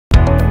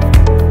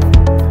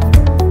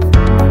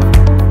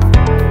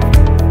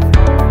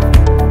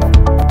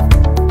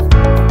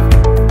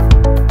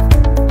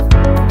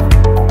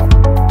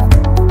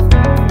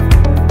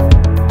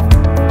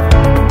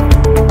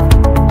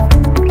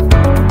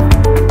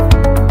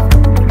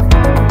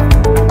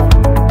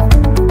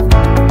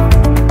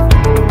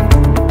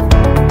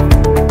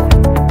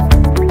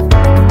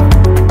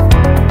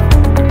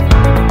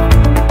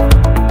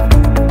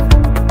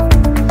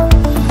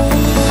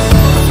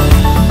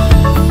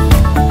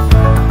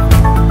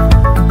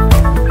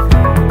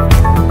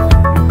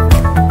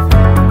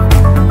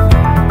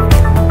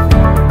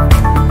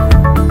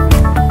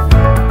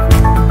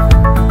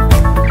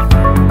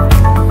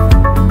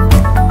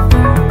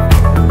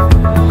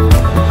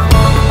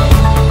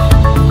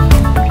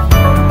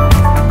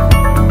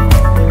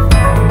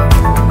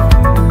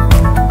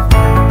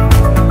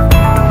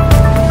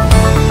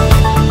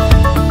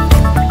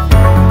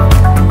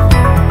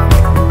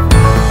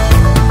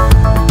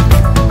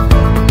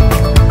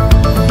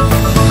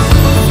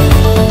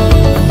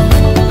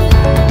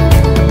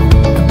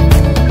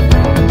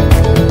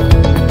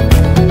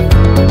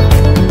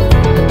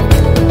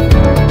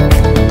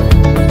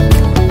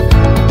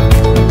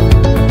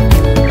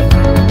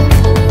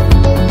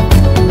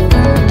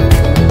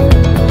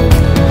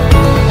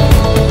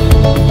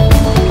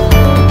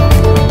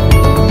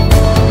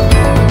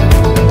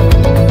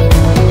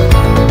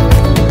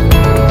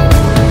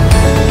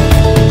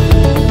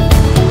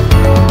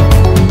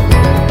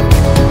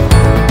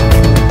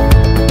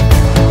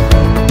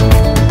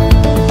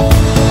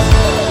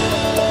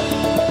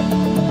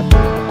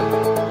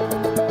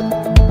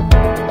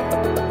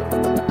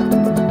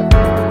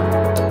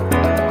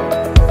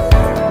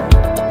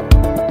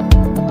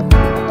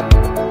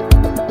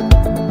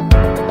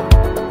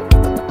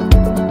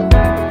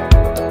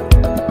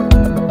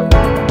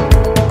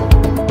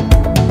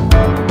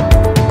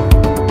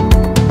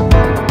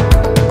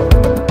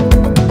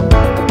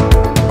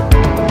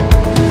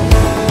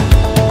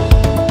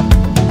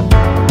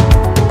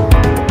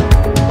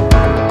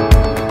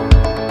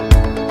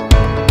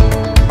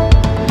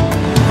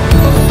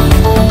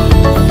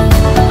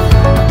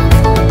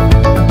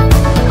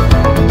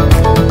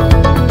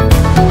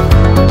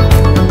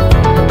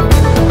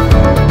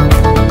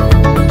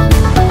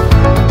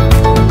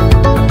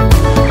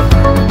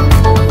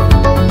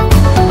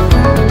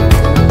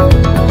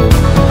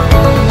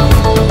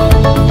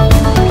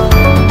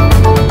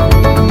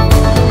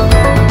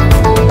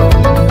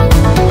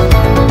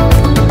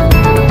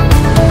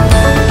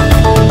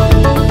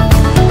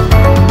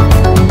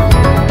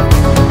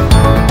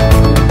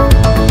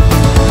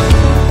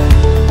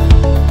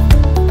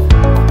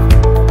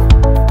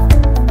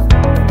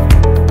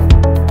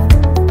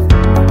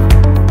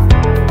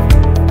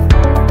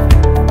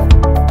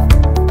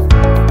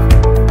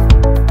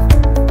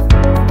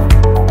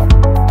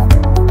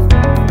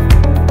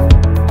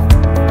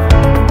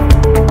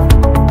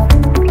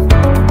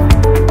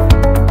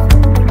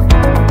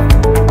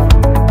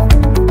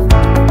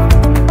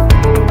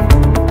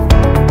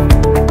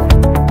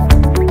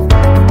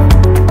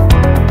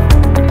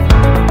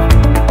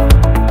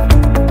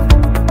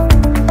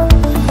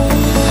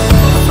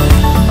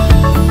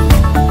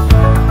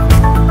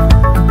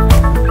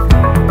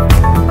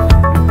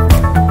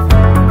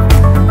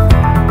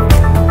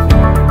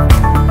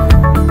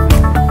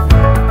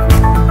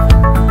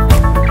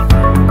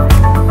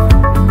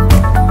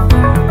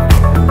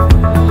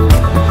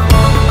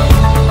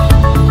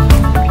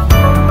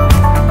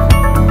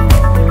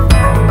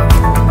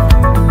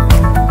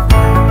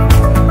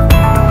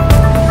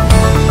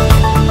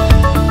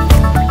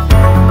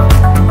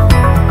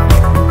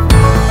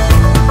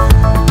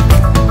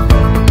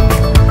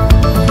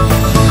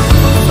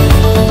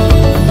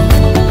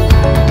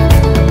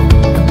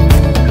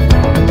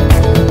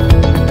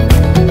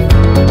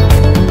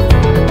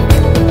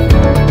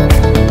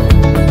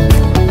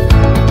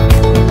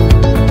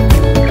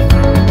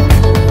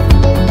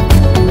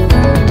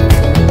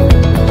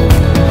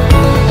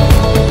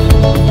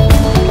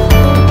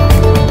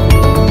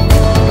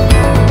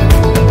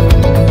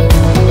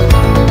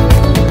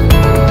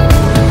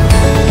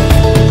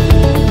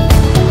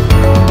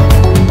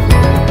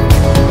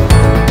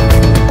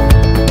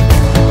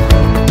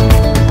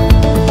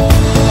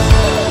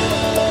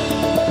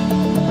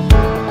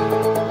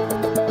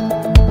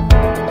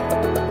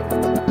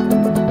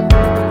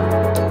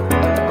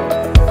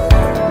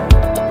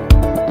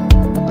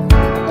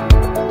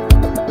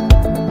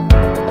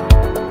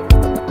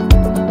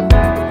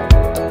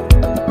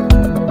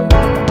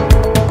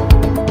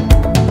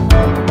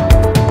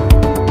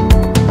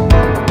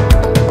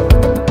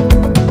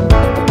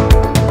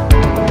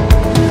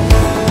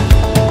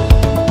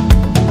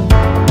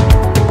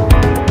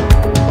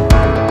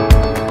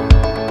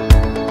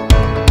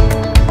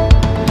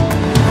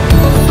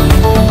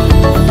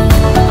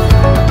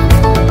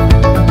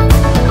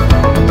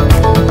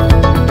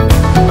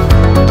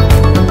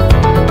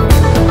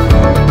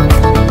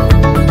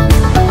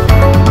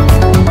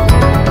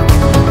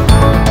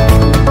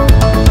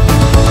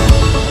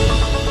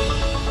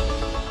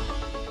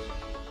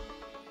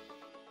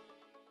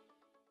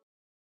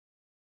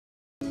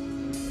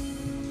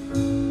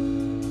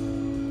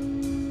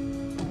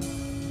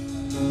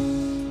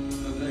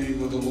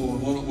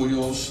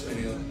all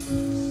stand.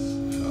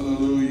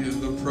 Hallelujah.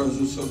 In the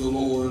presence of the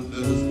Lord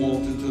that has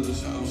walked into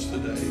this house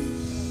today.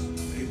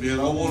 Amen.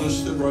 I want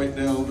us to right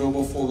now go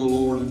before the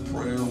Lord in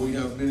prayer. We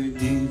have many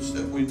needs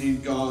that we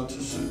need God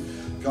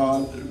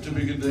to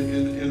begin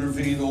to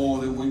intervene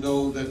on. And we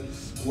know that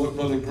what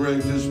Brother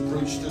Greg just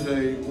preached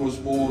today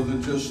was more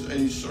than just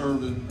a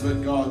sermon,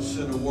 but God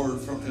sent a word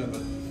from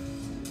heaven.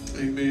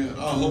 Amen.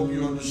 I hope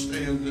you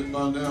understand that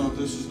by now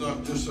this is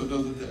not just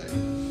another day.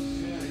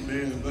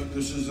 Amen. But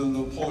this is an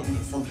appointment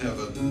from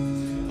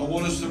heaven. I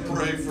want us to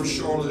pray for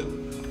Charlotte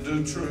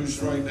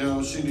Dutruce right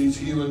now. She needs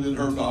healing in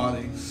her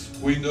body.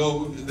 We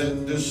know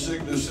that this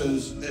sickness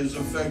has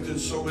affected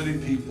so many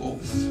people.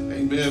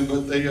 Amen.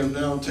 But they have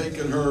now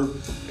taken her,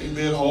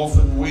 amen, off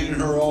and weaned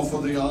her off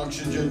of the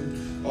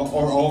oxygen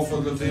or off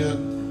of the vent.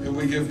 And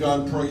we give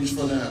God praise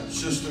for that.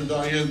 Sister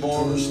Diane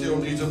Barber still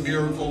needs a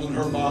miracle in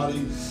her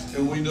body.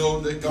 And we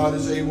know that God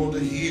is able to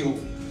heal.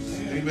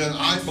 Amen.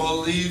 I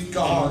believe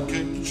God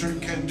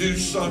can do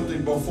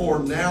something before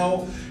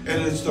now,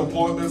 and it's the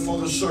appointment for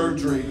the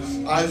surgery.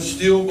 I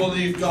still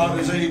believe God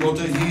is able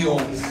to heal.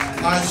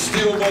 I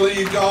still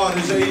believe God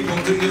is able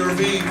to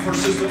intervene for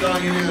Sister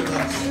Diane.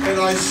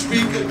 And I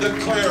speak and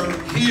declare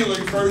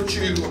healing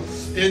virtue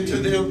into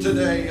them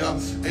today.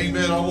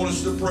 Amen. I want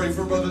us to pray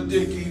for Brother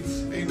Dickey.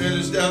 Amen.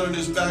 It's down in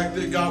his back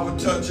that God would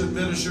touch and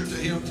minister to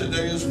him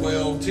today as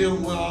well.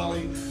 Tim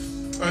Wiley.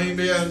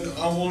 Amen.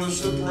 I want us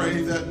to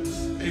pray that,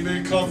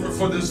 amen, comfort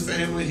for this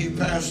family. He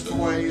passed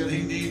away and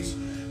he needs,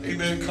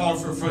 amen,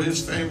 comfort for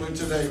his family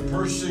today.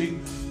 Percy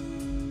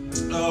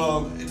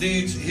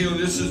needs healing.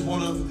 This is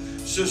one of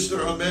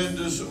Sister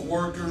Amanda's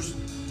workers.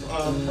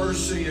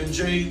 Percy and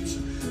James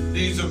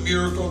needs a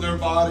miracle in their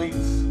body.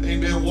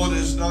 Amen. One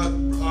is not,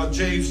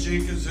 James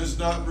Jenkins has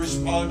not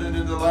responded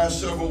in the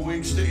last several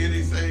weeks to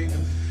anything.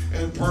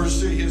 And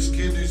Percy, his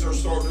kidneys are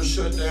starting to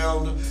shut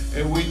down,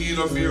 and we need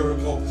a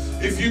miracle.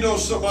 If you know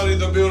somebody in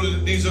the building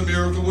that needs a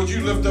miracle, would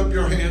you lift up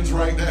your hands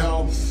right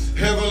now?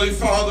 Heavenly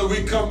Father,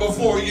 we come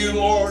before you,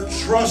 Lord,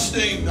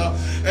 trusting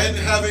and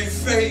having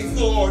faith,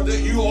 Lord,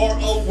 that you are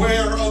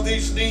aware of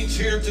these needs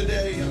here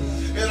today.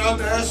 And I'm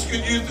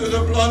asking you through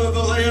the blood of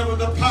the Lamb and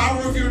the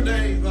power of your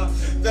name,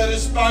 that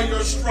it's by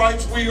your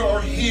stripes we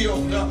are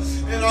healed.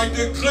 And I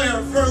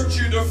declare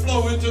virtue to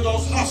flow into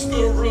those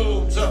hospital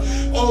rooms.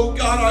 Oh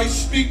God, I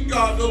speak,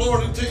 God, the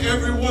Lord, into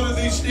every one of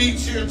these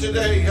needs here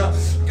today.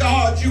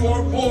 God, you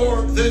are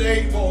more than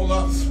able.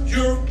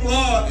 Your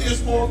blood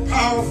is more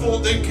powerful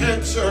than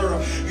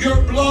cancer.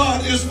 Your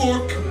blood is more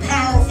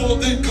powerful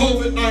than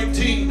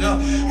COVID-19.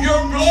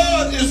 Your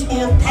blood is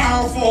more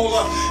powerful,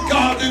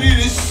 God, than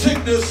any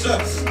sickness.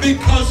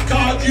 Because,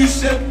 God, you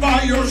said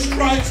by your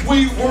stripes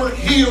we were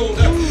healed.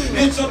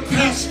 It's a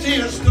past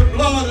tense. The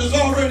blood has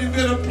already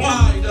been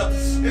applied.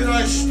 And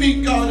I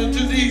speak, God,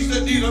 into these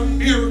that need a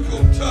miracle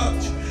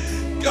touch.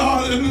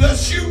 God,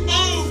 unless you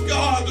move,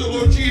 God, the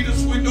Lord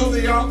Jesus, we know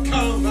the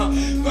outcome.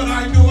 But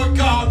I know a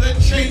God that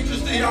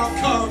changes the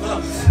outcome.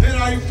 And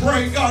I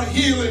pray, God,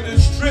 healing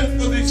and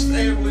strength for these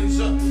families.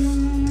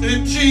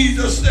 In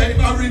Jesus'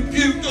 name, I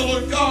rebuke, the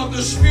Lord God,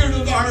 the spirit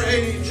of our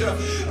age.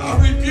 I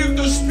rebuke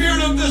the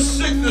spirit of this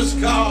sickness,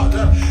 God.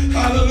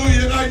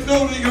 Hallelujah. And I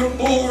know that you're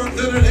more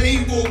than an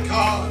able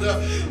God.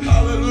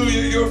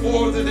 Hallelujah. You're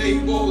more than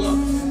able.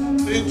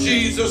 In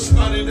Jesus'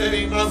 mighty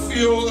name, I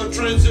feel a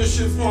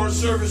transition for our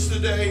service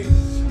today.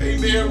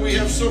 Amen. We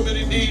have so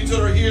many needs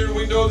that are here.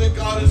 We know that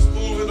God is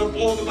moving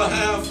upon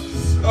behalf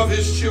of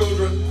his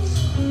children.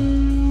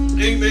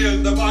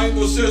 Amen. The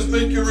Bible says,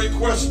 make your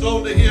request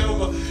known to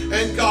him,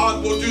 and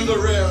God will do the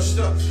rest.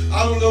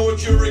 I don't know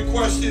what your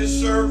request is,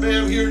 sir,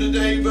 ma'am, here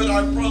today, but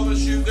I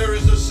promise you there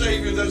is a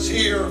Savior that's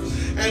here,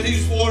 and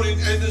he's wanting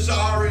and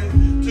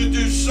desiring to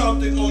do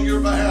something on your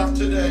behalf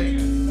today.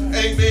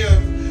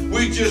 Amen.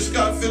 We just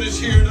got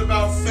finished hearing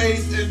about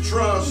faith and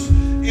trust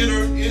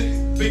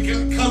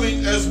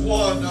coming as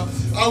one.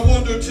 I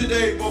wonder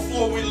today,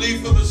 before we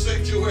leave for the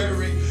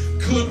sanctuary,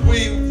 could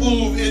we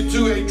move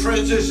into a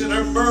transition,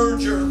 a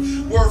merger,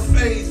 where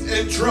faith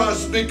and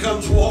trust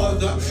becomes one?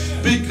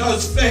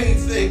 Because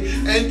faith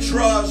and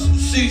trust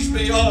sees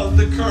beyond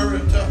the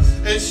current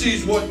and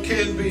sees what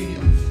can be.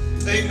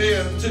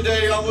 Amen.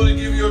 Today I'm going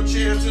to give you a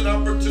chance and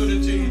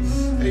opportunity.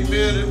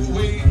 Amen.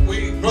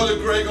 If Brother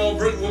Greg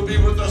Albritton will be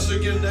with us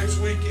again next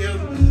weekend.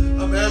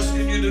 I'm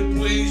asking you to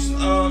please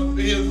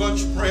be in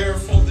much prayer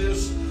for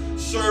this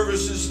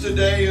services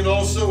today and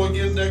also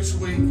again next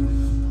week.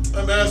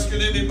 I'm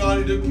asking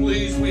anybody to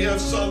please, we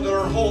have some that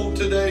are home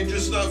today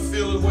just not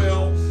feeling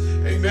well.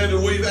 Amen.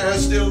 And we've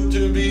asked them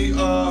to be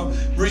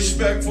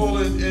respectful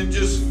and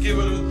just give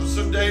it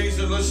some days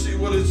and let's see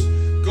what is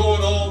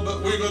going on.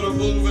 But we're going to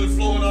move and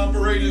flow and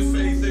operate in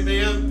faith.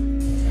 Amen.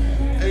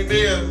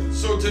 Amen.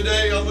 So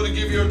today I'm going to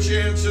give you a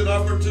chance and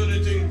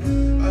opportunity.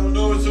 I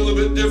know it's a little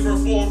bit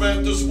different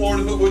format this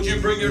morning, but would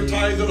you bring your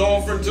tithe and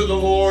offering to the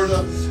Lord?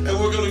 And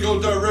we're going to go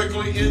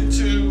directly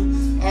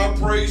into our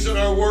praise and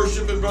our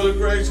worship, and Brother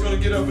Greg's going to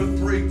get up and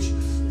preach.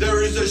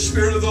 There is a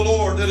Spirit of the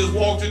Lord that has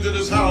walked into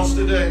this house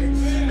today.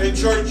 In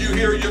church, you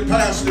hear your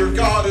pastor.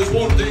 God is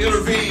wanting to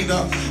intervene.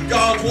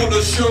 God wants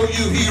to show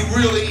you He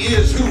really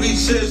is who He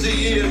says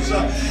He is.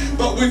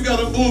 But we've got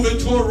to move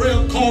into a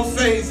realm called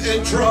faith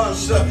and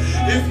trust.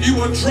 If you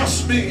will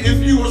trust me,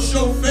 if you will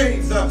show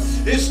faith,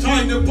 it's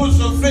time to put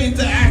some faith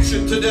to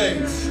action today.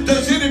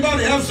 Does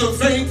anybody have some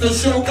faith to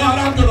show God,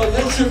 I'm going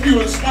to worship you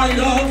in spite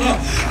of?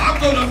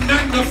 I'm going to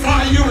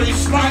magnify you in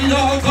spite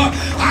of.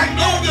 I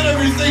know that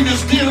everything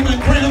is dim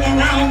and grim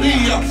around me,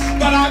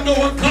 but I know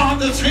a God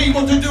that's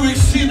able to do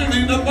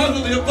exceedingly and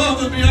abundantly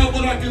above and beyond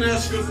what I can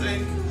ask or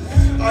think.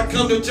 I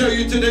come to tell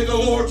you today, the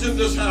Lord's in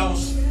this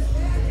house.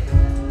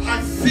 I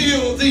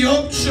feel the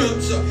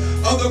unctions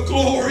of the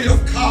glory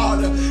of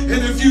God. And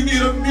if you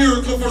need a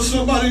miracle for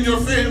somebody in your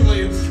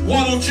family,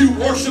 why don't you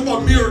worship a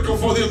miracle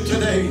for them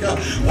today?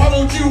 Why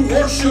don't you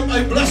worship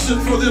a blessing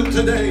for them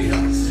today?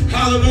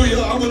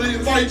 Hallelujah. I'm going to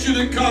invite you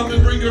to come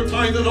and bring your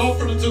tithe and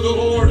offering to the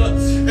Lord.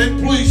 And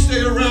please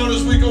stay around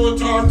as we go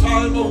into our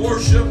time of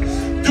worship.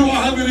 Do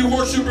I have any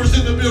worshipers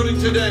in the building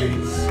today?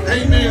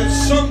 Amen.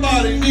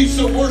 Somebody needs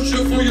to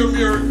worship for your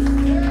miracle.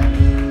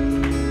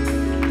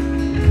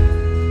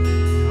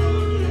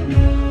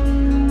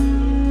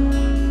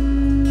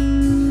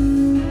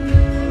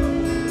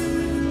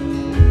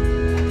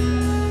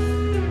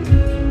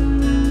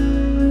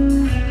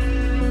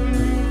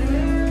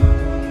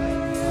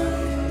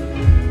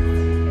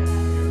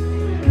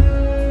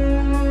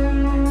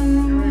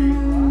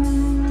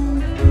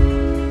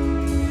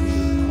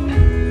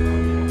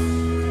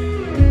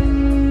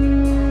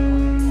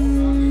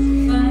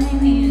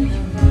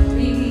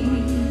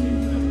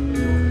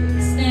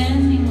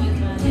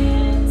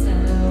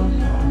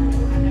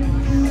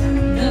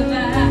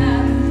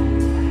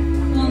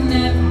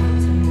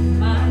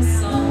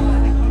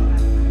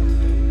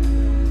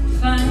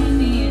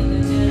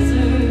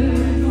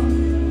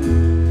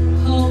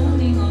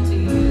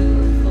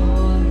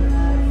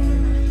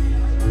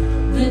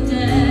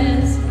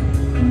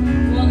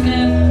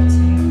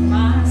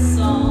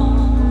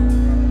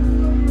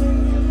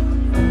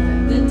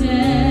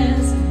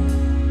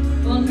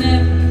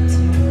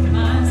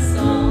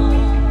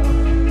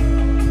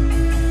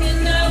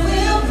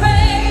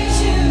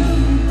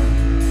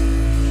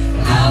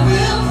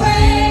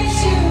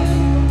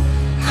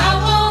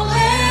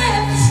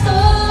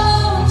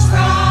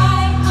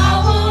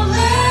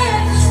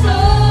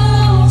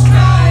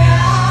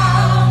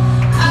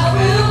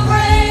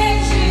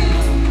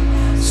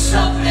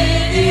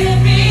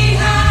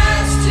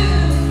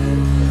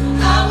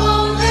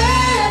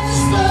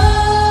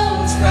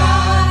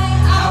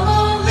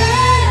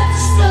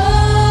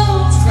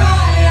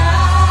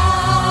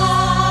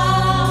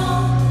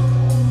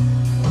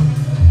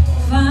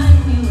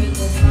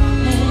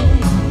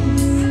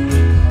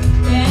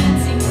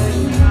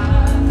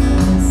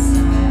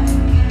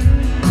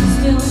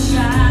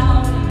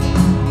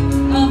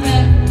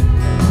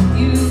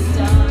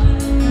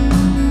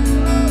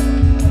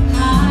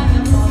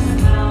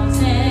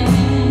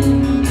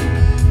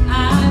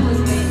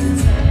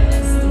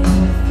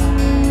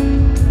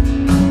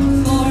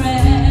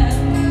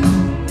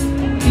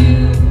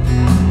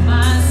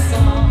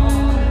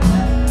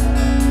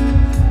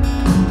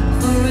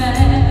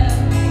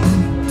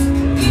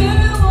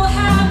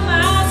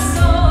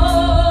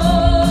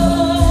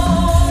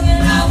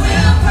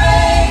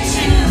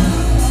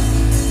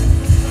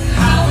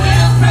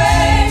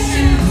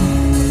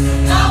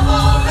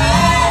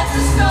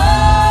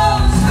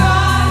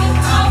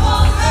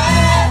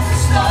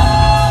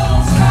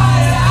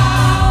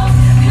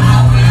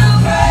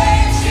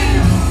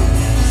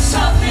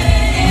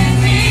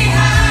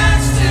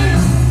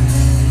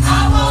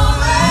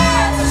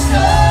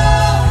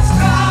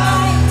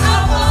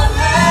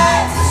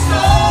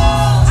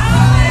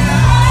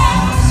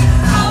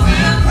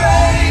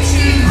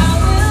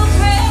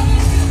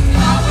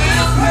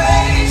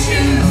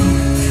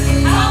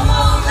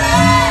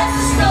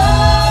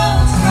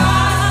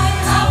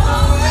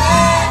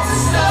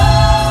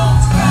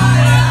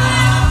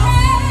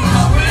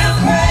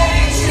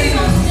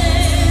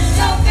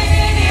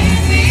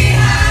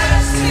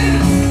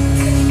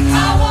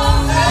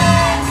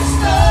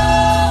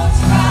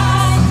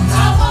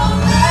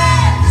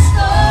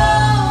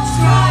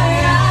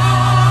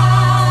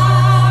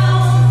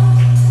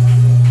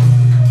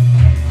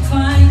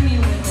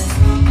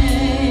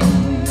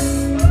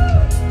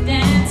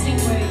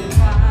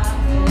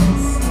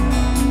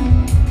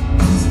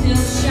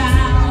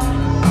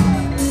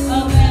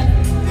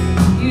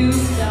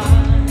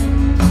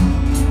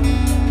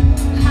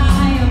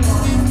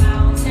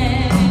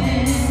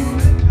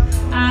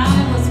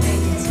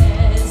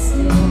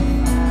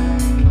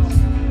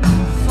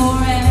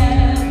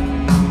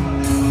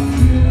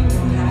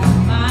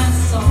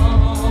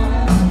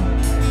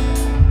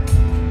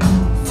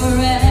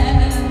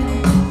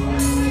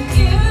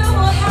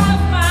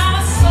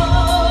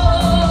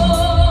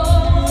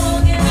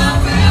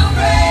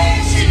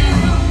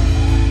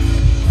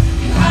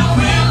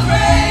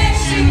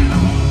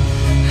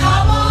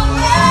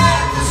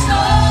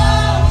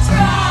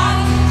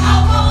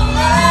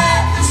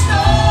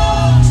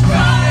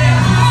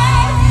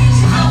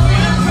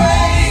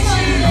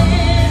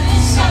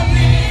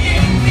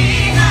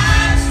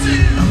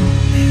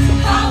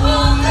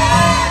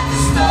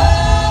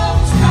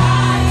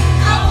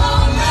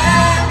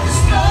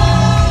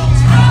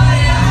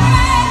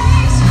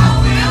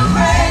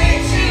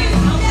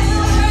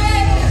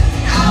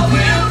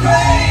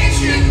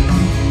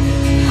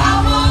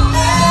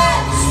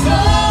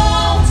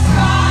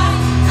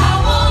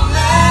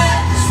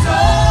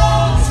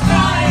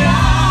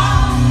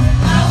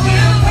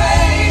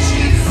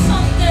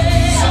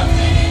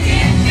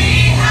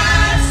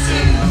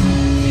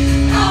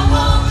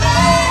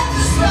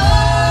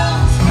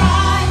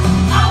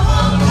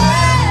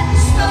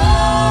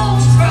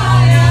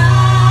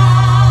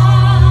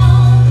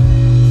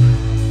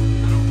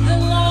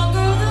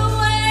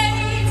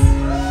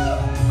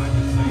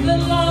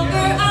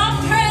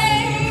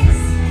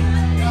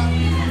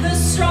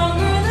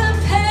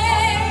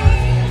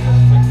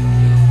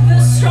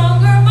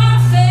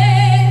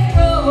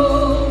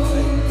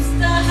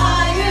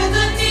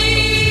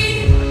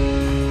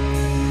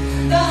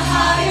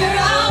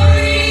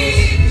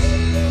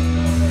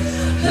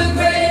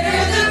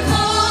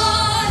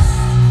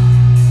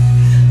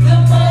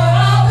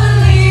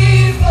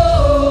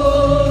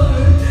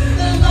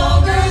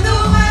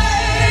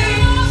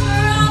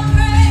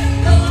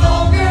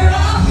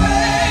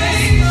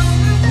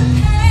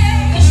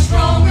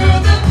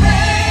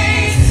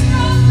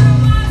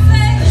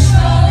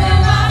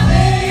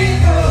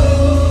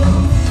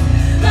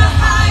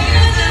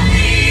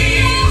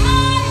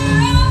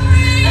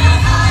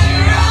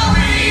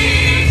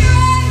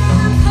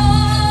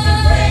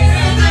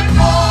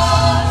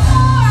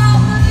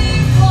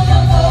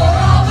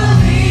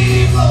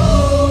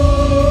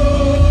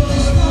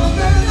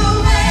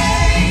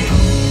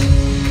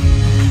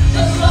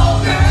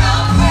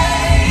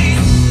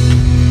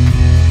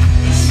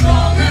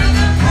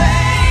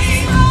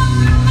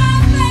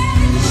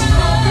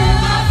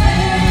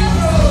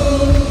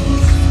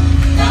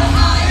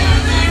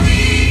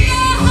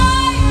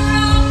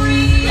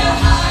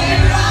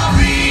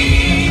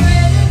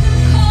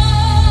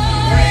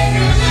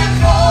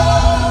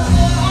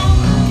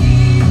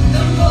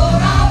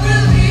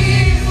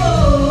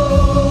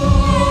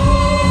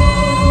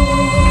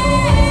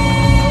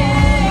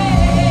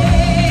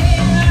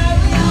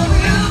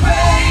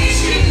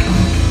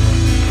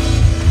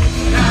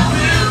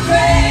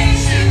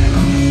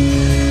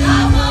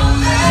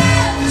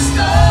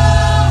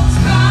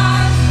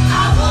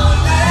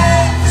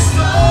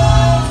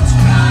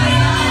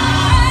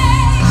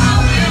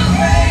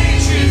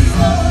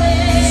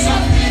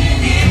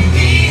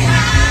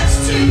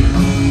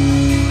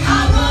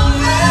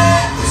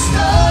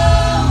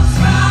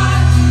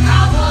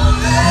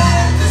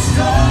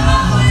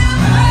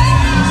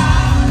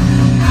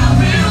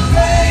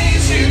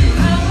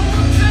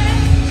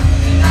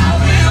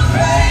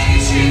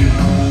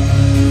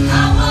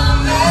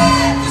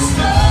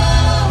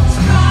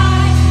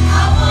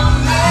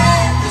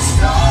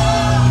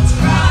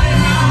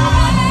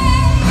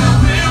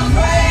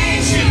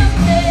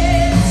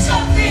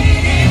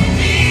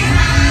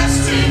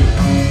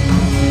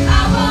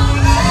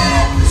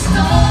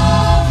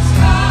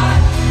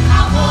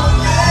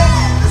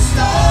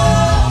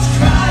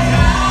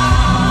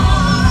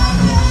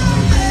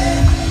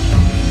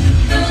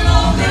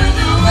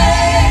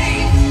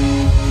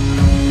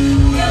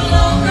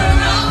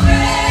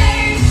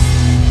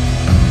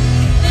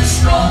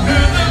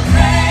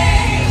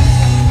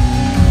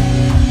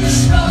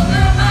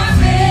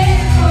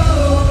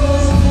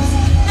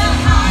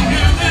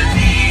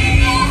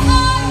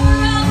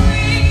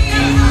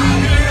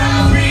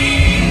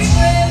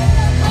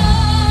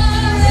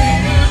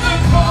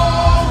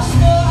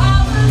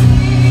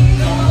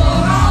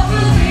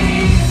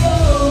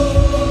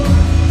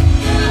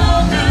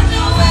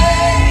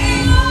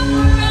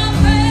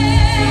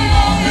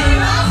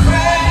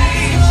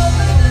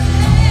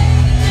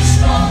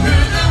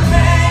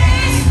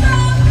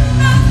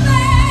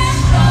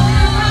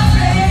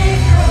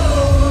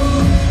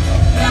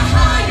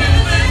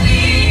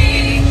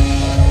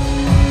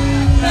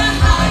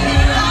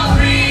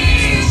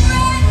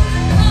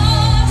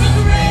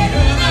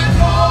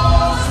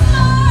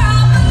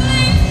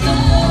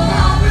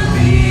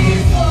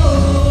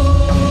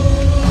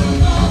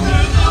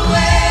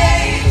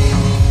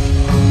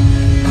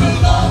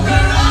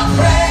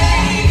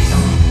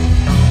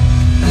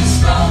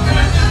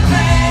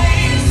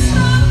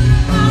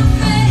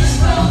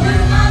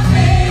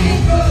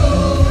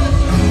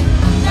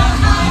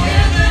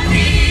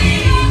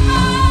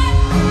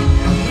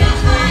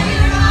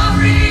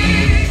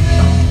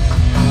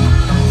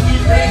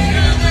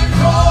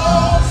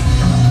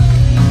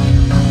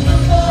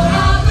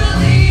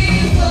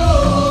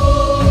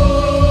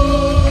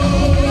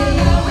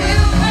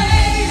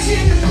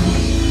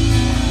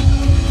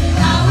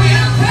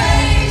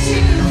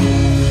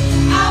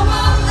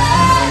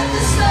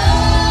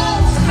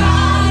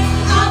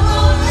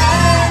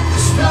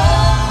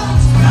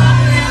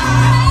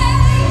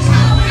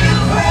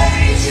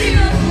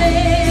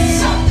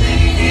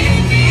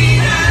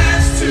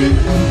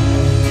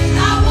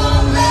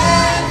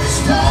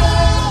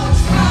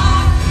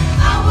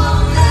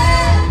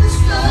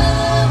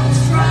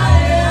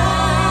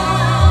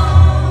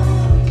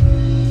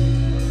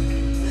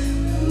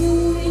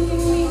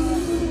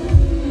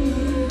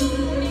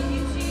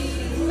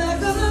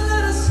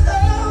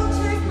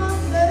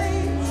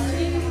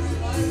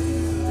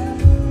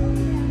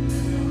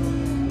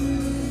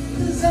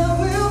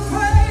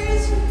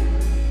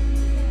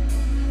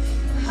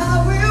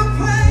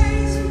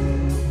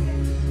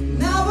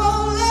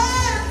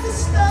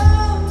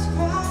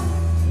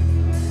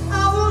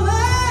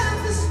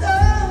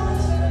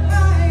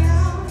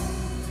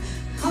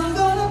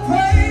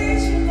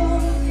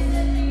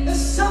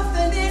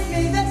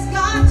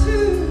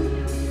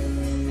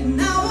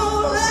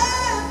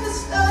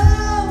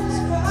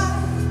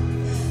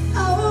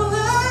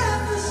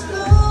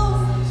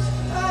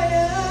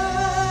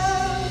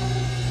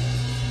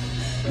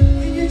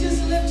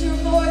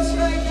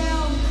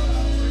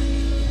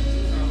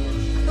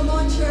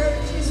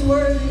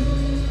 worthy.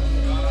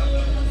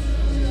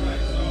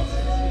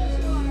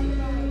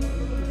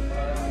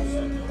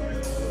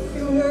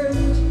 You're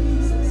worthy,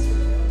 Jesus.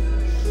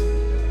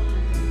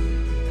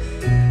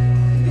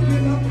 Give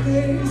you my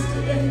praise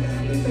today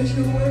because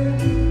you're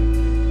worthy.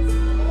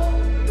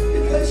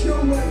 Because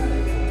you're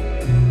worthy.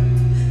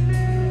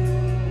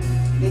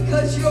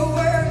 Because you're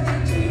worthy,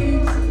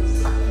 Jesus.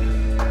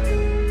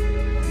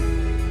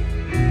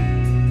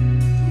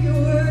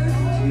 You're worthy,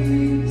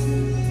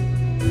 Jesus.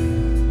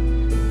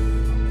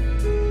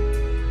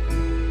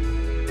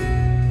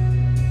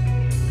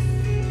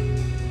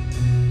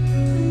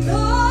 And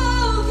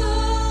all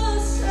the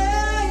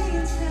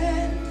saints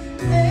and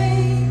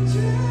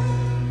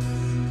angels,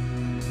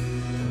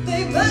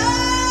 they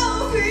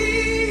bow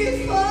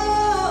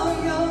before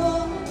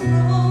your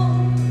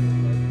throne.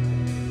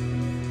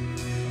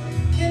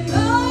 And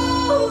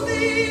all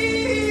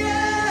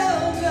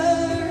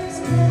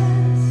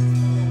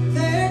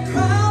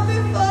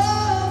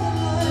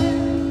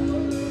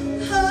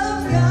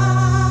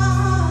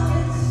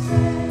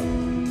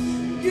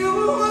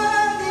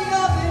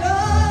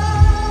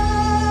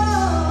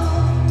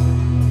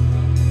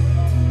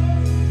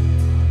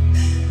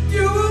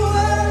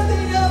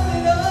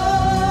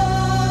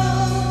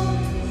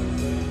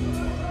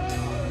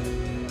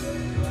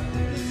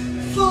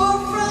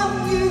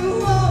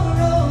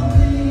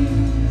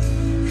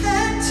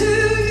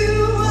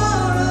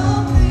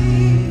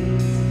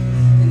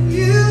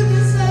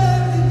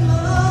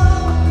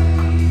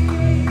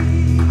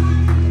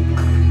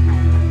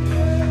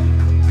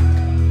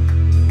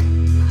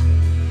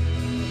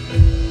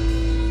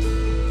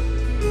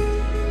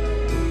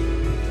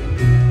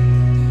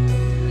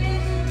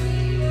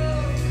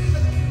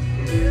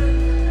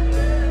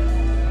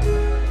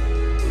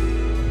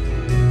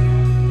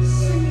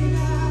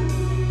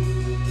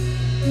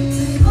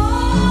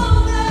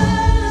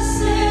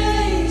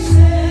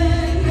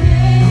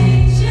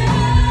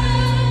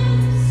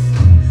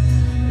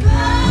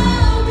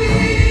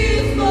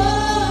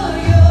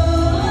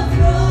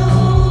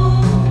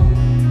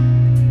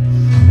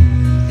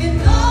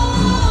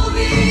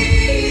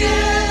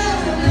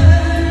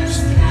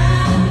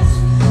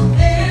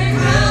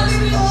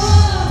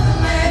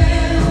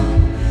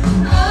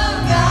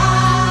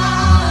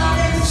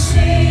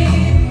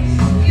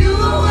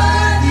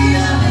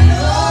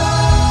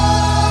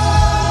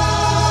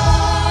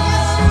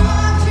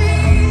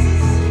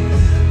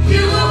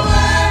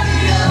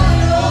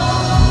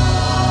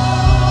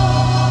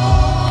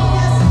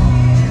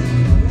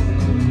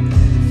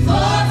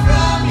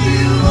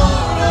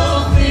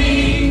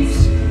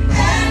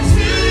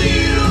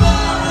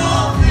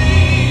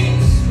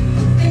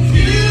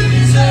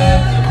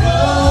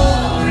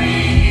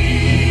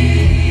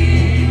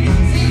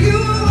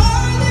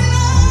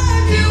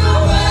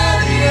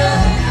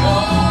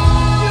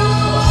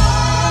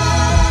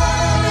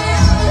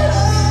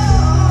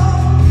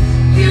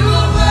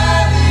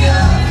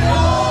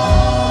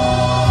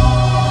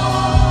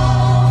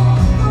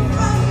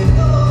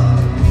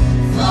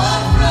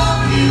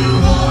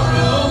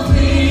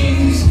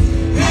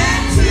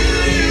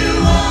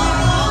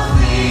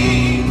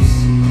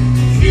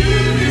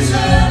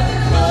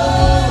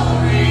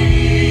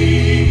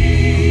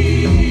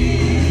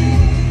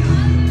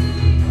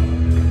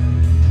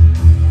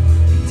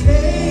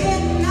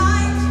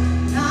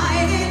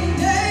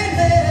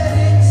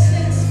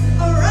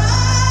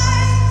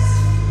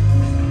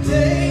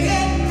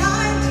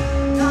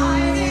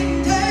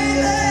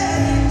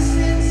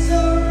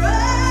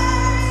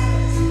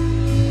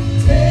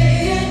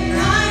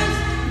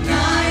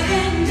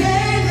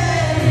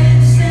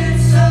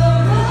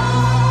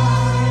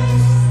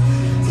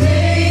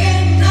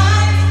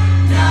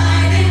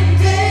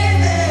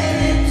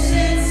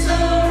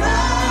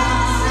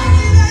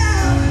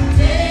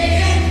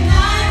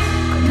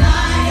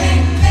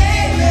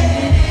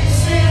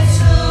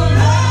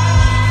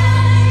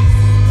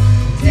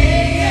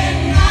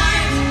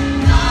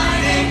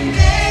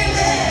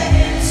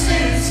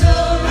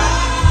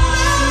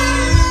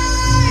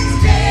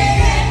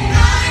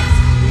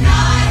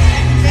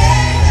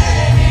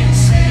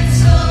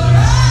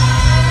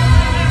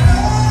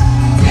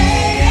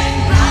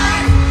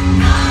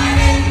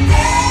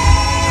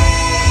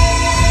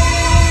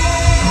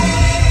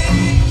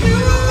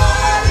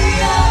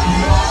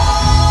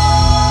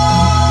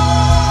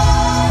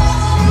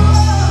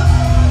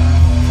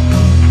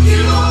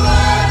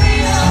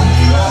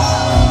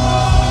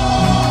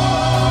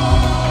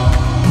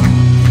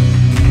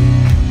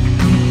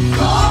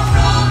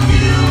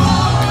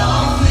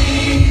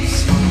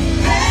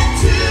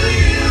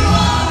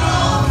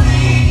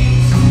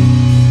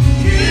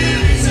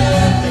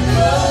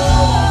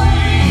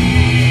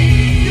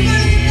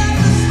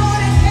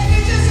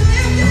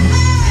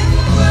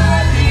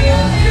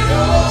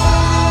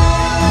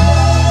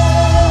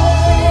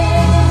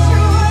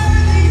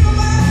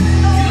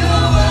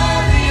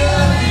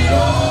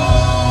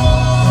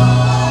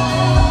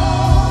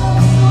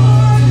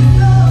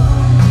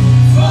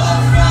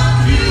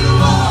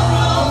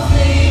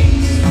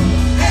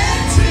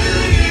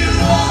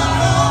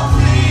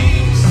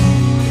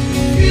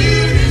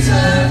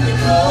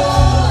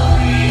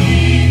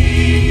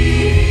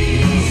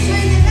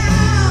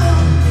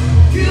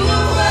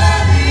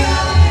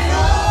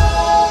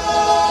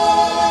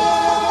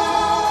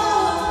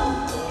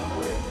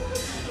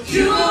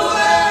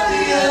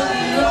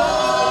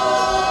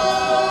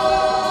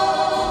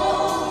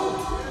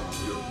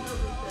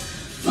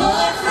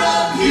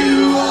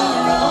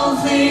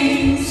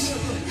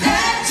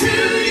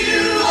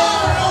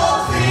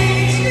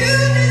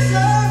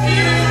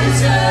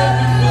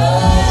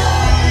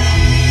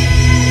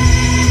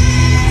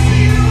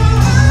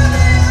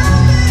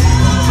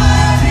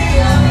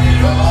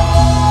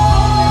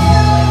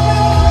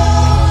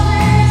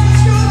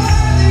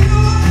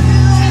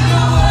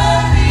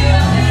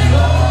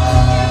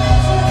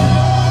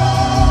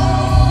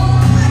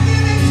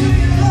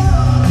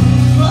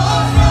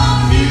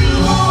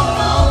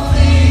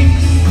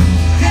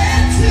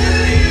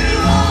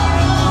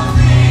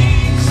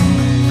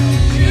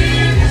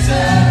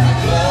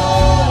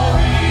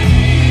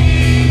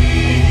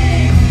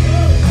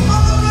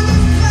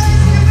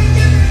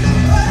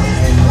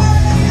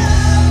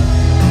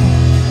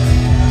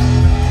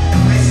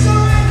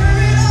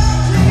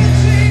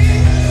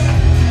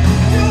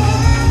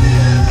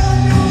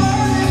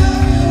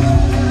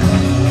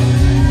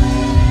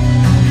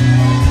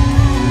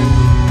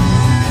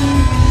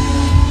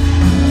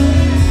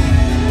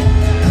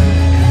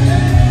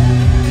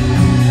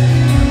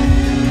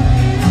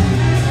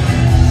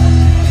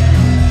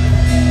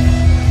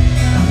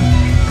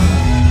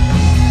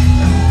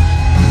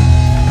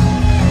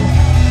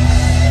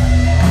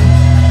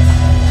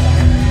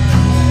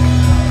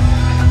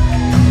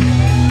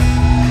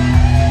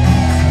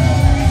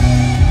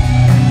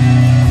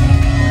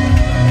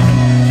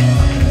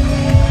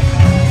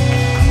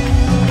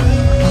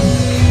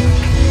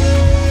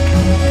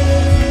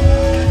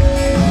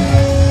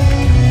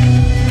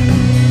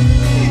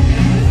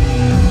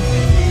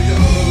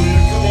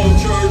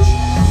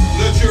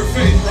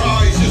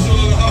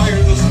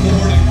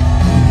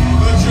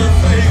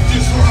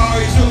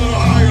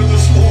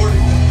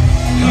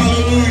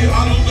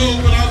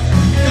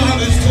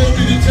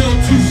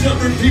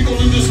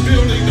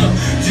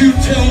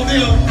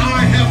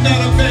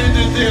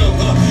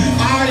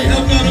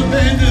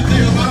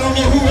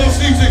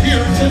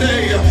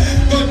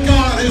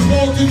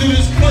walked into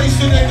this place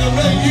today to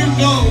let you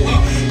know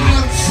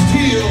I'm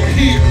still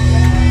here.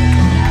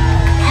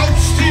 I'm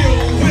still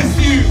with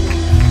you.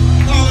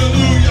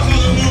 Hallelujah,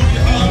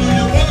 hallelujah,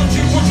 hallelujah. Why don't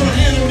you put your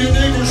hand on your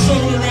neighbor's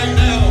shoulder right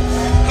now?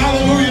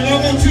 Hallelujah. And I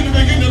want you to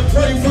begin to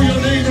pray for your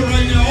neighbor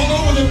right now, all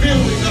over the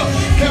building.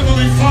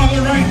 Heavenly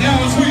Father, right now,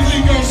 as we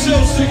link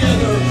ourselves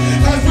together,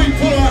 as we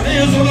put our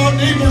hands on our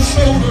neighbor's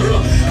shoulder,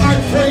 I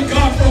pray,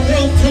 God, from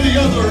one to the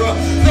other,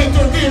 that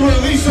there be a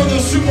release of the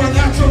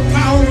supernatural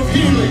power of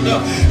healing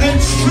and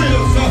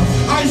strength.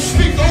 I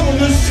speak over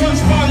this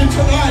church body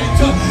tonight.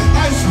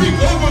 I speak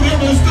over them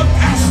as the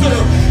pastor,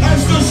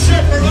 as the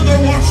shepherd and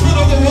the watchman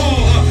of the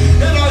wall.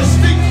 And I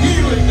speak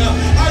healing.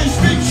 I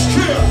speak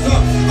strength.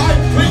 I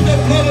plead the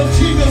blood of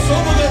Jesus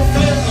over their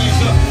families.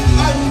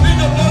 I plead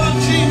the blood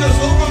of Jesus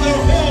over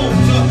their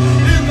homes.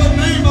 In the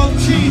name of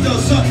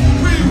Jesus,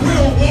 we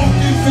will walk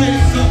in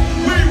faith.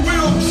 We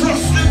will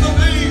trust in the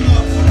name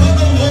of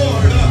the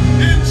Lord.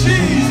 In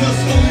Jesus'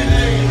 holy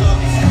name.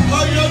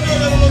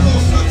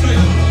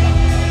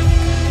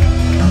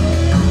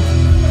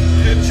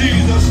 In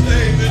Jesus'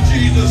 name, in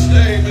Jesus'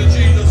 name, in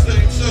Jesus'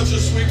 name. Such a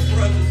sweet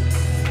presence.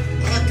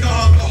 My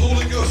God, the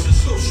Holy Ghost is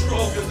so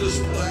strong in this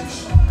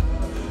place.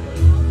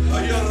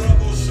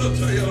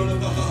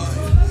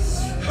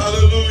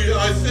 Hallelujah.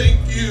 I thank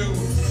you,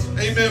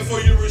 amen,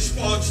 for your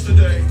response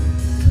today.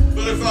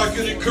 But if I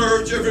can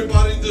encourage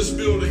everybody in this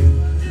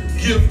building,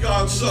 give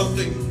God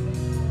something.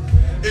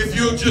 If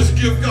you'll just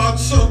give God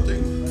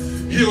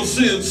something, He'll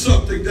send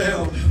something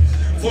down.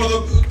 For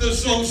the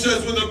song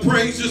says, when the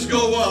praises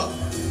go up,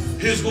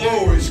 His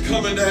glory's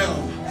coming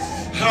down.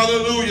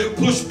 Hallelujah.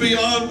 Push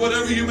beyond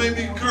whatever you may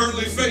be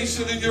currently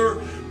facing in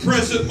your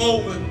present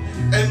moment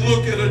and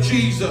look at a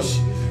Jesus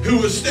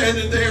who is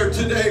standing there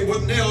today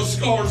with nail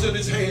scars in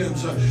His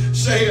hands,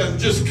 saying,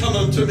 just come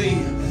unto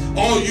me,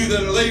 all you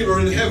that labor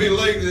and heavy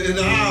laden, and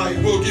I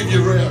will give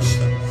you rest.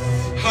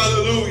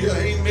 Hallelujah.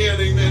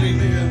 Amen, amen,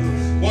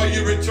 amen. While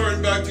you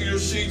return back to your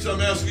seats,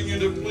 I'm asking you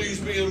to please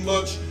be in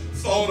much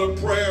thought of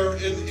prayer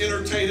and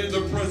entertaining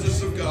the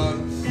presence of God.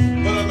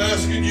 But I'm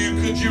asking you,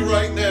 could you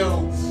right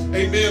now,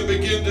 amen,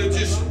 begin to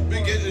just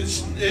begin,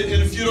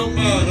 and if you don't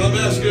mind, I'm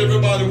asking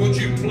everybody, would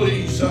you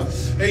please,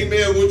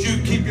 amen, would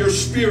you keep your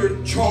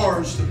spirit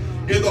charged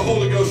in the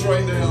Holy Ghost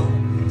right now?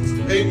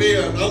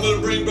 Amen. I'm going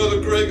to bring Brother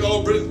Greg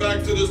Albritton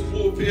back to this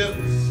pulpit.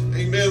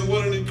 Amen.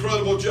 What an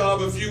incredible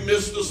job. If you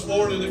missed this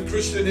morning at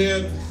Christian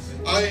Ed,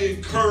 I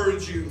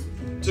encourage you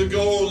to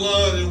go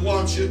online and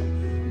watch it,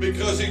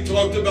 because he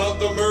talked about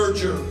the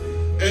merger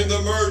and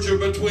the merger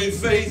between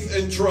faith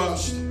and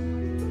trust.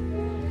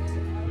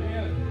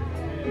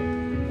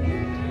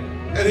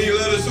 And he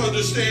let us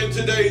understand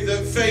today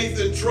that faith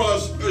and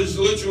trust is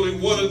literally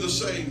one and the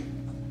same.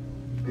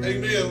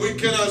 Amen. We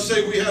cannot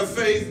say we have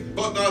faith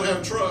but not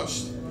have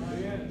trust.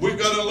 We've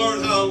got to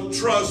learn how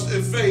trust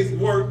and faith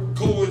work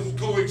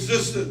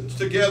coexistent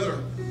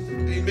together.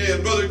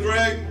 Amen. Brother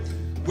Greg,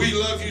 we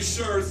love you,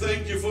 sir.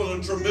 Thank you for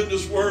the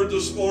tremendous word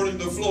this morning,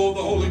 the flow of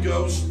the Holy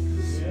Ghost.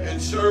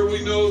 And sir,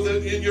 we know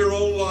that in your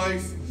own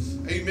life,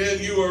 amen,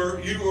 you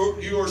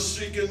are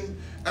seeking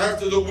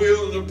after the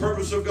will and the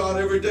purpose of God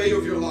every day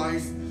of your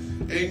life.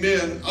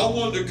 Amen. I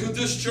wonder, could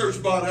this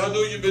church body, I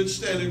know you've been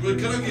standing, but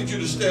can I get you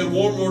to stand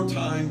one more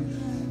time?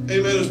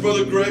 Amen. As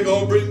Brother Greg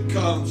Albritton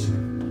comes.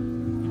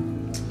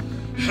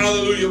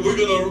 Hallelujah. We're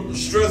going to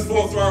stretch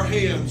forth our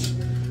hands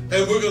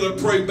and we're going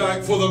to pray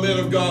back for the men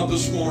of God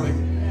this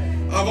morning.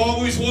 I've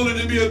always wanted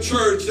to be a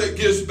church that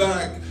gives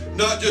back,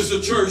 not just a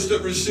church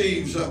that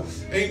receives.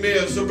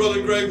 Amen. So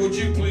Brother Greg, would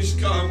you please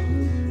come?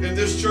 And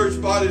this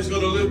church body is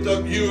going to lift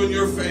up you and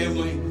your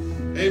family.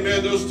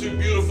 Amen. Those two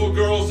beautiful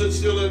girls that's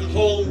still at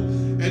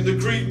home. And the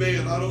Creed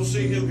man, I don't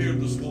see him here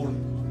this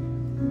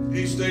morning.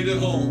 He stayed at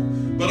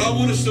home. But I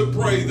want us to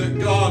pray that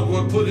God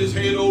will put His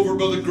hand over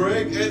Brother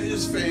Greg and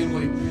his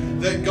family.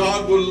 That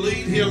God will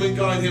lead him and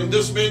guide him.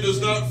 This man does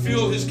not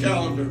fill his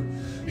calendar.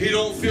 He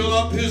don't fill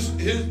up his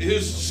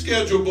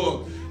schedule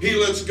book. He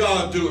lets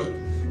God do it.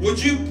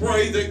 Would you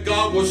pray that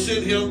God will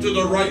send him to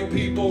the right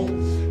people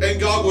and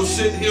God will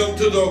send him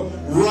to the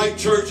right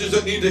churches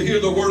that need to hear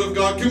the word of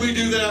God? Can we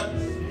do that?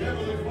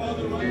 Heavenly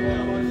Father, right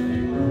now, I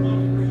speak for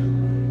Brother Greg.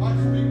 I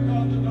speak,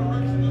 God, the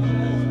direction of the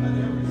Lord, that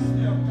every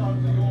step, God,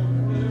 be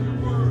ordered, that every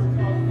word,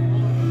 God, be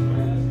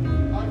ordered.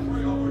 I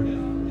pray over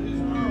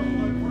his girl.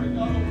 I pray,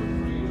 God, over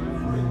Creed. I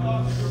pray,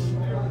 God, that your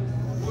spirit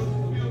would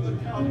fulfill the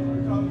calendar,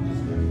 God, of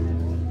this day.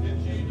 In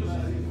Jesus'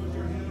 name, put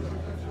your hand on the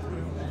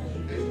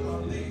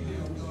God, lead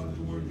him, God,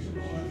 to where you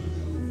want him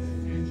to go.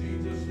 In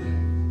Jesus'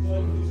 name.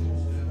 Follow his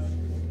footsteps.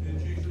 In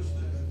Jesus'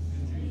 name.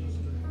 In Jesus'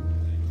 name.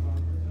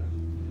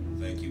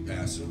 Thank you,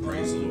 Pastor.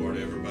 Praise the Lord,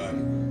 everybody.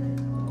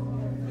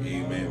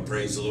 Amen.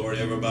 Praise the Lord,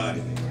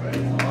 everybody.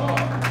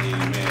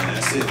 Amen.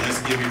 That's it.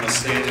 Let's give him a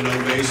standing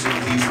ovation.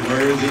 He's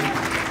worthy.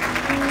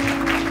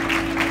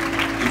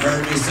 You've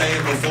heard me say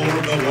it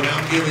before, but when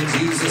I'm giving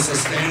Jesus a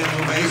standing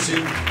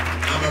ovation,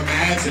 I'm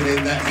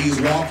imagining that he's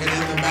walking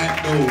in the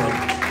back door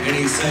and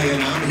he's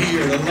saying, I'm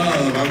here to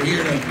love, I'm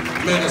here to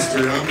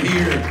minister, I'm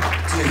here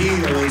to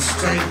heal and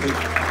strengthen.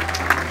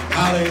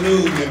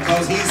 Hallelujah,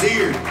 because he's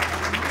here.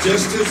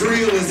 Just as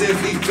real as if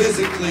he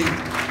physically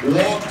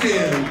walked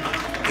in,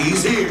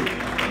 he's here.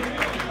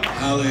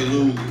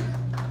 Hallelujah.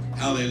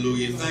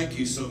 Hallelujah. Thank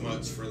you so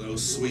much for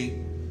those sweet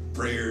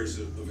prayers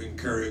of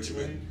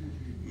encouragement.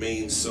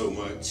 Means so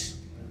much.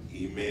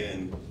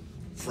 Amen.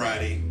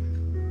 Friday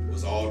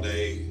was all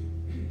day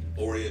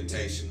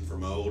orientation for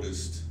my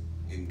oldest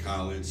in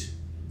college.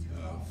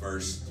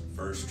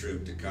 First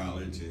trip to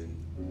college, and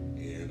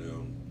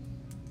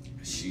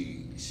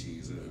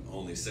she's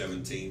only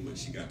 17, but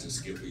she got to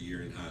skip a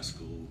year in high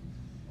school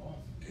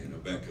in a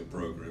Becca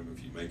program.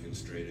 If you're making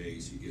straight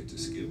A's, you get to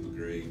skip a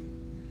grade.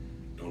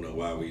 Don't know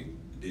why we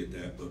did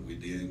that, but we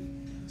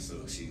did.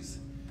 So she's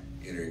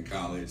entering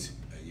college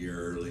a year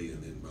early,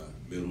 and then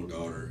my middle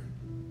daughter,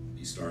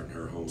 she's starting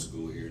her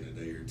homeschool here in a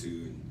day or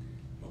two, and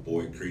my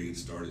boy Creed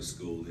started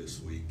school this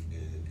week,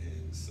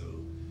 and so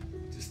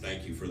just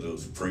thank you for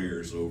those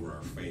prayers over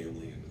our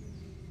family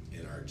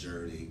and our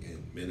journey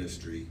and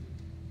ministry.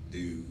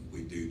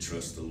 We do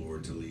trust the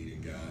Lord to lead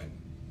and guide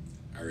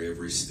our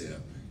every step,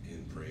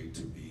 and pray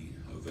to be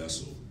a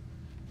vessel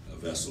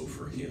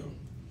for him.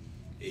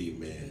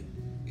 Amen.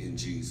 In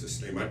Jesus'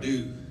 name. I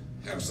do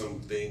have some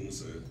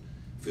things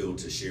feel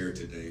to share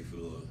today.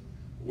 Feel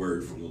a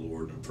word from the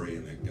Lord, and I'm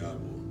praying that God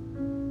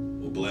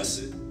will bless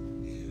it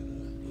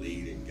and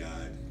lead and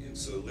guide. And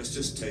so let's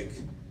just take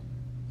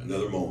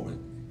another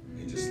moment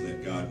and just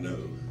let God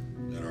know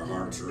that our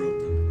hearts are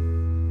open.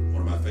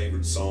 One of my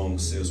favorite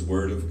songs says,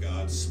 "Word of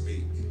God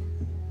speak,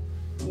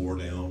 pour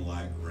down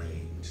like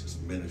rain."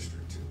 Just minister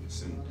to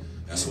us. And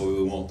that's what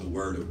we want, the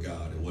Word of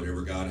God. And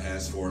whatever God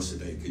has for us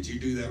today, could you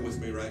do that with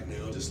me right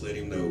now? Just let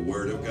him know,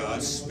 Word of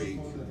God speak.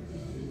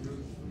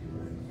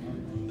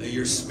 Let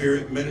your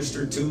Spirit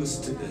minister to us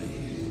today.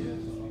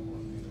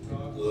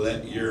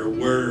 Let your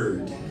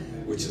word,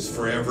 which is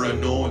forever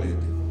anointed,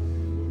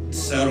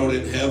 settled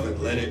in heaven,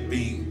 let it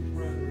be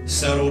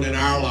settled in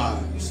our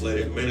lives. Let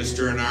it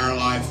minister in our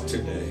life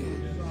today.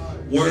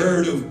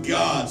 Word of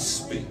God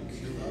speak.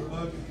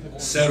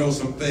 Settle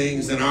some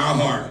things in our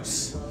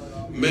hearts.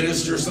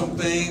 Minister some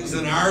things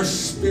in our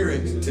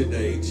spirit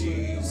today,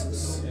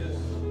 Jesus.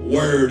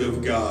 Word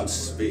of God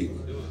speak.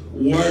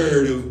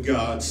 Word of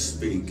God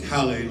speak.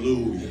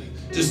 Hallelujah.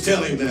 Just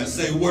tell him that.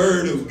 Say,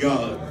 Word of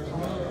God.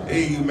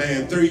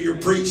 Amen. Through your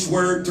preached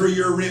word, through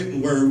your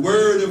written word.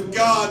 Word of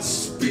God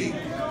speak.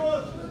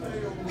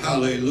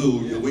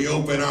 Hallelujah. We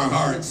open our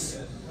hearts.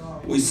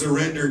 We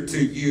surrender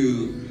to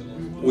you.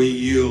 We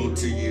yield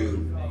to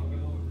you.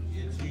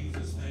 In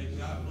Jesus' name,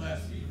 God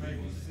bless you. You may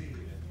be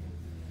seated.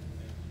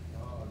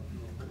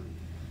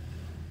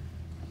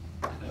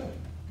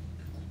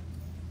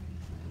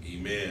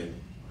 Amen.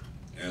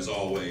 As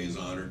always,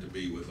 honored to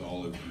be with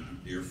all of you,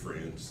 dear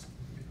friends.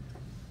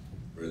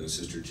 Brother and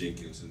Sister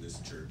Jenkins in this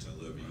church,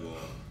 I love you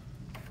all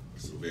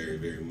so very,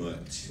 very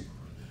much.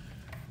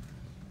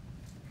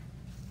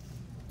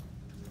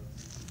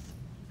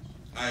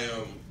 I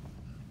am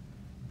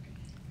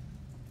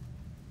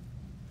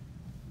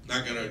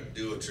not going to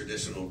do a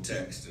traditional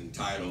text and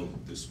title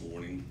this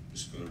morning. I'm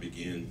just going to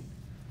begin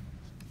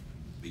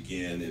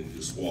and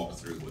just walk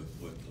through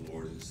what the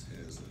Lord has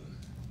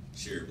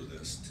shared with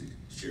us to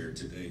share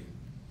today.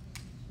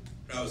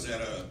 I was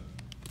at a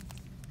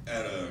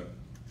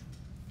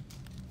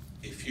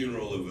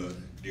funeral of a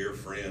dear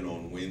friend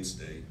on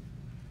Wednesday.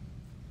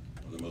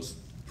 One of the most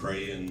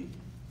praying,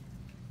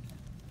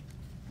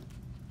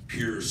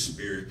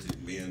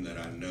 pure-spirited men that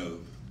I know,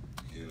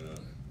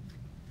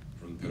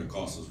 from the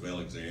Pentecostals of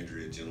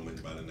Alexandria, a gentleman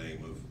by the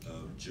name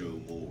of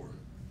Joe Moore.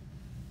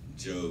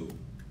 Joe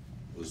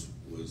was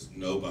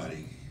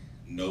nobody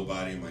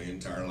in my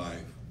entire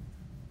life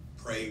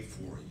prayed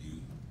for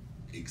you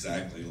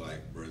exactly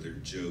like Brother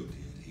Joe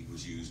did. He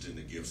was used in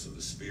the gifts of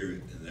the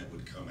Spirit, and that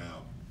would come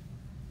out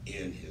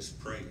in his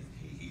praying.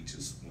 He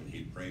just, when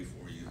he'd pray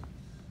for you,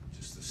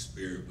 just the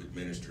Spirit would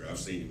minister. I've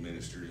seen him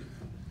minister to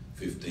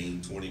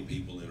 15, 20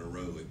 people in a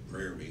row at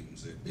prayer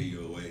meetings at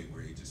POA,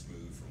 where he just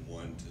moved from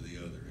one to the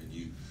other, and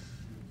you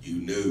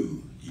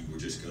knew you were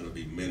just going to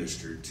be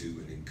ministered to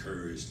and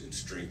encouraged and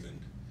strengthened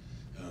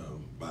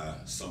by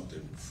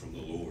something from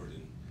the Lord.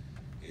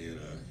 And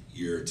a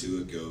year or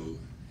two ago,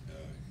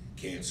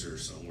 cancer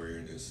somewhere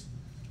in his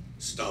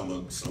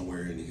stomach,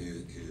 somewhere in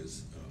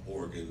his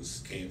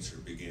organs, cancer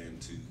began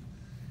to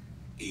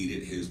eat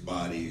at his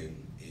body,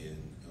 and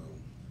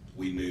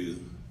we knew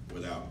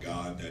without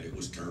God that it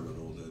was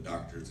terminal. The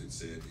doctors had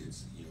said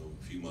it's,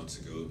 a few months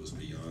ago it was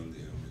beyond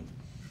them,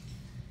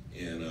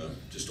 and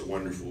just a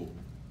wonderful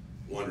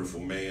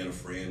man, a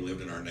friend,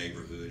 lived in our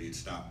neighborhood. He'd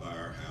stopped by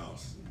our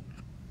house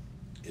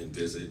and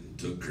visit, and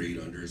took Creed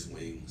under his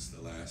wings.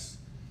 The last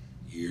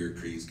year,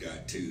 Creed's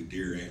got 2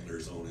 deer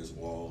antlers on his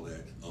wall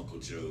that Uncle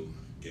Joe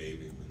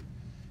gave him,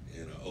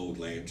 and an old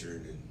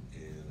lantern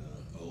and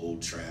an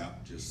old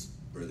trap. Just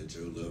Brother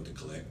Joe loved to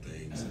collect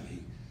things, and he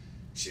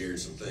shared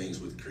some things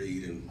with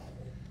Creed. And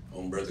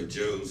on Brother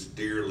Joe's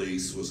deer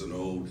lease was an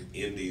old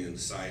Indian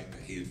site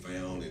that he had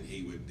found, and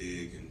he would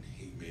dig, and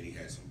he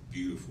had some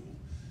beautiful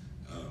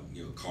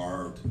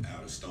carved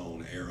out of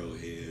stone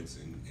arrowheads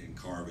and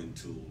carving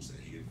tools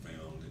that he had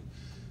found. And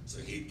so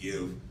he'd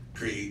give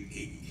Creed,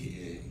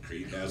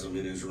 Creed has them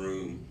in his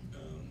room,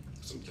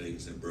 some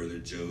things that Brother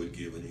Joe had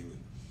given him.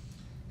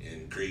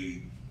 And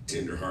Creed,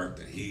 tender heart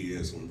that he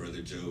is, when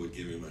Brother Joe would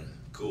give him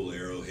a cool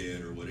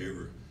arrowhead or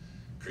whatever,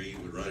 Creed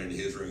would run into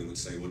his room and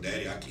say, well,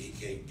 Daddy, he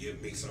can't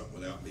give me something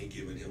without me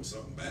giving him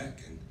something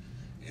back.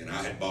 And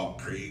I had bought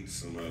Creed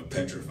some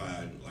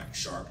petrified, like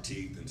shark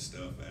teeth and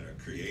stuff at a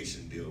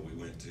creation deal we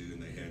went to,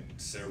 and they had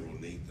several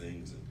neat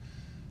things. And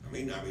I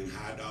mean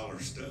high dollar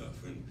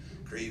stuff. And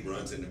Creed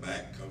runs in the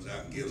back, comes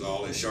out and gives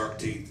all his shark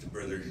teeth to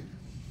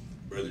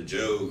Brother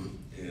Joe,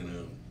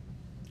 and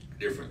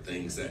different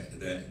things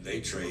that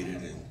they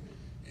traded,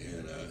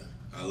 and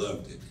I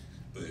loved it.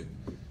 But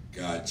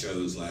God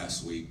chose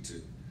last week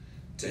to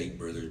take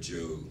Brother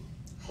Joe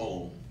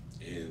home,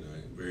 and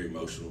a very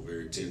emotional,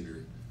 very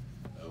tender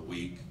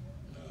week,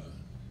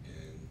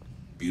 and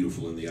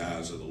beautiful in the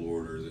eyes of the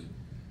Lord are the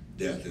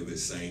death of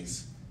his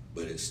saints,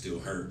 but it still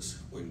hurts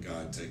when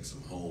God takes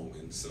them home.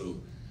 And so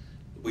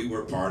we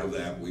were part of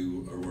that. We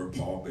were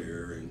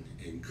pallbearer,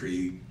 and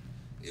Creed,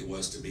 it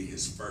was to be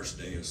his first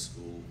day of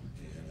school,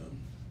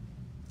 and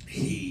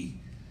he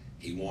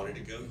wanted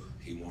to go.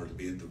 He wanted to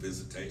be at the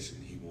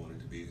visitation. He wanted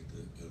to be at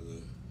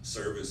the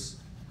service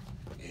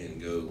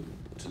and go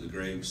to the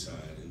graveside.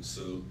 And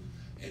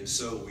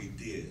so we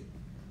did.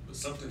 But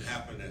something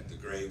happened at the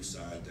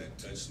graveside that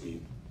touched me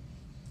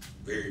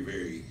very,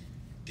 very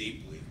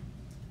deeply.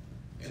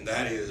 And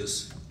that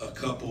is a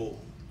couple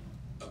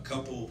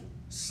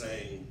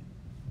sang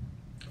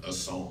a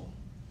song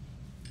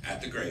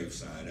at the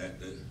graveside, at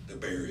the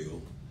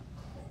burial.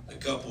 The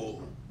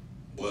couple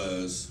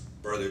was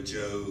Brother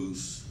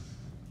Joe's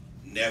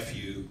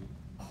nephew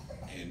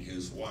and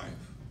his wife.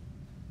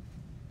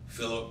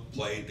 Philip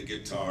played the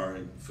guitar,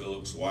 and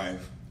Philip's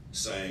wife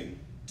sang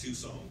 2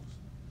 songs.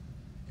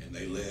 And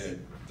they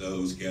led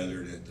those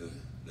gathered at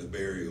the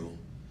burial,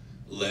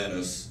 led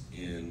us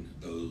in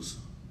those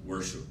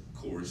worship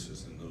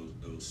choruses and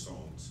those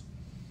songs.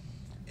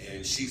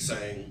 And she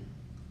sang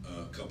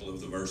a couple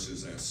of the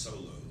verses as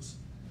solos,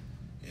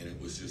 and it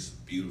was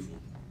just beautiful.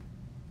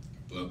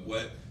 But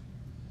what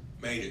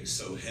made it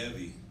so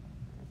heavy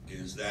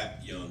is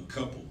that young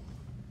couple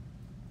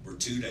were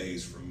 2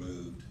 days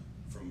removed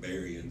from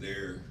burying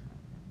their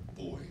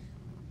boy.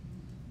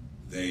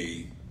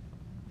 They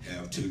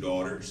have 2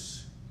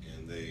 daughters,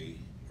 and they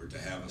were to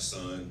have a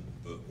son,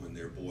 but when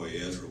their boy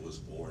Ezra was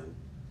born,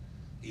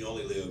 he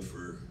only lived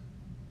for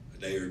a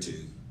day or 2,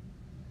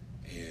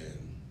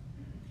 and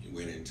he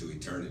went into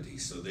eternity.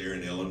 So they're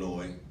in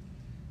Illinois,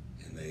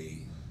 and they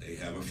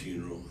have a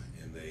funeral,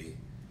 and they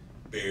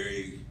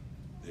bury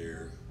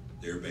their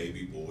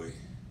baby boy,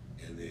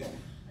 and then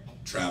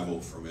travel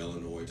from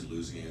Illinois to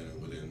Louisiana.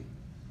 Within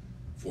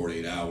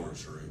 48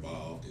 hours are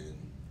involved in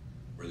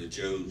Brother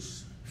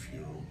Joe's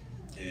funeral.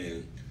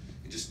 And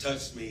it just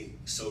touched me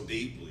so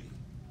deeply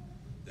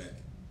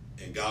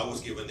and God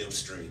was giving them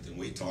strength, and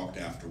we talked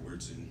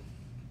afterwards and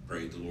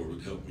prayed the Lord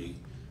would help me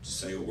to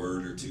say a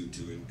word or 2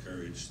 to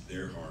encourage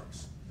their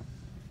hearts.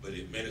 But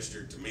it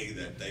ministered to me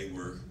that they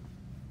were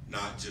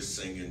not just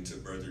singing to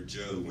Brother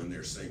Joe when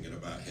they're singing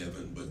about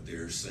heaven, but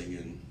they're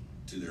singing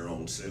to their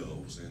own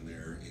selves, and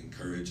they're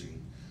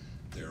encouraging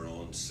their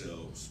own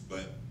selves.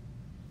 But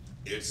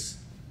it's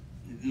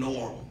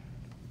normal,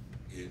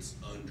 it's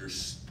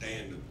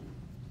understandable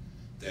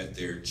that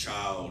their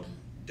child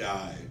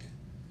died,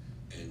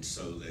 and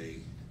so they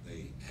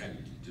had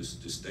to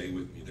just stay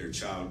with me. Their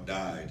child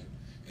died,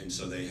 and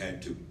so they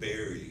had to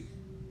bury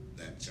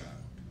that child.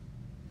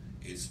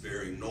 It's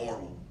very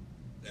normal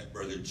that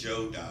Brother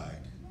Joe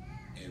died,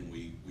 and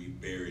we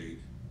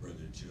buried Brother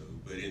Joe.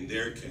 But in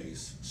their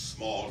case,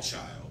 small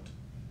child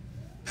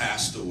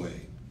passed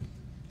away.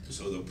 And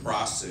so the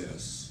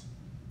process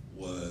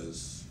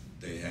was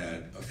they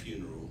had a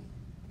funeral,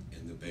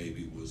 and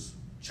the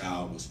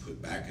child was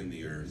put back in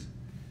the earth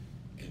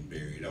and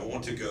buried. I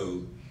want to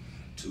go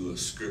to a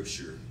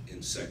scripture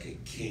in 2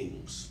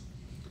 Kings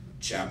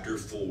chapter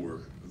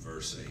 4,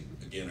 verse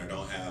 8. Again, I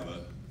don't have a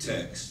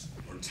text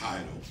or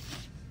title.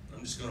 I'm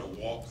just going to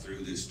walk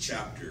through this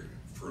chapter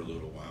for a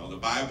little while. The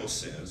Bible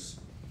says,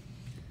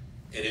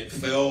 and it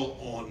fell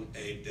on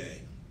a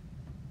day.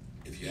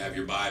 If you have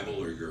your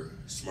Bible or your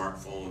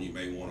smartphone, you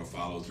may want to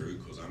follow through,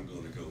 because I'm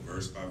going to go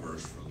verse by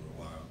verse for a little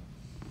while.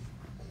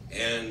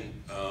 And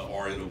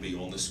or it'll be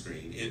on the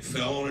screen. It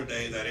fell on a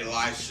day that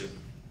Elisha,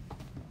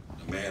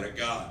 the man of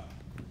God,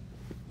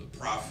 the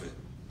prophet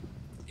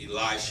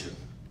Elisha,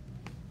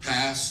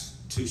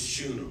 passed to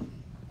Shunem,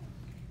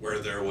 where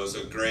there was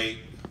a great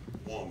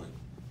woman.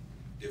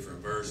 Different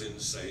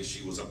versions say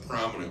she was a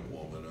prominent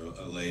woman,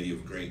 a lady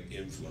of great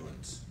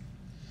influence.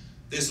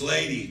 This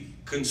lady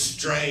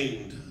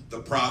constrained the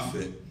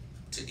prophet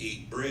to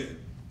eat bread.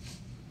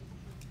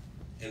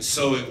 And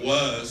so it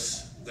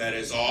was that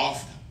as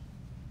oft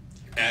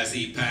as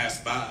he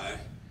passed by,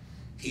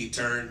 he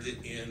turned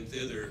in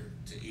thither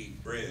to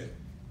eat bread.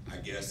 I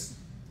guess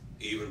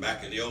even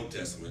back in the Old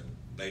Testament,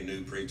 they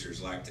knew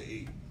preachers liked to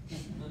eat.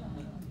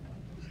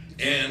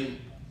 And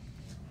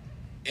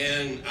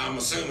And I'm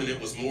assuming it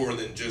was more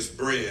than just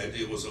bread.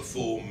 It was a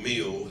full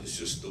meal. It's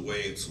just the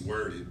way it's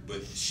worded.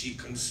 But she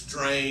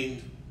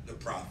constrained the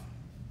prophet.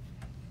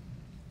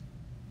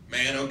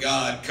 Man of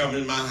God, come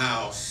in my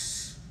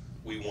house.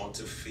 We want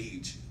to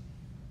feed you.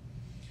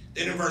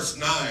 Then in verse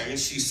 9,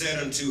 she said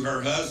unto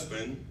her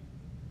husband,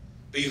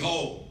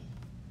 behold,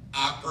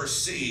 I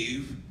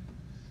perceive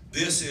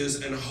this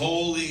is an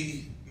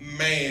holy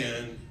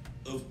man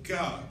of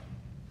God,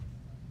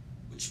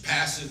 which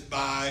passeth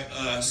by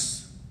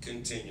us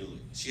continually.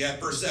 She had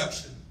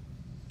perception.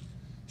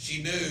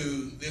 She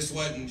knew this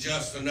wasn't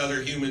just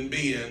another human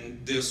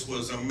being. This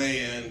was a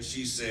man,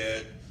 she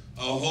said,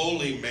 a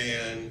holy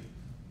man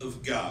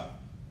of God.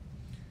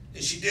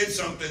 And she did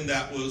something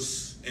that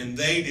was, and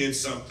they did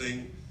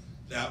something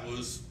that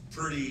was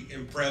pretty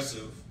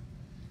impressive,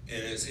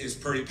 and it's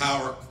pretty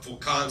powerful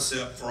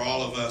concept for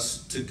all of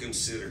us to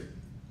consider.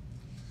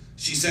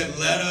 She said,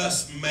 let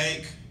us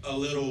make a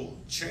little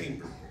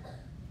chamber,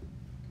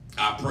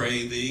 I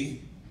pray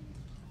thee,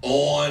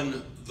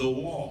 on the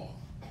wall,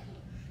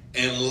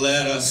 and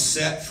let us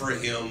set for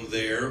him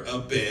there a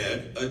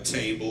bed, a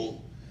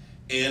table,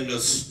 and a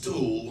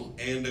stool,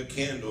 and a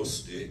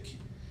candlestick,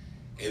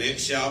 and it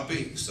shall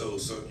be. So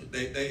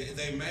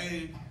they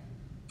made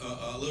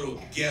a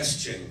little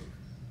guest chamber.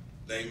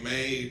 They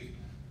made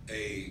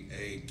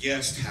a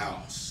guest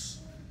house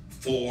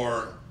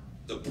for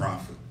the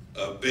prophet.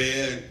 A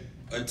bed,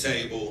 a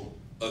table,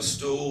 a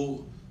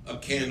stool, a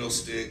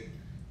candlestick,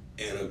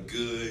 and a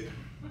good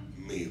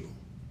meal.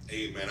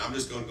 Amen. I'm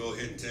just going to go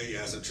ahead and tell you,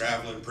 as a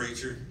traveling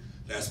preacher,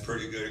 that's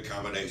pretty good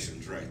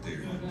accommodations right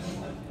there.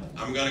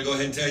 I'm going to go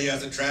ahead and tell you,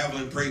 as a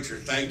traveling preacher,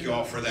 thank you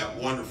all for that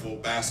wonderful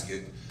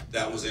basket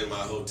that was in my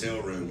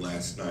hotel room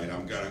last night.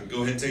 I'm going to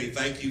go ahead and tell you,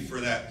 thank you for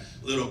that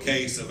little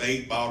case of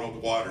 8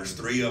 bottled waters.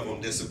 3 of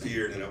them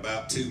disappeared in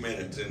about 2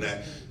 minutes. And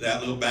that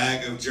little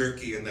bag of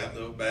jerky and that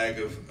little bag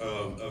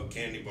of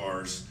candy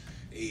bars.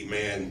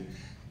 Amen.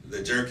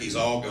 The jerky's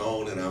all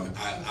gone, and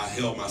I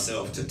held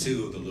myself to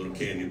 2 of the little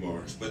candy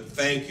bars. But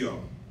thank you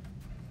all.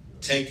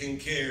 Taking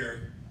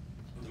care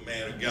of the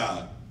man of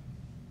God.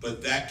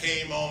 But that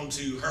came on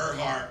to her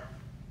heart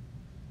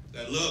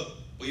that, look,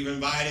 we've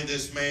invited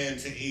this man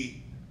to eat.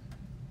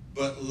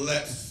 But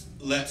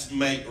let's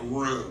make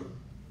room.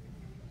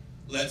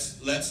 Let's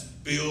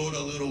build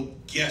a little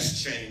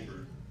guest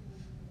chamber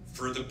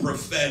for the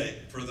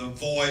prophetic, for the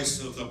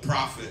voice of the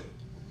prophet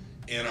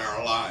in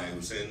our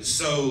lives. And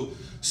so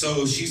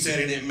she said,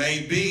 and it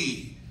may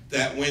be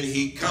that when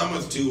he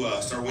cometh to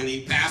us, or when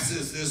he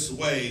passes this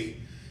way,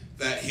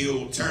 that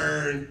he'll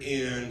turn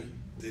in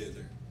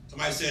thither.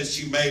 Somebody says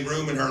she made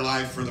room in her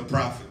life for the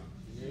prophet.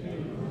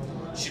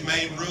 She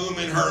made room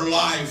in her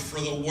life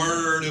for the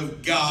word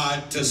of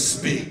God to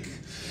speak.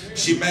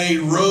 She made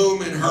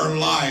room in her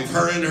life.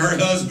 Her and her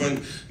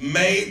husband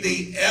made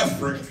the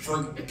effort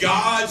for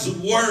God's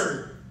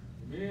word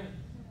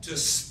to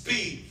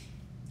speak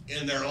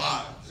in their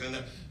lives. And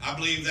I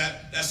believe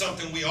that's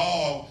something we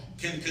all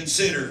can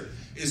consider,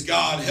 is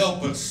God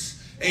help us.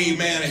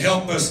 Amen.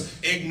 Help us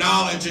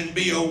acknowledge and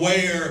be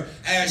aware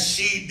as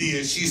she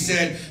did. She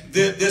said,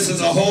 this is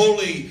a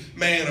holy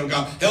man of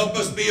God. Help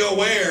us be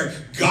aware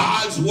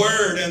God's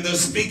word and the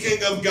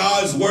speaking of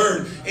God's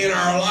word in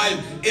our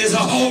life is a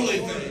holy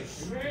thing.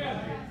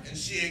 And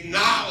she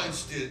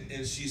acknowledged it,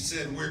 and she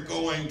said, we're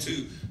going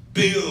to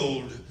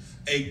build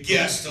a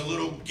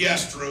little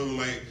guest room,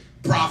 a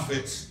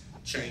prophet's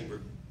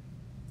chamber.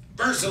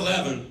 Verse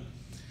 11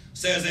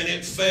 says, and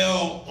it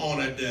fell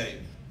on a day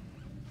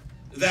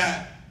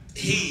that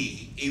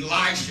he,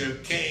 Elisha,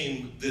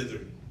 came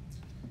thither,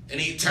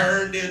 and he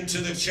turned into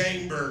the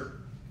chamber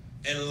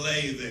and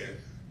lay there.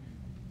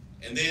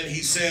 And then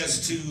he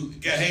says to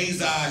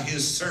Gehazi,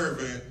 his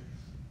servant,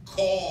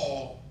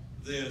 call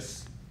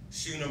this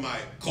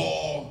Shunammite,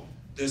 call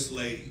this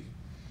lady.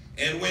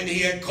 And when he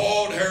had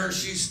called her,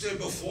 she stood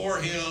before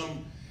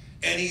him,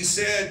 and he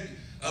said,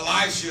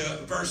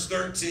 Elisha, verse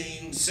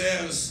 13,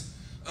 says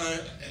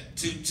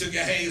to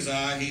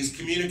Gehazi, he's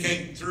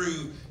communicating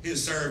through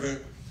his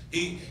servant,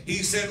 he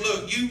said,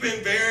 look, you've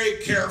been very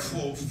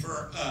careful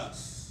for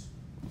us.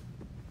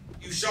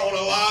 You've shown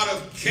a lot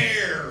of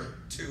care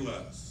to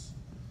us.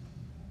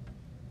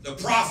 The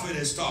prophet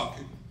is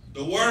talking.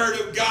 The word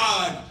of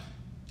God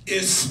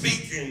is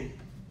speaking.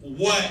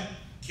 What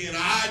can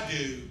I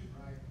do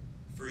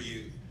for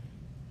you?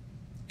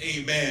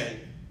 Amen.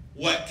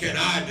 What can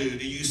I do?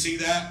 Do you see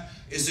that?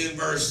 It's in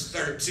verse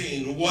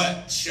 13.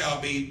 What shall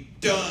be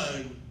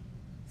done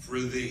for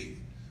thee?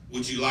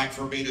 Would you like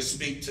for me to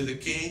speak to the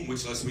king?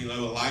 Which lets me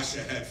know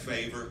Elisha had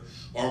favor.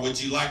 Or would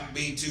you like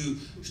me to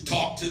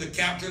talk to the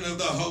captain of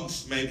the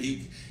host?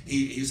 Maybe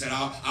he said,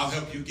 I'll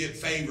help you get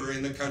favor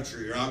in the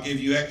country, or I'll give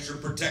you extra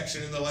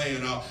protection in the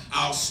land.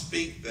 I'll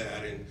speak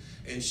that.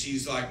 And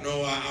she's like,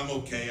 no, I'm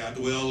okay. I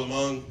dwell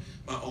among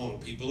my own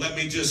people. Let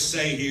me just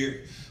say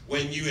here,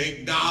 when you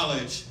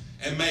acknowledge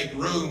and make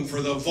room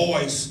for the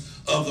voice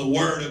of the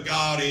word of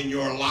God in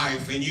your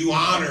life, and you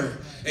honor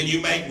and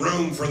you make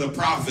room for the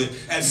prophet,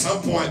 at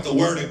some point the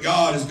word of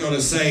God is going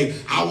to say,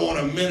 I want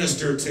to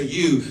minister to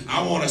you.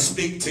 I want to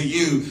speak to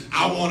you.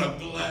 I want to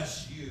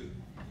bless you.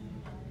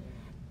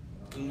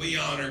 And we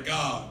honor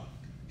God.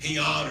 He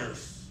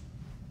honors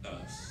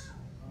us.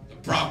 The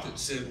prophet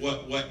said,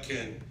 what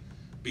can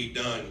be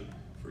done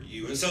for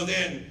you? And so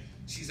then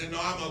she said, no,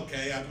 I'm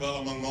okay. I dwell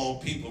among all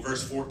people.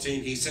 Verse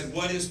 14, he said,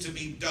 what is to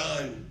be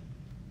done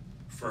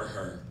for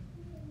her?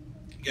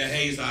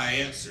 Gehazi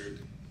answered,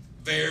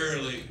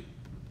 verily,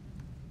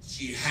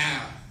 she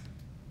hath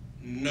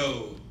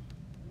no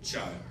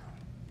child.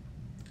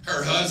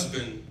 Her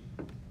husband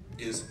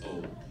is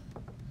old.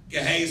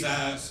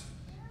 Gehazi's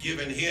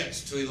giving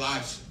hints to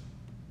Elisha.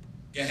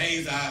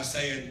 Gehazi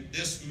saying,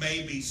 this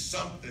may be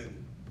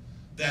something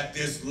that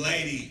this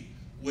lady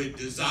would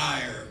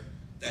desire,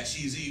 that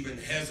she's even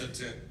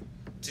hesitant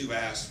to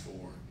ask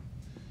for.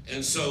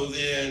 And so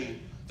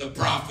then the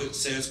prophet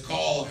says,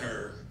 call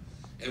her.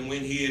 And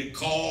when he had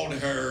called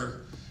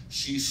her,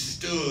 she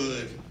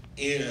stood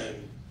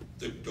in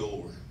the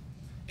door.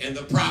 And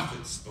the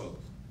prophet spoke.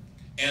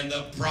 And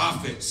the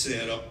prophet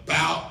said,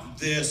 about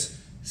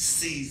this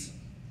season,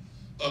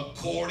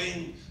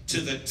 according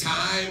to the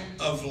time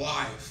of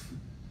life,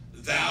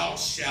 thou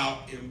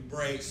shalt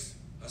embrace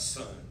a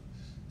son.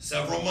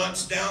 Several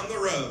months down the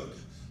road,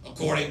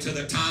 according to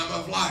the time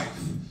of life,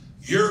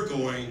 you're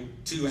going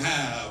to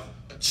have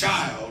a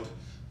child.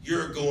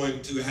 You're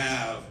going to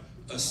have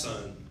a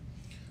son.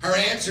 Her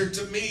answer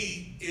to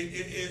me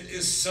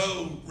is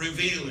so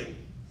revealing.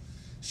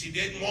 She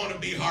didn't want to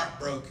be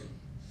heartbroken.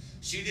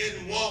 She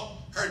didn't want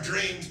her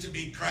dreams to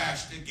be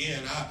crashed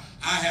again.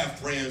 I have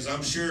friends.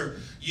 I'm sure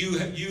you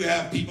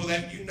have people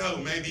that you know,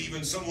 maybe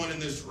even someone in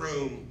this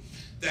room,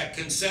 that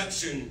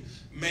conception,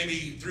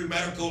 maybe through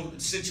medical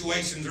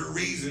situations or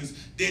reasons,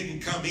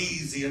 didn't come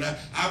easy. And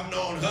I've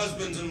known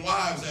husbands and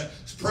wives that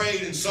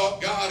prayed and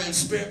sought God and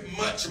spent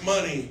much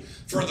money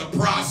for the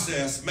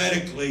process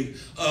medically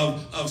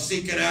of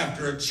seeking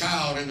after a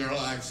child in their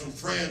life. Some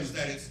friends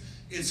that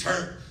it's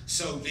hurt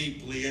so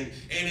deeply. And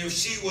if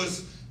she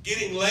was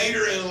getting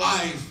later in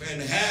life and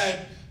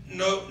had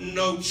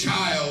no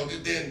child,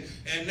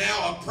 and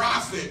now a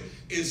prophet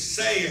is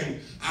saying,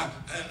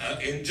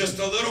 in just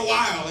a little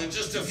while, in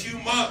just a few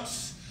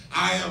months,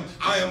 I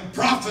am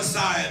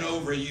prophesying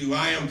over you.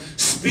 I am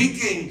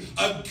speaking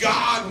a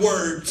God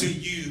word to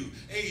you.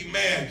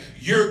 Amen.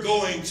 You're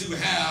going to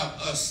have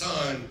a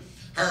son.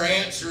 Her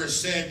answer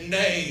said,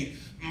 nay,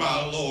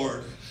 my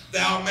Lord.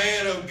 Thou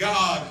man of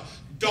God,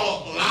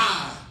 don't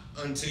lie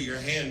unto your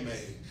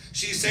handmaid.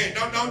 She said,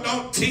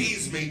 don't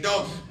tease me.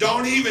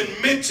 Don't even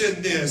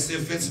mention this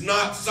if it's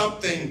not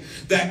something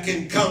that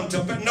can come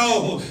to, but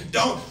no,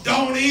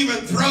 don't even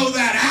throw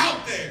that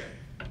out there.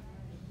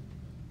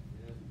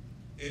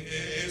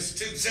 It's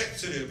too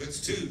sensitive. It's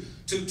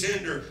too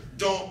tender.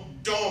 Don't.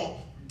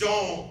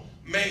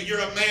 Man, you're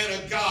a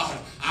man of God.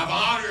 I've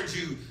honored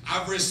you.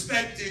 I've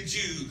respected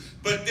you.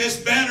 But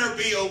this better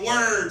be a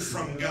word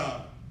from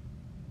God.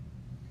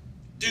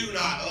 Do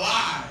not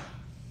lie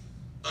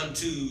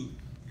unto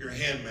your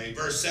handmaid.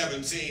 Verse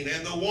 17,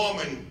 and the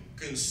woman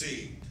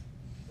conceived.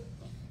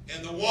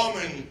 And the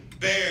woman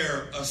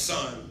bare a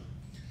son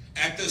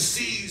at the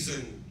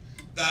season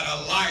that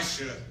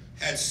Elisha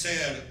had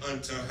said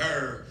unto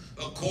her,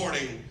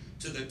 according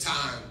to the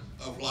time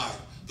of life.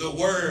 The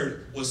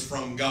word was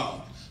from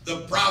God.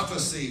 The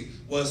prophecy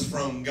was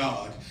from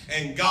God.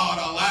 And God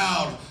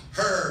allowed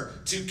her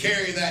to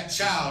carry that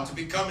child, to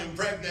become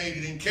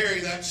impregnated and carry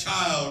that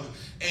child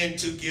and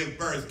to give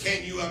birth.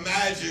 Can you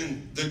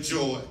imagine the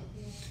joy?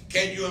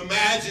 Can you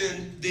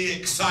imagine the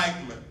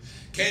excitement?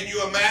 Can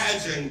you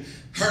imagine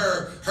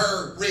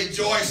her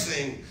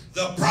rejoicing?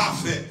 The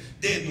prophet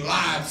didn't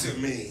lie to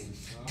me.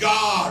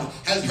 God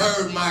has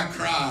heard my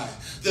cry.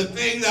 The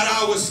thing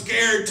that I was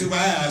scared to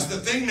ask,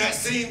 the thing that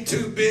seemed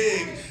too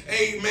big,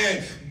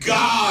 amen,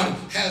 God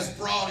has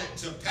brought it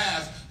to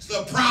pass. It's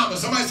the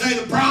promise. Somebody say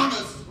the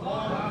promise.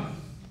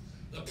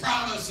 The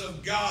promise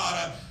of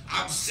God.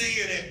 I'm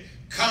seeing it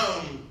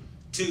come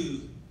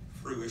to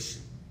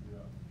fruition.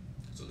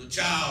 So the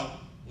child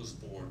was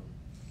born.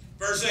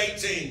 Verse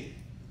 18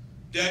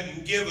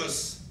 doesn't give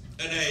us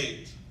an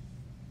age.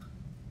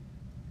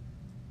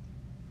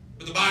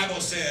 But the Bible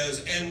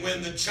says, and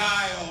when the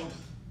child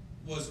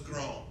was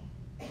grown.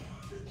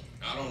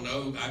 I don't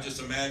know, I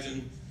just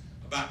imagine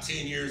about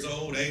 10 years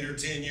old, 8 or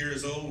 10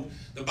 years old.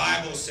 The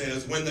Bible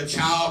says, when the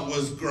child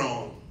was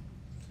grown,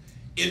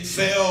 it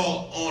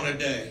fell on a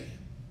day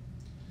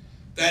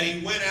that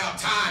he went out.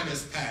 Time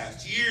has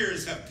passed.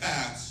 Years have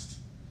passed.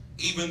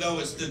 Even though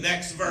it's the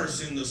next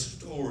verse in the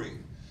story.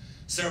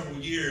 Several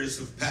years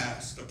have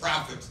passed. The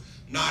prophet's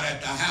not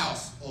at the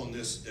house on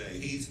this day.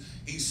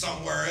 He's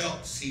somewhere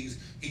else. He's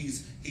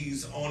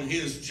on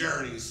his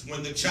journeys.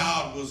 When the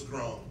child was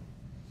grown,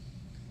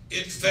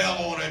 it fell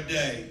on a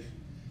day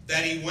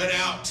that he went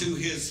out to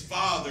his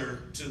father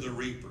to the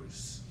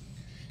reapers.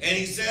 And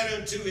he said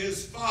unto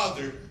his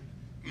father,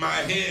 my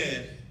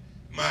head,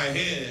 my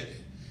head.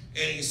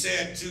 And he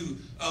said to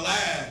a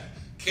lad,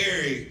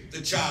 carry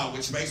the child,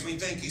 which makes me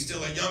think he's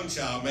still a young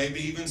child, maybe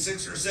even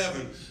 6 or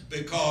 7,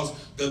 because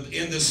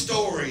in the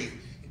story,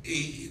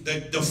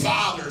 the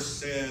father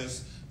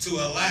says to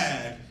a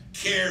lad,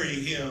 carry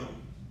him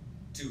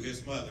to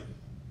his mother.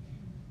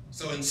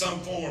 So in some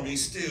form,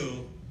 he's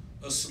still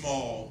a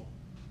small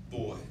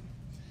boy.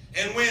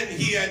 And when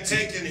he had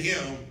taken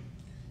him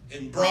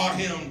and brought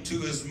him to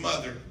his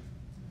mother,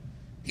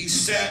 he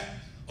sat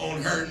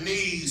on her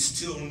knees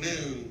till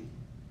noon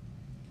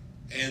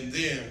and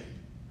then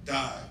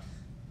died.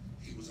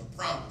 He was a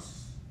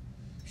promise.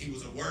 He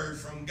was a word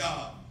from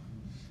God.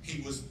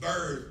 He was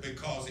birthed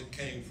because it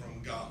came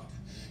from God.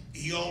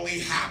 He only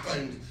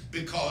happened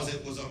because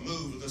it was a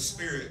move of the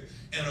Spirit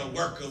and a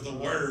work of the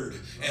Word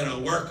and a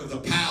work of the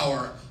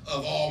power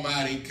of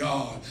Almighty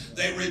God.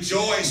 They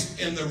rejoiced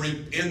in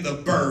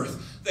the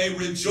birth. They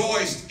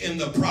rejoiced in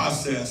the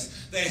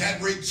process. They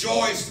had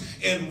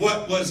rejoiced in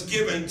what was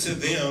given to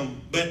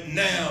them. But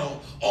now,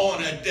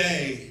 on a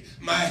day,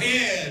 my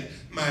head,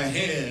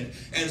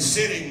 and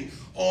sitting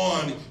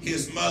on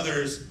his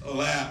mother's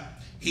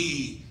lap,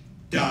 he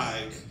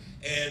died.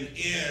 And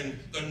in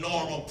the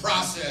normal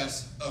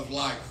process of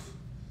life,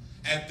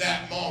 at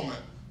that moment,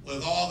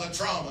 with all the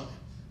trauma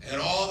and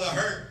all the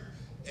hurt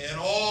and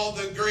all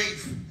the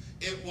grief,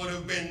 it would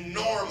have been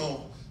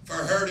normal for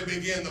her to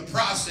begin the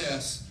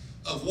process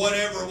of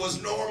whatever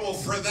was normal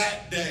for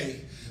that day,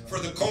 for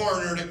the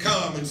coroner to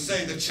come and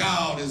say the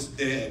child is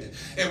dead,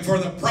 and for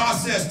the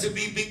process to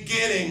be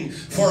beginning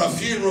for a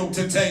funeral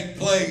to take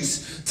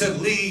place to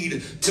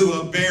lead to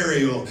a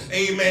burial.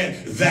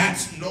 Amen.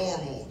 That's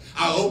normal.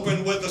 I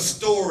opened with a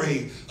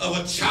story of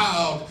a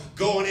child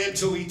going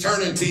into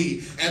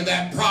eternity, and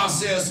that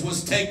process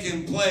was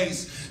taking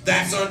place.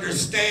 That's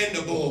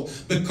understandable,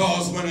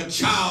 because when a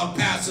child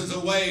passes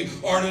away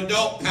or an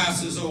adult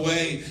passes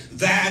away,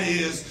 that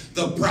is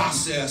the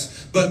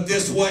process. But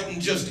this wasn't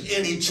just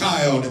any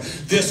child.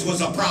 This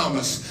was a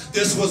promise.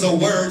 This was a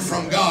word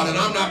from God. And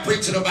I'm not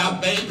preaching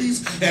about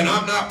babies, and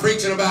I'm not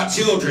preaching about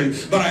children,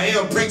 but I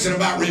am preaching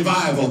about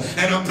revival,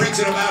 and I'm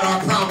preaching about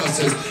our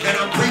promises, and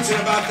I'm preaching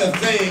about the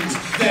things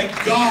that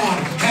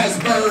God has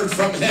birthed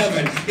from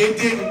heaven. It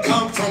didn't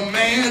come from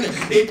man.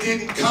 It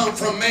didn't come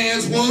from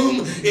man's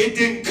womb. It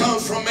didn't come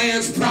from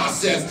man's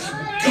process.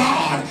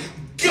 God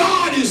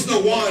is the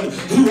one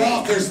who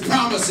authors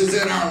promises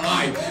in our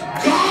life.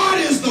 God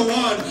is the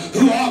one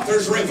who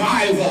authors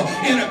revival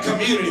in a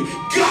community.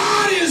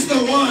 God is the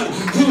one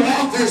who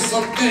authors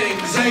some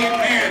things.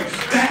 Amen.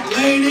 That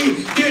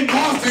lady didn't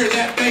author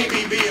that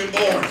baby being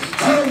born.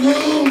 Her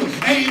womb,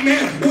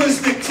 amen,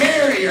 was the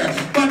carrier.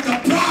 But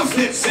the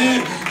prophet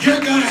said,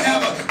 you're going to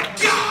have a...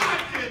 God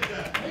did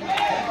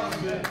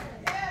that.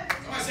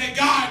 Somebody say,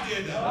 God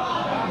did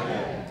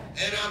that.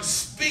 And I'm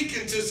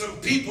speaking to some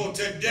people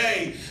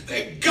today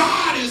that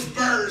God has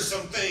birthed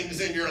some things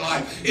in your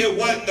life. It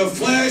wasn't the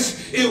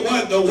flesh. It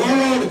wasn't the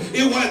world.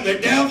 It wasn't the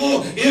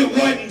devil. It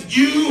wasn't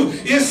you.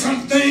 It's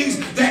some things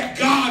that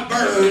God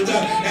birthed.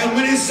 And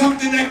when it's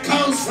something that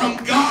comes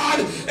from God,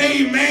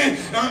 amen,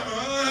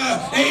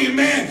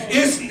 amen,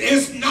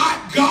 it's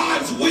not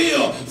God's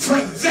will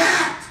for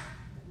that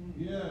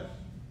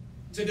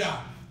to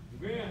die.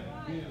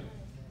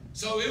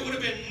 So it would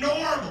have been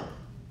normal.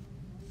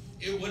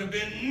 It would have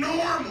been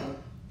normal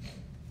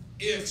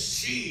if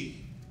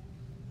she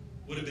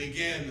would have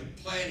began the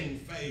planning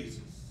phases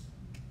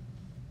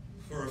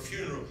for a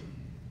funeral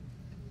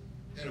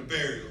and a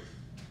burial,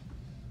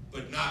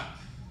 but not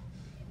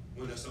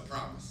when it's a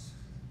promise,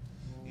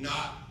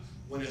 not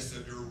when it's a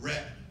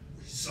direct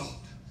result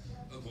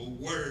of a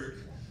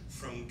word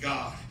from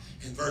God.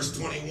 In verse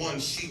 21,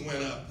 she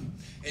went up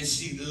and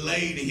she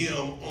laid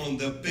him on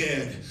the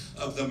bed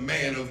of the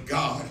man of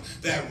God.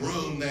 That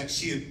room that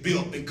she had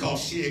built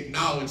because she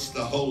acknowledged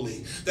the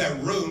holy.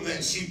 That room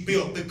that she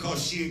built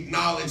because she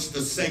acknowledged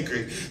the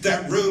sacred.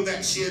 That room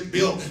that she had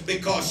built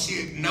because she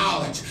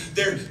acknowledged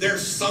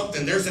there's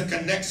something, there's a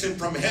connection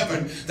from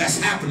heaven that's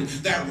happening.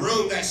 That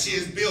room that she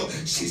has built,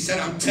 she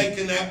said, I'm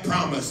taking that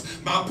promise.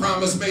 My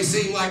promise may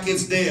seem like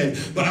it's dead,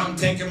 but I'm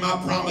taking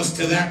my promise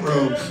to that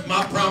room.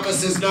 My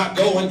promise is not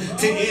going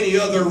to any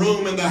other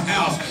room in the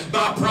house.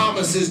 My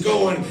promise is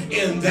going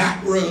in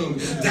that room.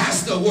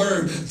 That's the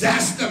word.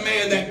 That's the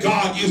man that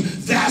God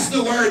used. That's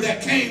the word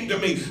that came to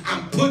me.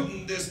 I'm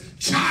putting this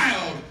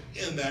child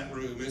in that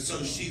room. And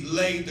so she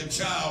laid the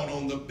child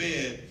on the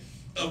bed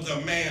of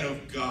the man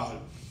of God.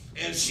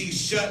 And she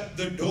shut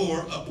the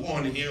door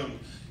upon him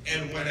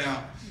and went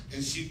out.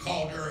 And she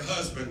called her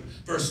husband,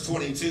 verse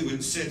 22,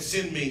 and said,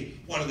 send me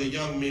one of the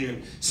young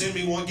men. Send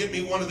me one, get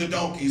me one of the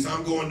donkeys.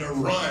 I'm going to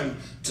run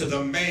to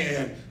the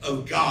man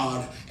of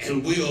God,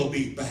 and we'll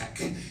be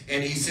back.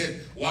 And he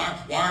said, why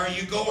are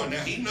you going? Now,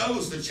 he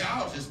knows the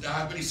child has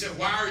died, but he said,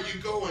 why are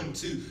you going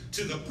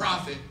to the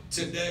prophet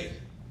today?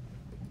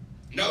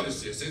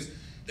 Notice this.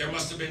 There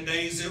must have been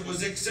days it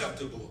was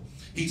acceptable.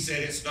 He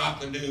said, it's not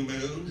the new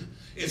moon.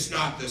 It's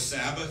not the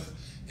Sabbath.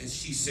 And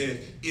she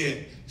said,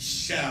 it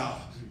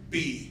shall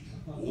be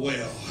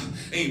well.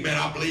 Amen.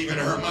 I believe in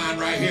her mind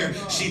right here.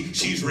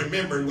 She's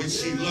remembered when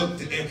she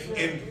looked,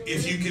 and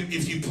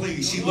if you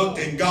please, she looked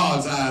in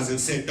God's eyes and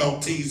said,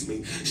 don't tease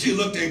me. She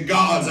looked in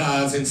God's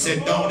eyes and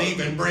said, don't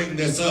even bring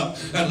this up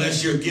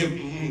unless you're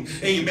giving.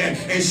 Amen.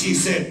 And she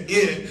said,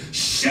 it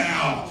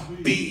shall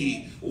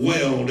be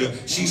well.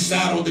 She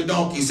saddled the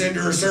donkey, said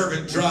to her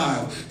servant,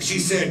 drive. She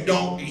said,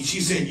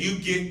 you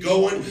get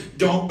going,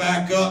 don't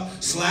back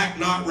up, slack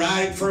not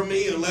riding for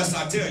me unless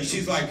I tell you.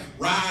 She's like,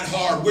 ride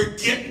hard, we're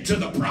getting to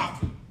the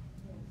prophet.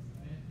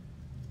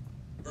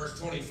 Verse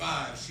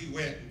 25, she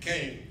went and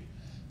came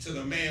to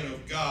the man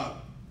of God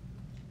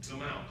to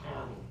Mount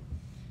Carmel.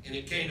 And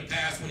it came to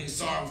pass when he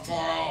saw him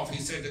far off,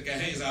 he said to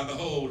Gehazi,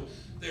 behold,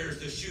 there's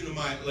the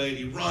Shunammite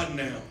lady, run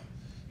now,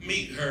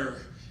 meet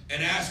her,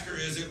 and ask her,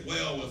 is it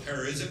well with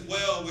her? Is it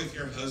well with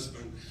your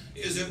husband?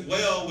 Is it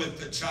well with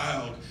the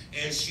child?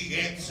 And she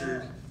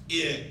answered,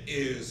 it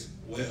is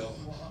well.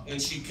 When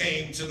she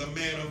came to the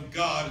man of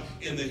God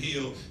in the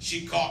hill,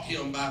 she caught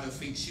him by the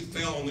feet. She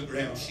fell on the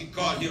ground. She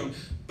caught him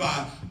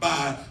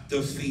by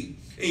the feet.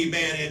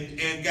 Amen.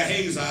 And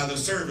Gehazi, the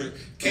servant,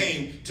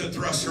 came to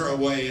thrust her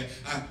away.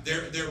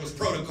 There was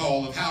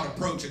protocol of how to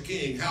approach a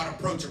king, how to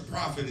approach a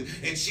prophet.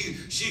 And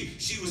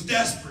she was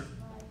desperate.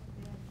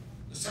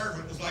 The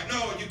servant was like,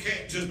 no, you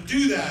can't just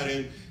do that.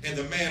 And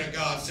the man of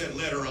God said,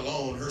 let her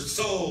alone. Her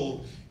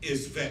soul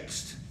is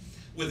vexed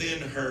within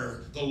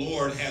her. The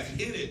Lord hath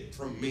hid it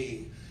from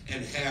me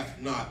and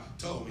hath not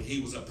told me.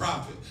 He was a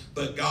prophet,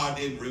 but God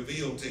didn't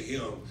reveal to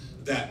him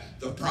that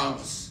the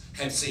promise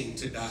had seemed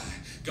to die.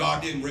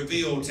 God didn't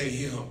reveal to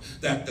him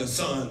that the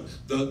son,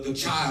 the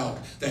child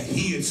that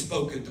he had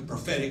spoken the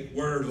prophetic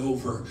word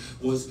over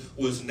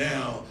was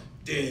now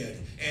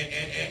dead.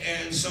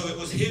 And so it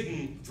was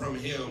hidden from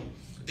him.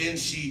 Then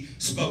she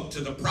spoke to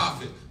the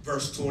prophet,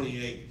 verse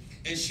 28,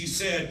 and she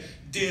said,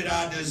 did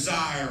I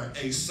desire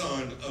a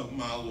son of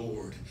my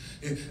Lord?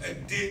 Am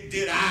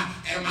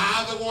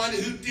I the one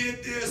who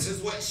did this,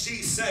 is what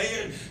she's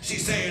saying.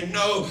 She's saying,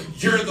 no,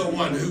 you're the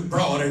one who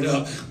brought it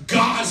up.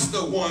 God's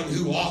the one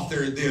who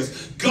authored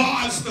this.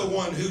 God's the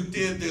one who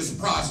did this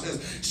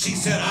process. She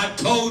said, I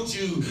told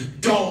you,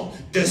 don't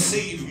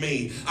deceive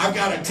me. I've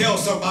got to tell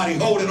somebody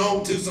holding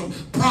on to some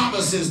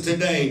promises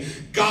today,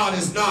 God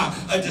is not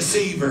a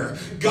deceiver.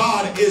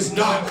 God is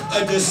not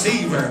a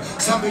deceiver.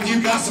 Some of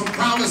you got some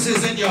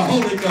promises in your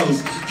Holy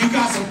Ghost. You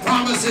got some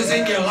promises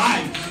in your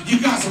life.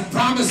 You got some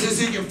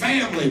promises in your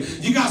family.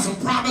 You got some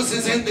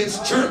promises in this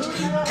church.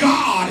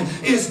 God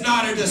is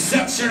not a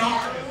deception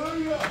artist.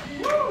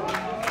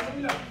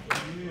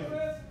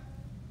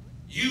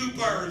 You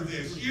birthed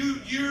this.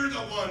 You're the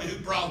one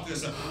who brought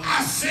this up.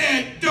 I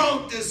said,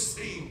 don't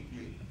deceive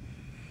me.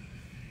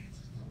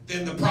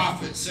 Then the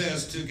prophet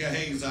says to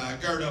Gehazi,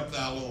 gird up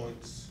thy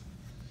loins.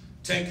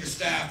 Take your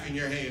staff in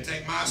your hand.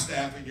 Take my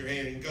staff in your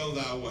hand and go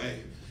thy way.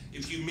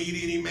 If you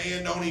meet any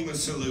man, don't even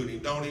salute him.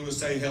 Don't even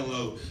say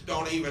hello.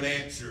 Don't even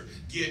answer.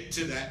 Get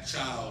to that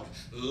child.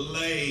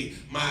 Lay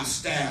my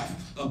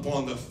staff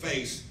upon the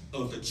face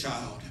of the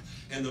child.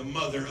 And the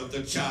mother of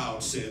the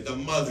child said, the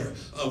mother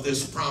of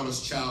this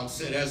promised child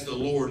said, as the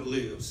Lord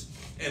lives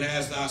and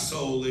as thy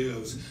soul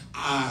lives,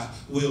 I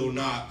will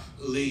not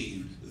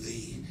leave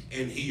thee.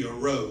 And he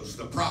arose,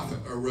 the prophet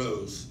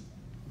arose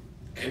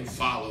and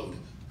followed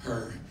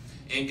her.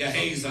 And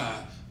Gehazi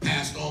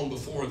passed on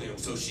before them.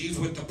 So she's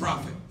with the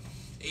prophet.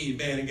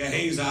 Amen. And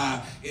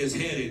Gehazi is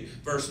headed,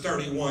 verse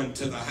 31,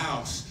 to the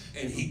house.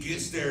 And he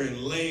gets there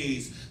and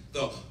lays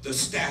the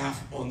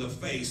staff on the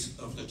face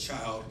of the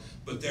child.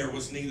 But there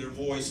was neither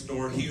voice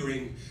nor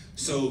hearing.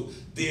 So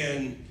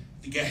then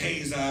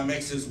Gehazi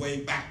makes his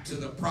way back to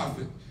the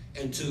prophet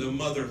and to the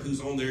mother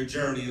who's on their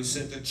journey and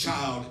said, the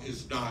child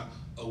is not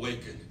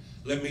awakened.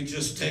 Let me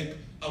just take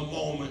a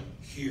moment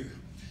here.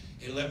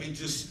 And let me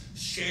just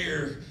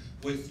share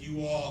with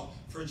you all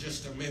for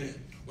just a minute.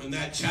 When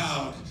that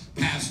child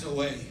passed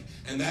away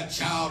and that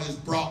child is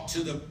brought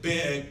to the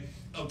bed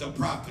of the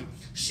prophet,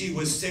 she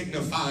was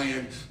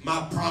signifying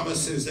my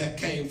promises that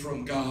came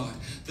from God.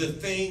 The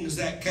things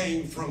that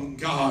came from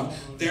God.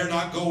 They're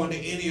not going to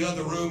any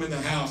other room in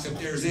the house. If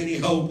there's any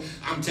hope,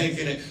 I'm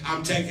taking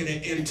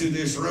it into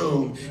this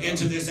room,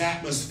 into this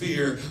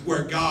atmosphere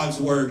where God's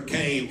word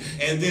came.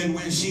 And then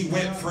when she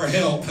went for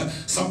help,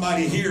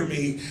 somebody hear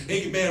me,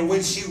 amen,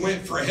 when she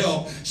went for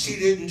help, she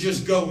didn't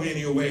just go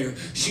anywhere.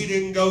 She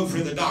didn't go for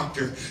the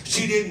doctor.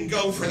 She didn't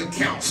go for the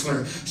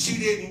counselor. She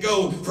didn't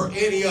go for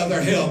any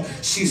other help.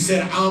 She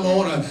said, I'm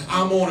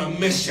on a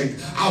mission.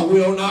 I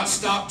will not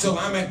stop till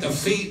I'm at the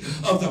feet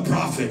of the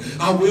prophet.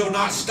 I will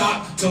not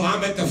stop till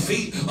I'm at the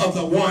feet of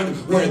the one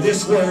where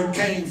this word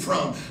came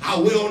from. I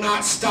will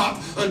not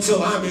stop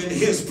until I'm in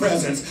his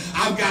presence.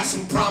 I've got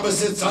some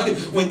promises, honey.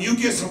 When you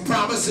get some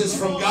promises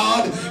from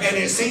God and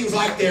it seems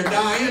like they're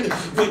dying,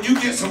 when you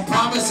get some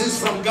promises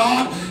from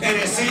God and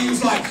it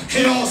seems like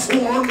hell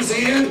swarms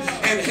in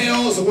and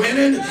hell's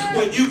winning,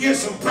 when you get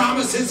some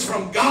promises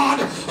from God,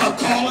 a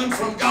calling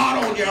from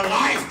God on your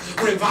life,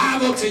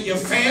 revival to your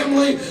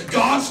family,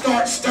 God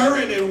starts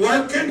stirring and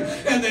working,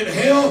 and then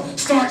hell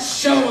starts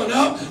showing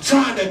up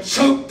trying to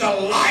choke the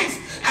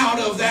life out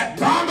of that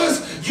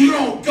promise. You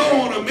don't go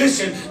on a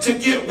mission to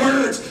get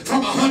words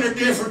from 100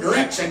 different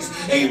directions.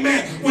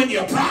 Amen. When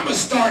your promise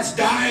starts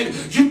dying,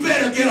 you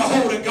better get a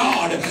hold of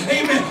God.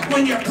 Amen.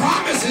 When your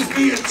promise is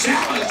being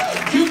challenged,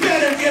 you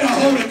better get a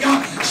hold of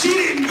God. She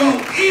didn't go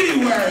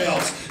anywhere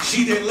else.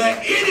 She didn't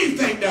let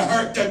anything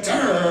deter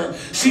her.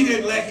 She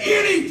didn't let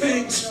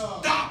anything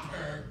stop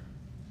her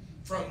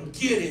from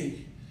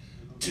getting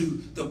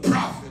to the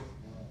prophet,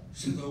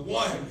 to the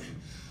one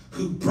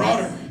who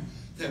brought her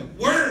that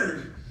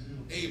word.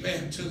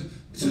 Amen.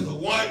 To the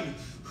one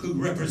who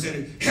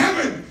represented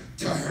heaven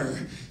to her.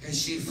 And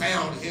she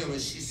found him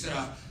and she said,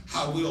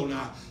 I will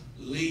not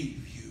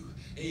leave you.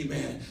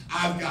 Amen.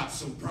 I've got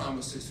some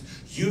promises.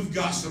 You've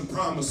got some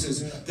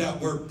promises that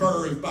were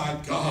birthed by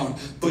God.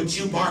 But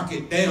you mark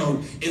it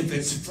down. If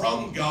it's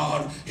from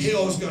God,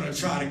 hell's going to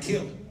try to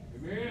kill it.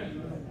 Amen.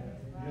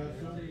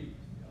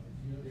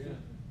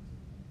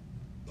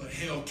 But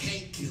hell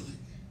can't kill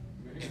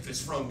it if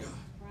it's from God.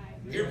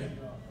 Hear me?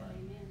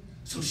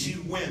 So she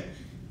went.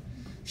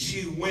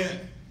 She went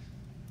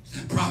to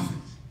the prophet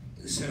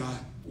and said, I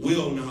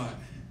will not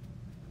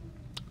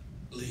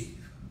leave.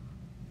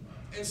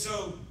 And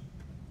so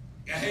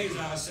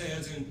Gehazi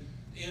says in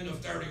the end of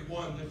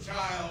 31, the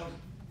child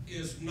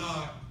is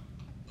not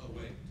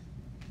awake.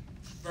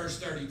 Verse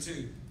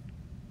 32,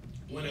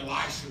 when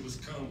Elisha was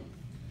come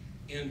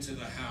into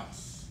the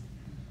house,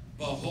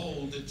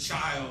 behold, the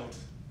child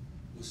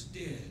was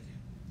dead,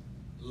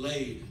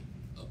 laid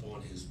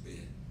upon his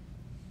bed.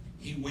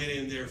 He went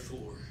in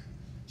therefore,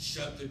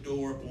 shut the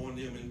door upon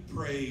him, and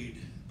prayed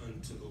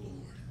unto the Lord.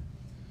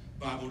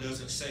 Bible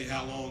doesn't say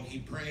how long he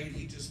prayed.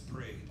 He just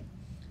prayed.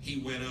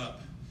 He went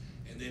up,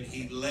 and then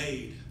he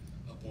laid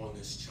upon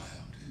this child.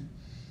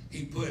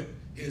 He put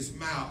his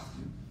mouth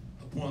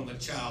upon the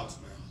child's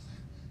mouth,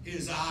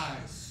 his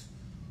eyes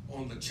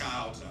on the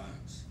child's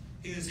eyes,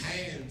 his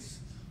hands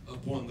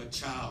upon the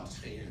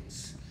child's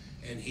hands,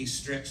 and he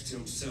stretched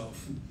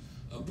himself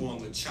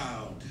upon the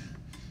child,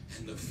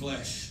 and the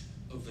flesh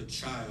of the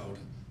child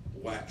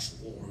waxed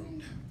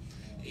warm.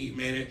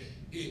 Amen.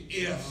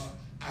 If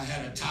I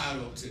had a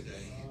title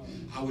today,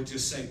 I would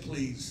just say,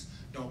 please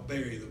don't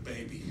bury the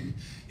baby.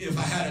 If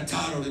I had a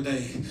title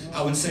today,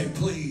 I would say,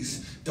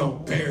 please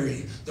don't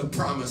bury the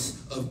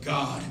promise of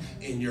God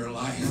in your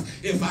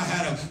life. If I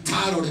had a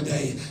title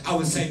today, I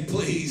would say,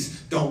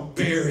 please don't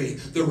bury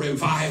the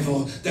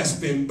revival that's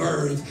been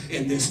birthed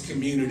in this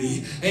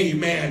community.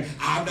 Amen.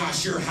 I'm not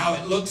sure how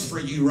it looks for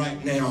you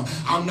right now.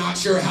 I'm not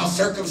sure how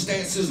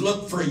circumstances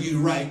look for you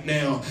right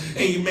now.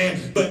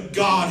 Amen. But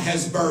God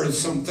has birthed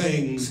some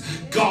things.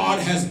 God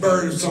has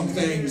birthed some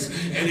things.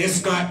 And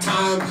it's not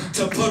time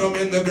to put them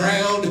in the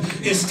ground.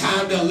 It's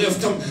time to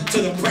lift them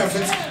to the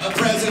presence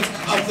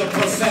of the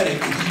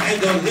prophetic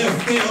and to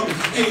lift them,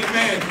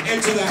 amen,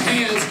 into the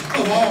hands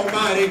of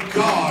Almighty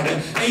God.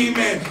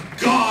 Amen.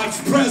 God's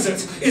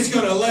presence is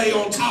going to lay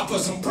on top of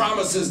some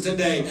promises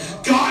today.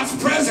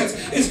 God's presence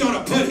is going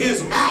to put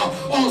his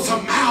mouth on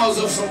some mouths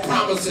of some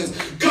promises.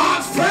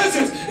 God's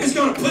presence is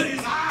going to put his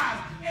eyes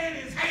and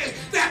his hands.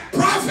 That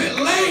prophet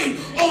laid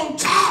on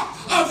top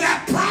of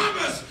that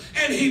promise,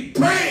 and he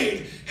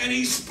prayed and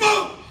he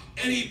spoke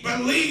and he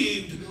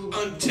believed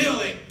until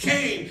it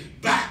came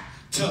back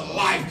to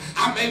life.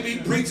 I may be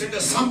preaching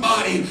to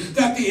somebody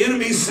that the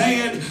enemy's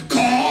saying,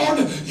 called,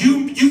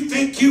 you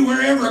think you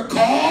were ever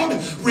called?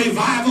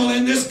 Revival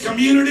in this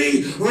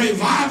community,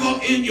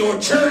 revival in your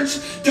church,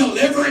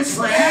 deliverance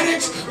for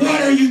addicts.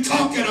 What are you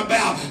talking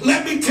about?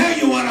 Let me tell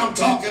you what I'm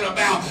talking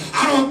about.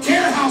 I don't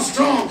care how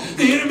strong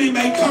the enemy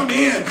may come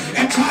in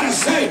and try to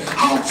say,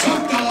 I'll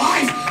choke the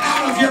life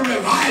out of your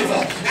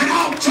revival, and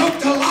I'll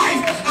choke the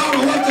life out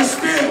of what the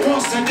Spirit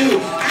wants to do,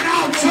 and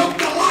I'll choke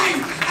the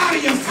life out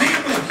of your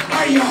family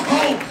or your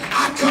home.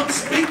 I come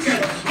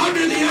speaking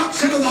under the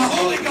unction of the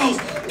Holy Ghost.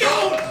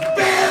 Don't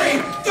bury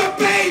the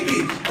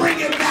baby. Bring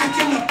it back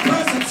in the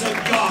presence of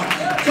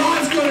God.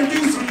 God's going to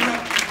do some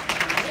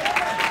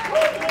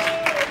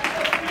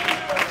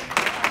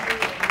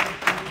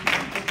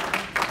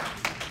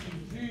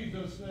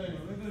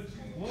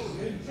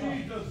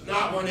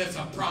not when it's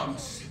a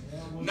promise.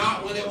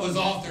 Not when it was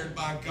authored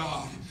by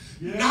God.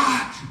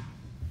 Not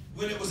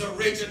when it was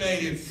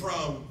originated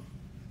from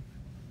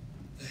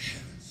the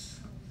heavens.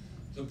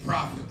 The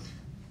prophet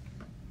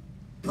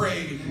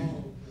prayed,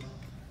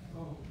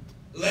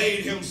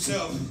 laid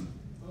himself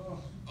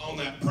on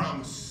that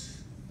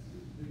promise,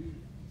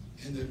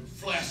 and the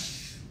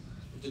flesh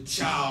of the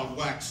child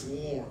waxed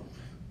warm.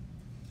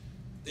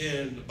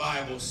 Then the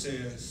Bible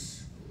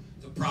says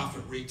the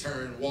prophet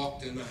returned,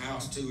 walked in the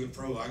house to and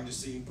fro. I can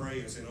just see him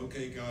pray and said,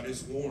 okay, God,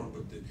 it's warm,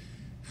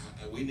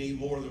 but we need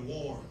more than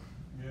warm.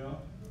 Yeah.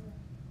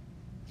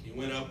 He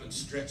went up and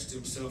stretched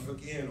himself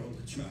again on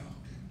the child.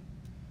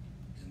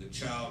 And the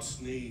child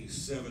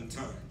sneezed 7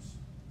 times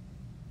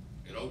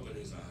and opened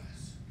his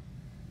eyes.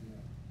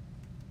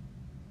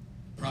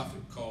 The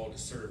prophet called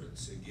his servant and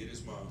said, get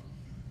his mom.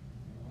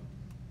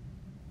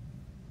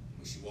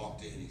 When she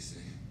walked in, he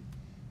said,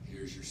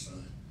 here's your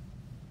son.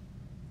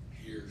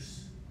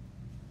 Here's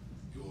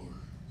your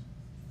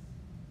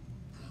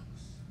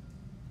promise.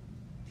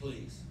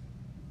 please,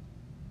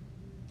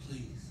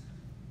 please,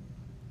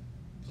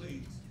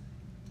 please,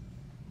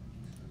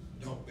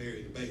 don't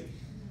bury the baby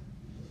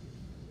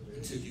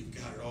until you've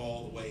got it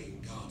all the way in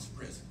God's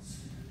presence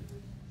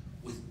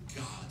with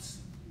God's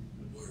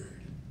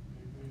word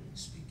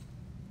speaking.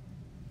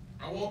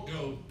 I won't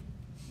go.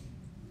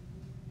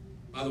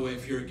 By the way,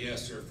 if you're a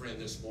guest or a friend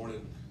this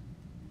morning,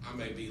 I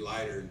may be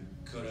lighter and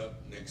cut up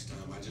next time.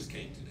 I just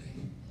came today.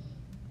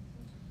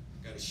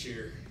 Got to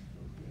share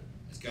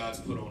as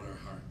God's put on our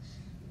hearts.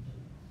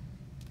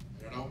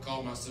 And I don't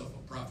call myself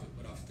a prophet,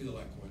 but I feel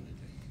like one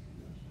today.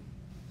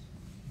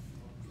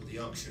 For the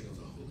unction of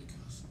the Holy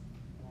Ghost.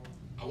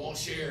 I won't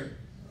share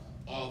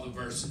all the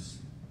verses,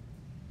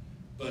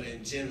 but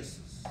in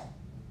Genesis,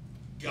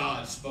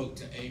 God spoke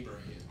to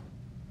Abraham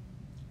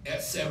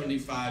at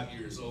 75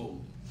 years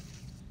old.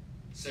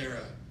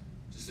 Sarah,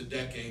 just a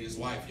decade, his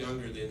wife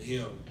younger than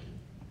him,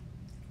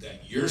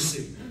 that your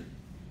seed,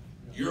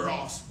 your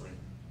offspring,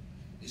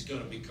 is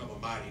going to become a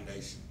mighty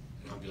nation,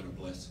 and I'm going to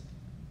bless it.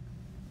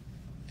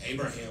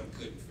 Abraham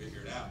couldn't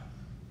figure it out.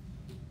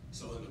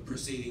 So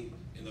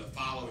in the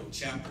following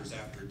chapters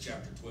after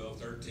chapter 12,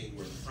 13,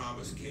 where the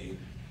promise came,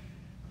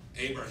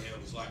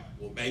 Abraham was like,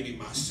 well, maybe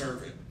my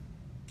servant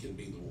can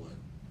be the one.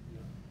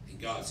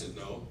 And God said,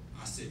 no,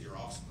 I said your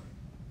offspring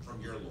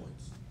from your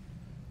loins.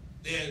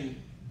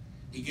 Then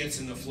he gets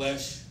in the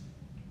flesh.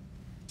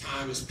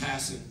 Time is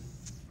passing.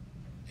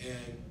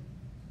 And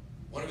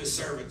one of his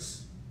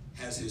servants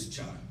has his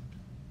child.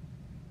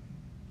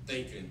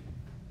 Thinking,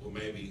 well,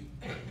 maybe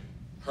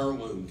her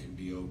womb can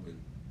be open.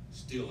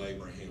 Still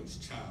Abraham's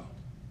child.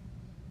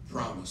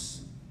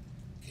 Promise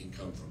can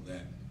come from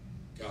that.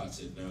 God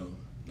said, no,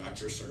 not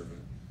your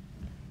servant.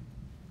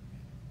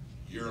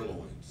 Your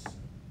loins,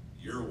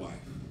 your wife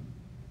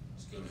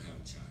is going to have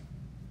a child.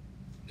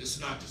 This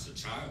is not just a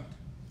child.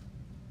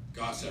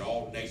 God said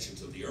all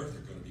nations of the earth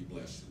are going to be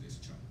blessed through this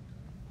child.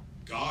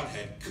 God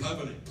had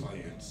covenant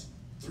plans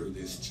through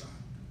this child.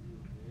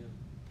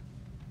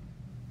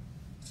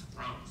 It's a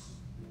promise.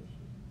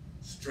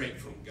 Straight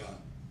from God.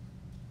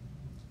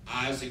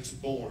 Isaac's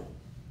born.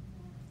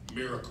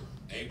 Miracle.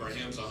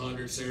 Abraham's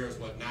 100, Sarah's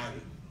what,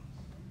 90?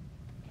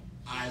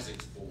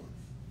 Isaac's born.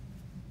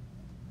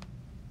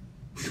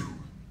 Whew.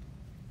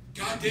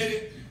 God did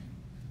it.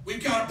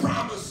 We've got a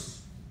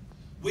promise.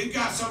 We've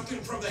got something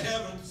from the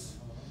heavens.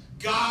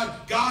 God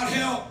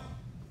help.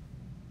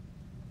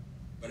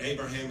 But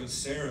Abraham and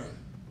Sarah,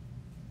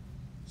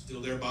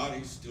 still their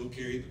bodies, still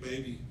carried the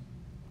baby.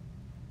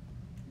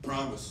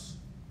 Promise.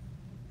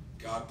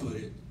 God put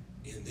it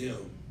in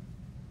them.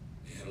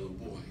 They had a little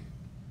boy.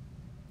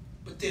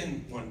 But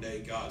then one day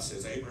God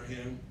says,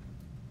 Abraham,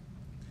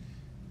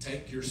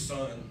 take your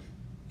son,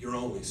 your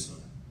only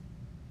son,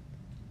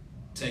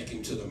 take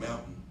him to the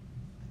mountain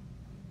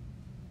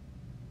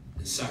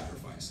and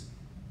sacrifice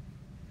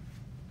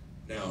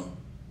him. Now,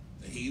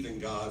 the heathen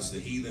gods, the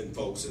heathen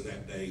folks in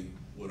that day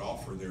would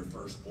offer their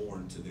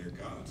firstborn to their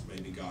gods.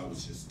 Maybe God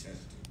was just testing.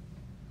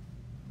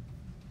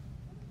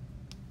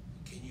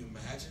 Can you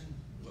imagine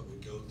what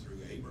would go through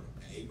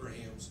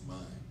Abraham's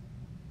mind?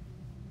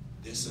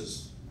 This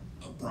is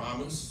a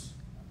promise.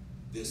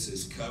 This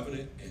is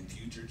covenant and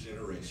future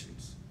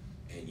generations.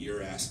 And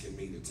you're asking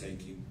me to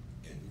take him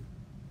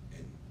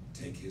and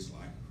take his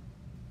life.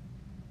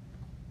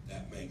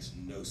 That makes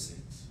no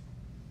sense.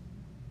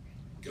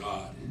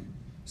 God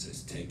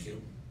says, take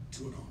him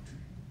to an altar.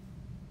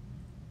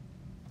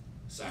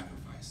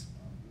 Sacrifice him.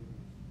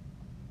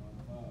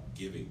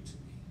 Give him to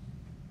me.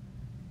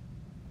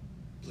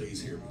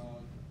 Please hear me.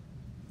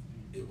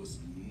 It was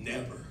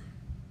never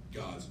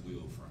God's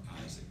will for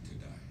Isaac to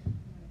die.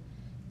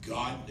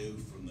 God knew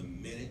from the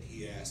minute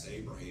he asked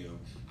Abraham,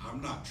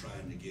 I'm not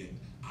trying to get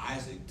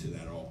Isaac to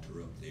that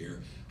altar up there.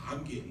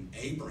 I'm getting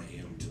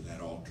Abraham to that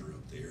altar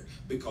up there,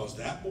 because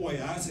that boy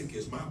Isaac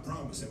is my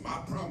promise, and my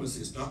promise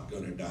is not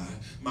going to die.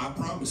 My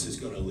promise is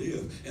going to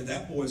live, and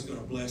that boy is going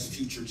to bless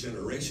future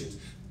generations.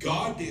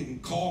 God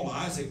didn't call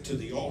Isaac to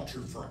the altar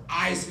for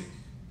Isaac.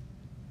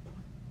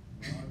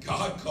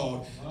 God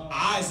called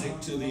Isaac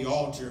to the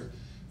altar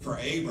for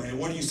Abraham.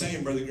 What are you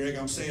saying, Brother Greg?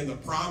 I'm saying the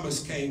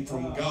promise came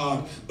from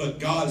God, but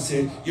God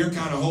said, you're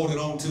kind of holding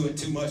on to it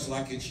too much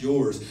like it's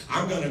yours.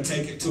 I'm going to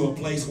take it to a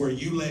place where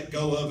you let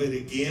go of it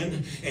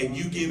again, and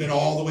you give it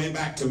all the way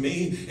back to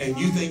me, and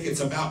you think it's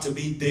about to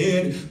be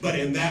dead, but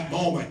in that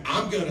moment,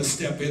 I'm going to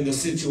step in the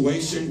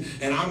situation,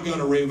 and I'm going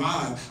to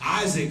revive.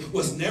 Isaac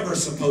was never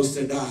supposed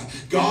to die.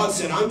 God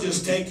said, I'm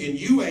just taking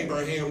you,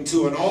 Abraham,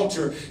 to an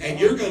altar, and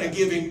you're going to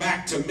give him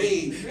back to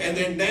me, and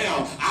then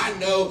now I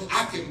know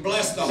I can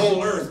bless the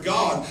whole earth.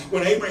 God,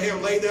 when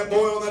Abraham laid that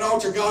boy on that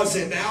altar, God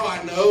said, now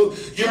I know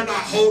you're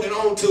not holding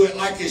on to it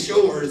like it's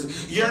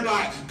yours. You're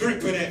not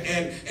gripping it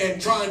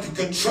and trying to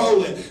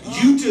control it.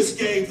 You just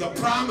gave the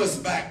promise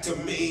back to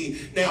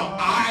me. Now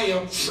I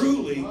am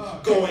truly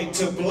going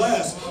to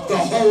bless the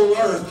whole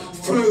earth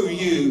through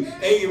you.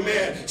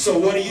 Amen. So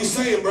what are you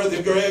saying,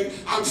 Brother Greg?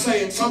 I'm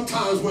saying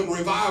sometimes when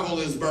revival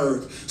is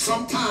birthed,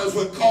 sometimes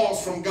when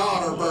calls from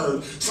God are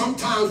birthed,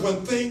 sometimes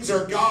when things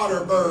are God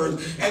are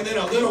birthed, and then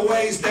a little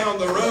ways down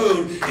the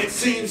road, it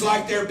seems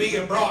like they're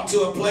being brought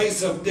to a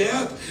place of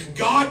death.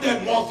 God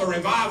doesn't want the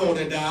revival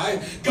to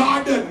die.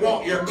 God doesn't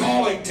want your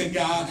calling to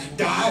die.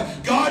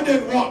 God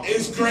doesn't want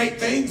His great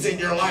things in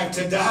your life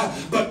to die.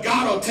 But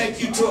God will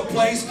take you to a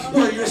place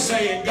where you're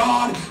saying,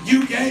 God,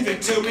 you gave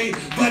it to me,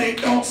 but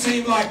it don't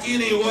seem like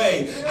any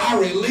way. I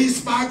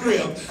release my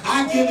grip.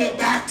 I give it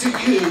back to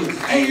you.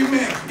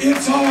 Amen.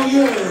 It's all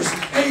yours.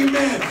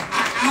 Amen.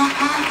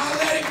 I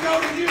let it go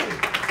to you.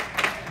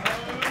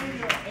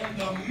 And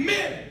the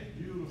minute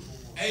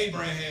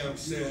Abraham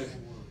said,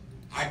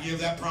 I give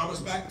that promise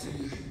back to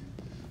you,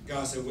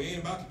 God said, we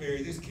ain't about to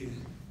bury this kid.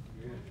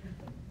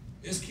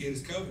 This kid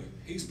is covered.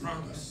 He's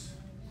promised.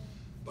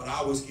 But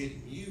I was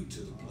getting you to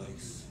the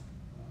place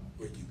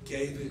where you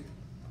gave it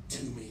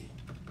to me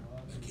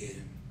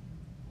again.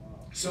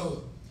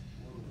 So,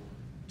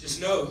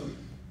 just know,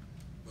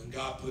 when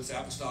God puts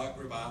apostolic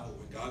revival,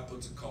 when God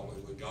puts a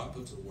calling, when God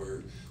puts a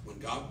word, when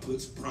God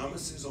puts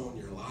promises on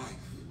your life,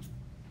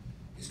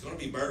 it's going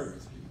to be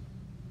birthed,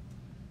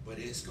 but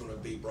it's going to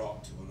be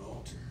brought to an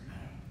altar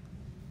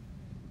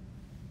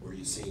where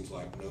it seems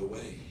like no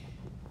way.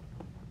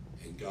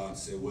 And God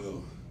said,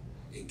 well,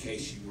 in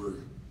case you were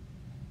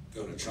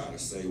going to try to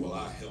say, well,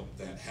 I helped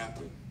that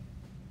happen,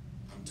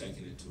 I'm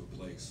taking it to a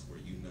place where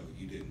you know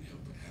you didn't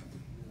help it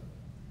happen.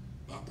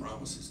 My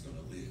promise is going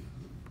to live.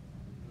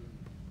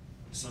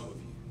 Some of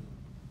you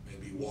may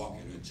be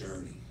walking a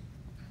journey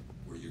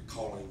where you're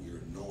calling,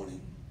 you're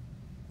anointing,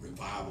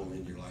 revival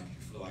in your life.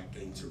 You feel like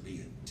things are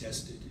being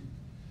tested.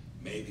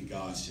 Maybe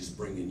God's just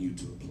bringing you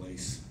to a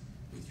place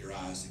with your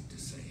Isaac to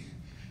say,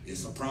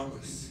 it's a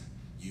promise.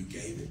 You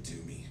gave it to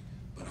me,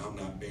 but I'm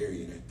not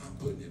burying it. I'm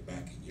putting it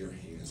back in your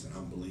hands, and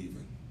I'm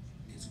believing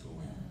it's going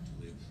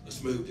to live.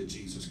 Let's move to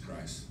Jesus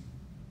Christ.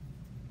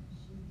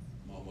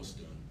 I'm almost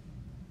done.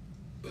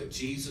 But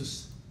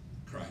Jesus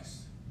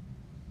Christ.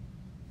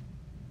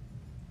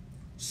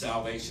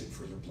 Salvation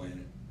for the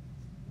planet.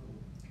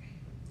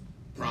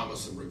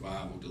 Promise of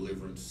revival,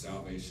 deliverance,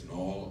 salvation,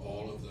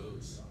 all of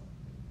those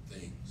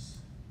things.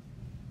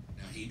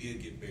 Now, he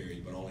did get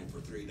buried, but only for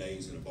 3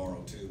 days in a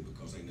borrowed tomb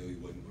because they knew he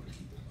wasn't going to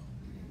keep it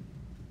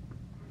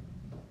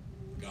long.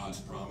 God's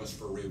promise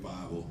for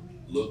revival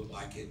looked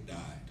like it died.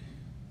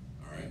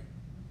 All right?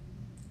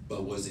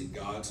 But was it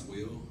God's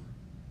will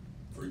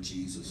for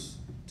Jesus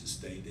to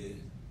stay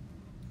dead?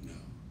 No.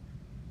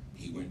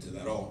 He went to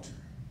that altar.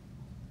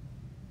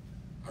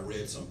 I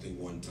read something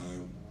one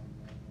time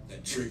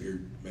that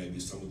triggered maybe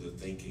some of the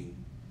thinking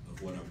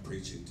of what I'm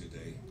preaching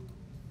today.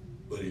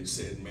 But it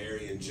said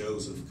Mary and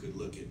Joseph could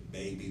look at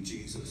baby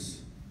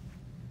Jesus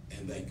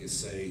and they could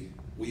say,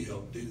 we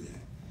helped do that.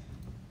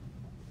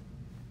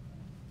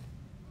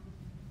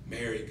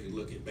 Mary could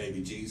look at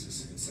baby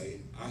Jesus and say,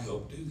 I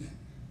helped do that.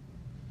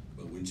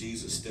 But when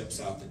Jesus steps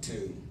out the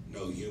tomb,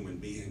 no human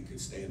being could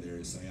stand there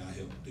and say, I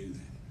helped do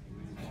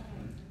that.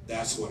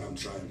 That's what I'm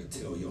trying to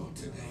tell y'all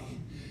today.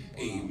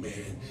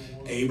 Amen.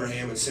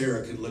 Abraham and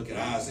Sarah could look at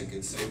Isaac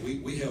and say,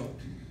 we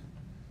helped.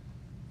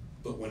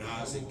 But when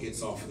Isaac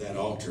gets off of that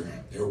altar,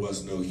 there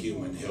was no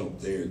human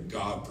help there.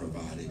 God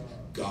provided.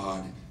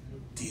 God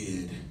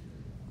did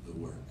the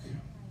work.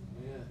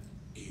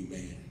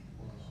 Amen.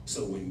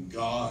 So when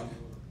God,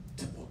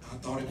 I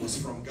thought it was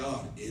from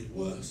God. It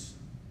was.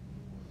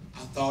 I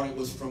thought it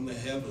was from the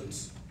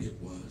heavens. It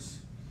was.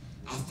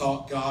 I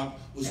thought God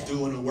was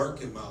doing a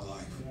work in my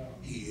life.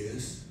 He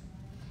is.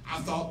 I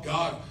thought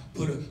God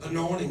put an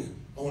anointing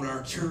on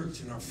our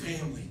church and our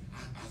family.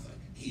 I thought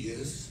He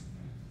is.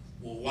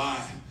 Well,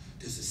 why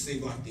does it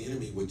seem like the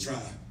enemy would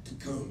try to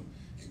come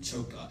and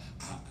choke?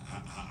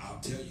 I'll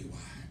tell you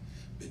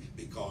why.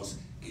 Because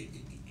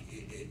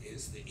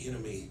it's the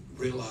enemy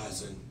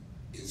realizing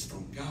it's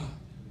from God.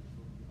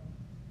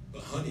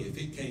 But honey, if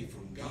it came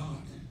from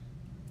God,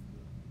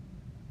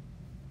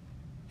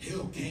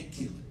 hell can't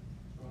kill it.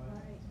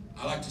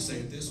 I like to say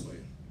it this way.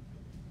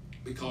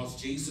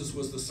 Because Jesus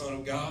was the Son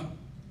of God,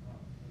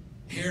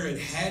 Herod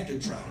had to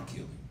try to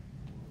kill him.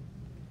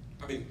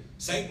 I mean,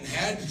 Satan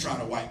had to try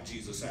to wipe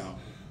Jesus out.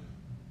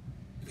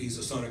 If he's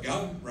the Son of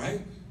God,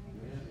 right?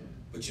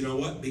 But you know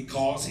what?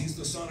 Because he's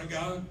the Son of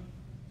God,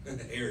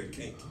 Herod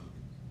can't kill him.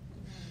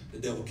 The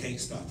devil can't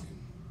stop him.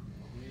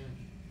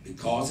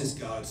 Because it's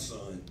God's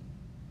Son,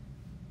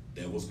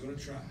 the devil's going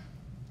to try.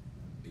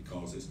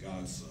 Because it's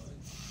God's Son,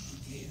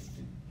 he can't.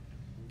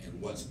 And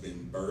what's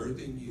been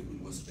birthed in you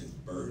and what's been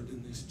birthed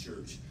in this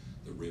church,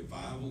 the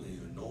revival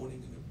and the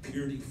anointing and the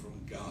purity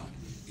from God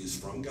is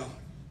from God.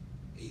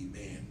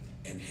 Amen.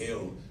 And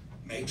hell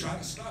may try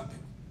to stop it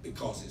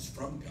because it's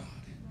from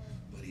God,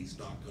 but he's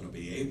not going to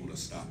be able to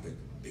stop it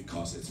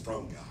because it's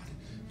from God.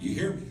 You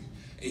hear me?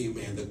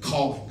 Amen. The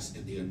callings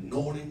and the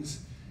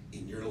anointings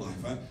in your life.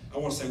 I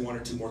want to say one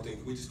or two more things.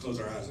 Can we just close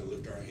our eyes and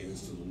lift our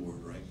hands to the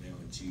Lord right now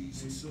in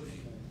Jesus'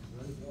 name?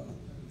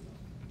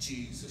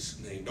 Jesus'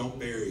 name. Don't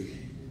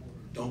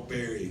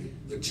bury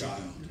the child.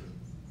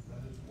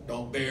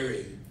 Don't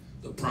bury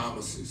the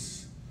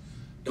promises.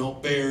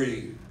 Don't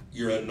bury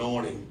your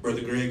anointing.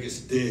 Brother Greg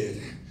is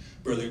dead.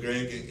 Brother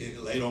Greg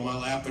it laid on my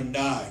lap and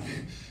died.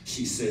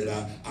 She said,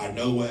 I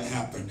know what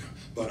happened,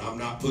 but I'm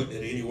not putting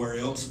it anywhere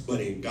else but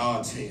in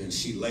God's hands.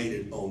 She laid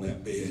it on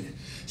that bed.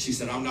 She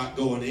said, I'm not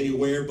going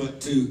anywhere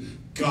but to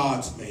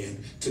God's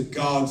man, to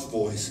God's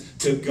voice,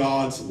 to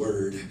God's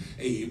word.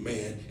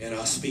 Amen. And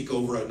I speak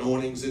over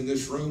anointings in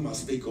this room. I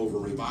speak over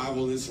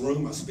revival in this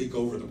room. I speak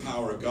over the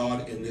power of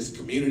God in this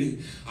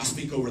community. I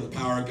speak over the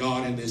power of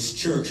God in this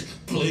church.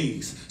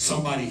 Please,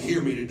 somebody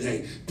hear me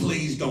today.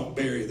 Please don't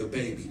bury the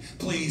baby.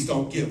 Please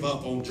don't give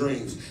up on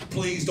dreams.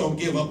 Please don't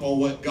give up on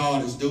what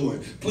God is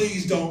doing.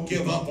 Please don't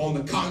give up on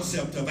the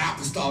concept of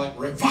apostolic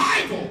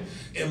revival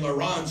in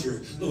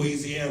Loranger,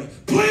 Louisiana.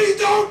 Please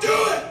don't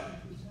do it.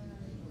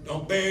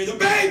 Don't bury the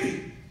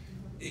baby.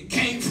 It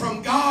came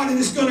from God and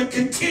it's going to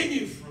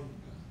continue from God.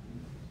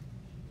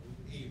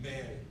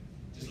 Amen.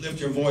 Just lift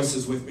your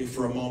voices with me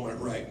for a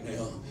moment right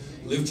now.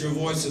 Lift your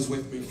voices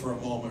with me for a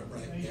moment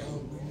right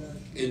now.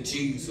 In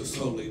Jesus'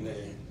 holy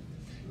name.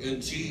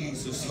 In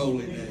Jesus'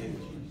 holy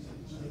name.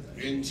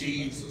 In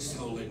Jesus'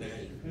 holy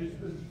name.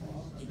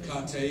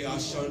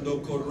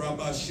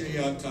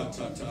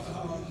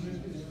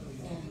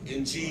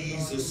 In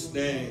Jesus'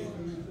 name.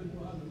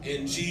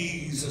 In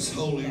Jesus'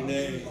 holy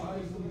name.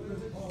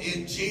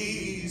 In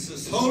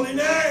Jesus' holy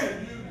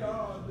name.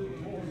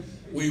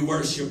 We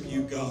worship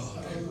you,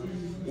 God.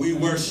 We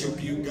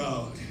worship you,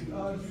 God.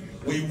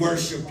 We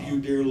worship you,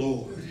 dear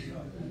Lord.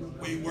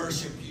 We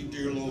worship you,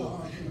 dear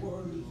Lord.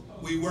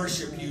 We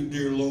worship you,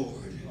 dear Lord.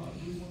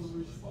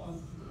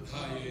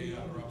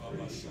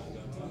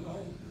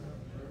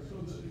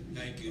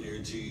 Thank you, dear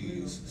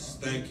Jesus.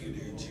 Thank you,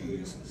 dear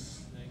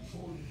Jesus.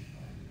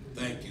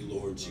 Thank you,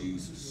 Lord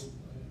Jesus.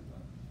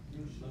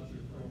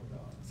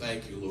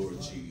 Thank you,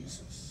 Lord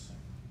Jesus.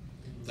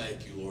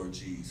 Thank you, Lord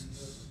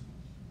Jesus.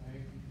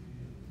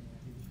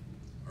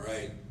 All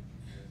right,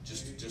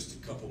 just a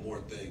couple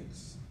more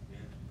things.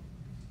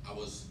 I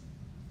was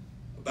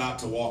about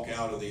to walk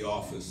out of the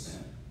office.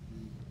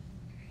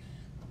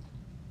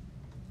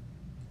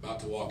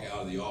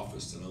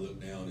 And I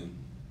looked down and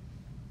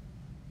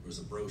there was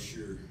a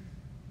brochure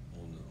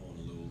on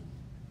a little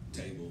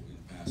table in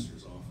the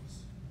pastor's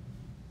office.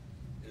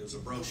 And it was a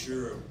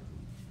brochure,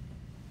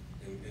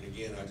 and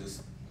again, I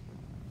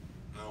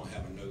don't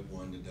have a note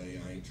one today.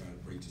 I ain't trying to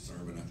preach a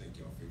sermon. I think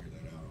y'all figured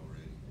that out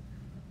already.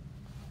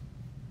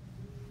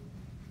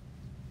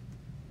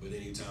 But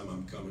anytime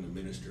I'm coming to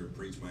minister or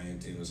preach, my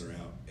antennas are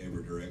out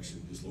every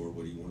direction. Just, Lord,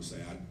 what do you want to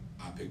say?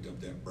 I picked up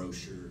that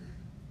brochure,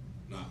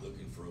 not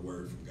looking for a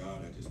word from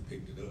God. I just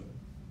picked it up.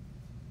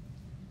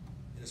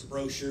 And it's a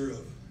brochure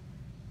of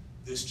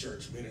this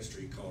church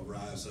ministry called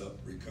Rise Up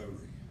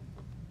Recovery.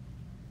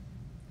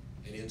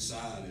 And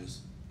inside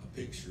is a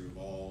picture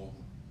of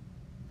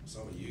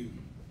some of you.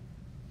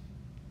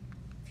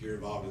 If you're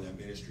involved in that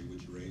ministry,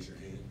 would you raise your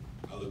hand?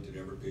 I looked at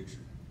every picture,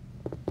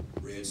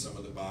 read some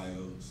of the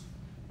bios.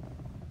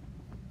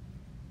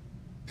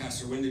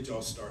 Pastor, when did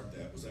y'all start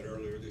that? Was that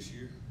earlier this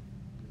year?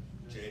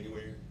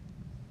 January?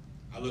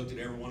 I looked at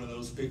every one of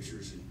those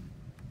pictures and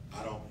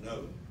I don't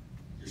know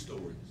your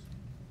stories.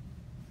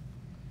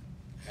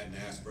 I hadn't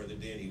asked Brother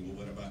Denny, well,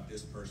 what about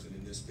this person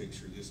in this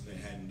picture? They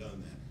hadn't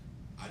done that.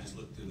 I just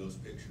looked through those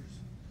pictures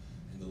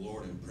and the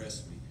Lord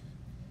impressed me.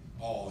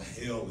 All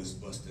hell is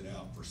busted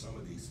out for some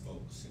of these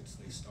folks since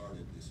they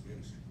started this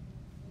ministry.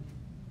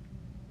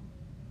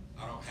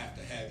 I don't have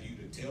to have you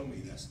to tell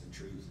me that's the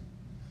truth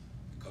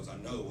because I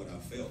know what I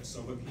felt.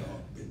 Some of y'all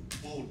have been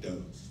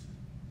bulldozed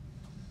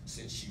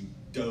since you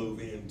dove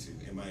into,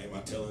 am I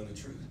telling the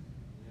truth?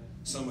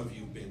 Some of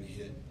you have been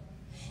hit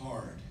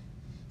hard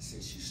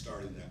since you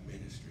started that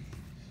ministry.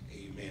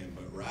 Amen.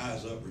 But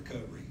Rise Up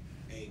Recovery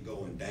ain't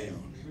going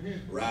down.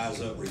 Rise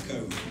Up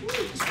Recovery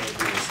is going to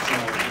be a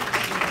strong.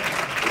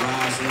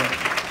 Rise Up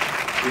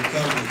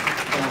Recovery.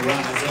 Gonna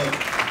rise up.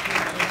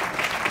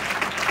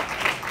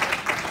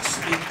 I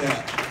speak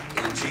that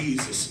in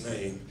Jesus'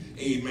 name.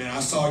 Amen. I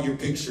saw your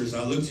pictures.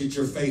 I looked at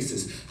your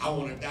faces. I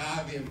want to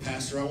dive in,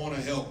 Pastor. I want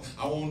to help.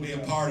 I want to be a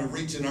part of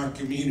reaching our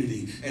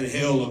community. And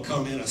hell will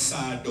come in a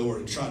side door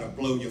and try to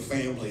blow your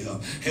family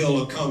up. Hell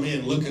will come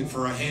in looking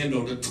for a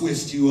handle to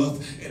twist you up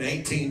in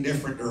 18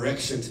 different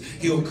directions.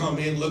 He'll come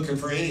in looking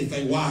for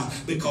anything. Why?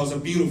 Because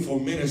of beautiful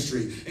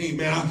ministry.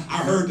 Amen. I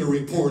heard the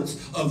reports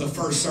of the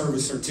first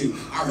service or two.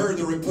 I heard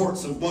the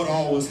reports of what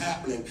all was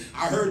happening.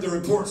 I heard the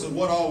reports of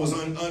what all was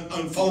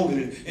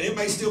unfolding. And it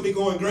may still be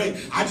going great.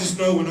 I just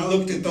know when I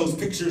looked at those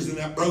pictures in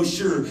that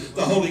brochure,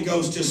 the Holy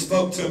Ghost just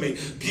spoke to me.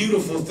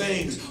 Beautiful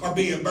things are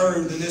being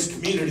birthed in this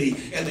community,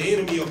 and the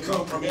enemy will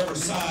come from every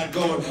side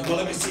going, well,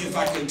 let me see if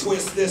I can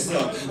twist this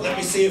up. Let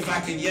me see if I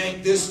can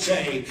yank this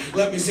chain.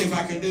 Let me see if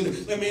I can do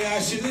this. Let me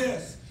ask you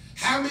this.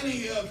 How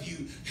many of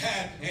you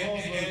had,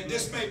 and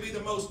this may be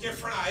the most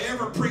different I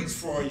ever preached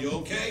for you,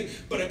 okay?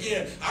 But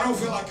again, I don't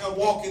feel like I'm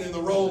walking in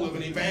the role of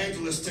an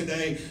evangelist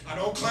today. I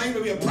don't claim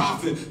to be a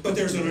prophet, but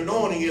there's an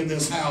anointing in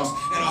this house,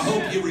 and I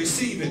hope you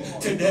receive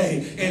it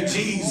today in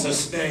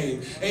Jesus'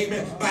 name.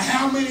 Amen. But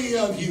how many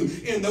of you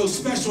in those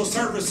special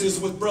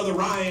services with Brother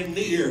Ryan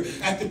Neer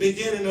at the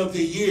beginning of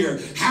the year,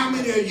 how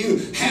many of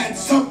you had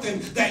something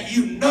that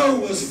you know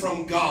was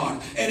from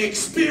God, an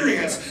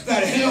experience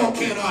that hell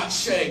cannot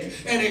shake,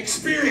 an experience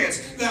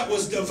that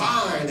was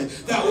divine,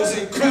 that was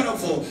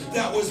incredible,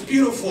 that was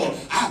beautiful?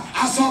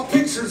 I saw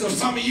pictures of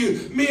some of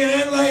you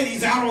men and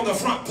ladies out on the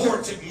front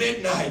porch at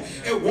midnight,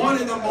 at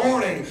 1 in the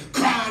morning,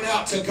 crying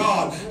out to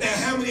God. Now,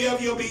 how many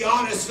of you will be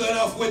honest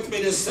enough with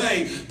me to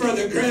say,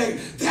 Brother Greg,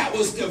 that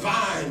was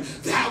divine,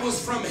 that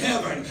was from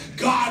heaven,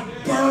 God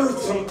birthed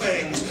some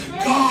things,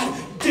 God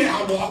did.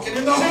 I'm walking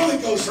in the Holy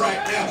Ghost right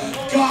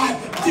now. God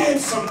did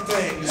some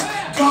things.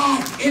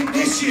 God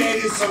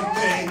initiated some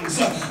things.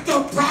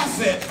 The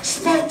prophet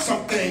spoke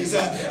some things.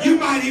 You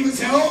might even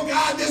say, oh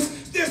God, this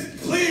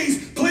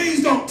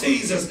please don't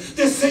tease us.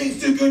 This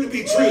seems too good to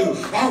be true.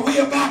 Are we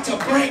about to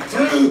break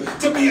through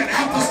to be an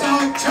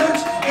apostolic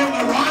church in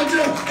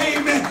Loranger?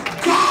 Amen.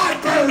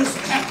 God burst.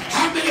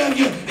 How many of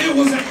you, it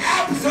was an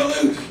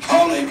absolute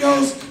Holy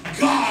Ghost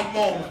God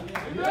moment?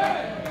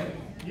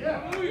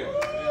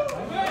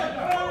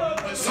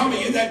 But some of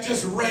you that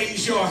just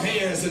raised your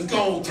hands has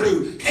gone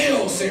through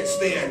hell since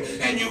then,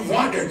 and you've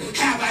wondered,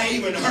 have I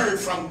even heard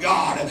from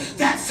God?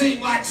 That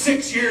seemed like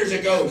 6 years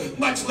ago,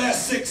 much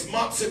less 6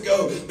 months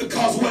ago,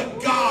 because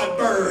what God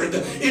birthed,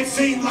 it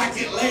seemed like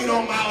it laid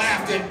on my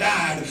lap and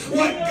died.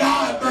 What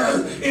God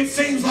birthed, it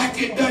seems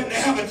like it doesn't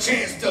have a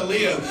chance to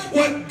live.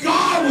 What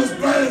God was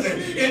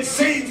birthing, it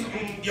seems,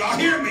 y'all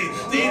hear me,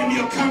 the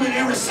enemy will come in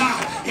every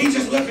side. He's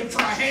just looking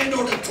for a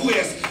handle to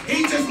twist.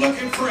 He's just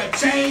looking for a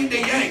chain to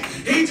yank.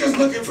 He's just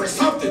looking for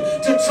something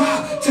to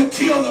try to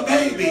kill the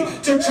baby,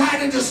 to try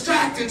to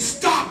distract and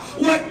stop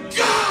what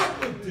God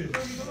would do.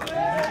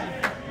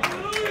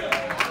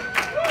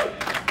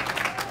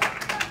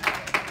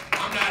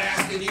 I'm not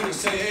asking you to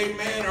say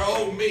amen or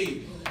oh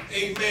me,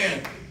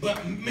 amen,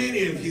 but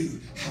many of you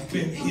have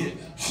been hit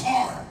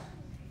hard.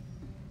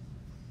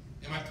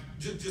 Am I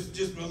just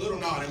a little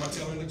nod? Am I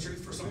telling the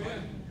truth for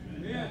somebody?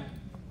 Yeah.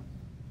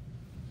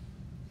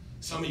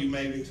 Some of you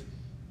maybe,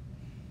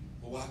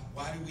 well,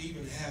 why do we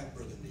even have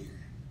Brother Neer?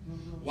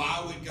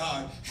 Why would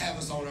God have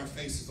us on our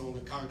faces on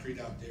the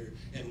concrete out there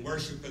and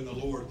worshiping the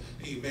Lord?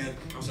 Amen.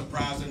 I'm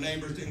surprised the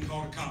neighbors didn't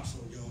call the cops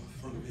on y'all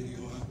from the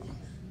video I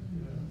watched.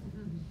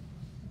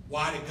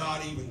 Why did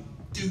God even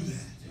do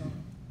that?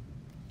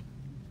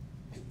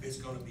 If it's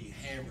going to be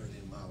hammered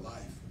in my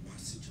life, in my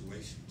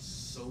situation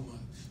so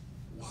much,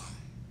 why?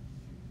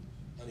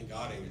 Honey,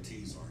 God ain't a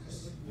tease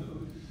artist.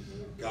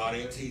 God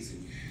ain't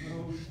teasing you.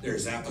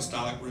 There's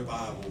apostolic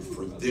revival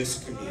for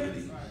this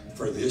community,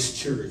 for this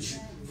church,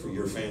 for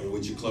your family.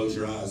 Would you close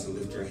your eyes and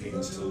lift your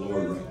hands to the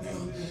Lord right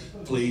now?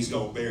 Please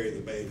don't bury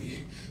the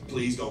baby.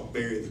 Please don't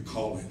bury the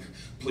calling.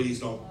 Please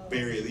don't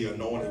bury the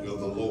anointing of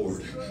the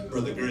Lord.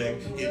 Brother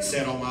Greg, it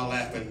sat on my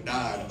lap and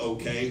died.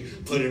 Okay,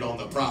 put it on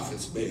the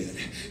prophet's bed.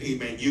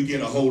 Amen. You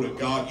get a hold of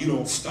God. You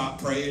don't stop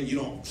praying. You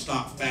don't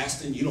stop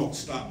fasting. You don't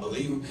stop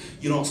believing.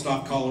 You don't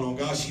stop calling on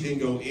God. She didn't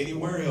go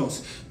anywhere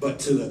else but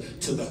to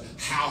the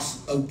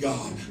house of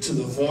God, to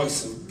the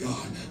voice of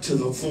God, to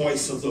the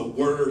voice of the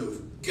word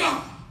of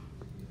God.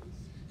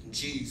 In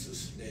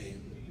Jesus'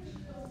 name.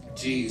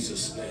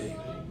 Jesus' name.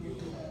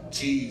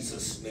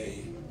 Jesus'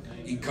 name.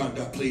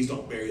 Please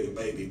don't bury the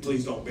baby.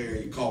 Please don't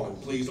bury your calling.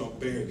 Please don't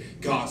bury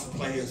God's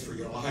plans for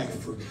your life,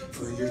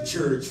 for your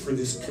church, for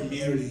this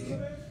community.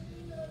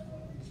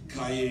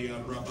 Amen.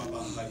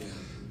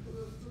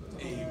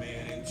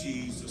 In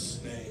Jesus'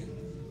 name.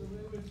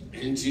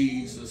 In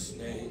Jesus'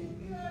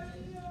 name.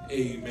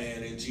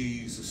 Amen. In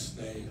Jesus'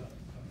 name.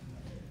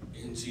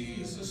 In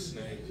Jesus'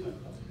 name.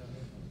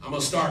 I'm going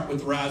to start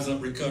with Rise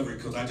Up Recovery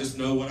because I just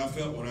know what I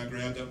felt when I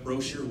grabbed that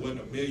brochure. It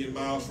wasn't a million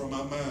miles from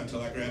my mind until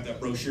I grabbed that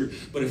brochure.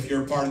 But if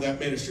you're a part of that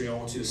ministry, I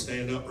want you to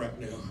stand up right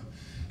now.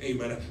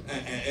 Amen.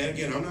 And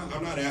again,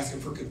 I'm not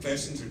asking for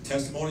confessions or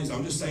testimonies.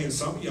 I'm just saying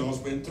some of y'all's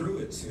been through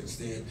it since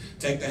then.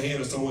 Take the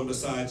hand of someone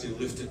beside you,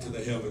 lift it to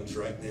the heavens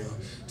right now.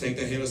 Take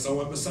the hand of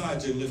someone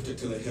beside you, lift it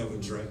to the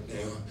heavens right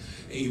now.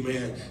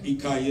 Amen.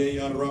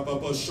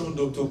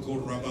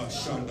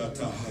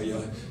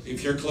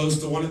 If you're close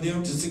to one of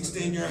them, just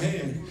extend your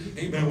hand.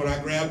 Amen. When I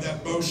grabbed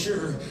that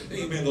brochure,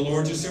 amen, the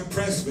Lord just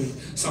impressed me.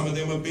 Some of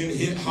them have been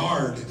hit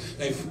hard.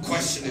 They've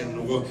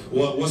questioning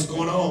what's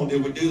going on.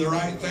 Did we do the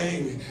right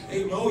thing?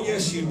 Amen. Oh,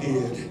 yes, you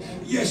did.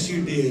 Yes,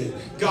 you did.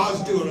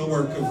 God's doing a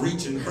work of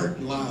reaching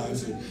hurting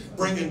lives and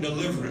bringing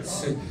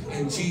deliverance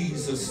in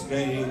Jesus'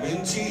 name.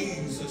 In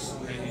Jesus'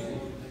 name.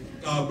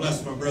 God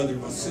bless my brother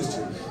and my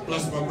sister.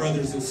 Bless my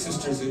brothers and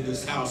sisters in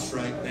this house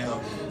right now.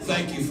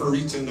 Thank you for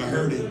reaching the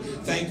hurting.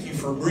 Thank you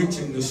for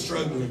reaching the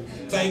struggling.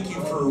 Thank you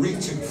for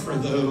reaching for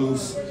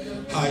those.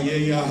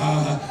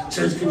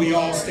 Church, can we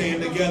all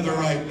stand together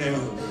right now?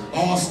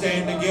 All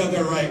stand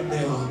together right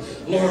now.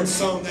 Lord,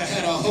 some that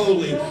had a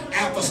holy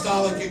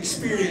apostolic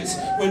experience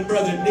when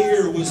Brother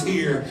Neer was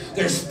here,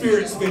 their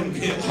spirit's been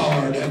hit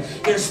hard.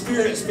 Their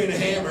spirit's been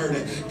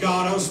hammered.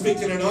 God, I'm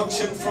speaking an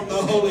unction from the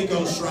Holy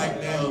Ghost right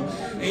now.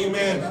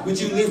 Amen. Would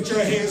you lift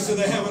your hands to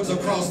the heavens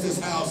across this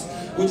house?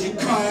 Would you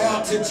cry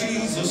out to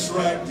Jesus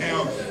right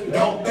now?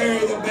 Don't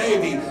bury the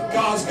baby.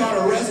 God's got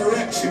a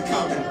resurrection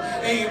coming.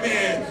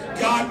 Amen.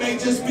 God may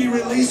just be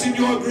releasing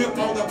your grip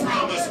on the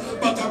promise,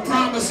 but the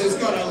promise is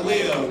going to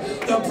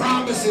live. The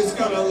promise is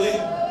going to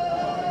live.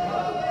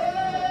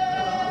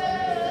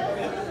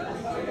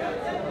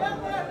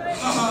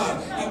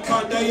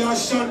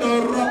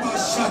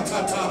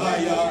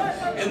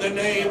 In the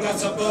name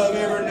that's above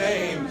every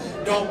name,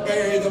 don't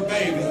bury the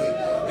baby.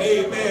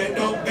 Amen.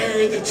 Don't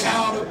bury the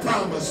child of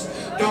promise.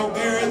 Don't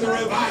bury the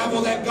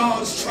revival that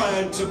God's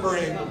trying to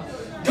bring.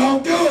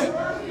 Don't do it.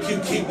 You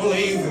keep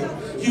believing.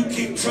 You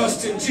keep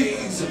trusting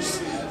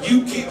Jesus.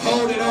 You keep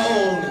holding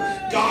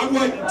on. God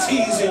wasn't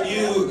teasing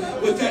you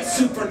with that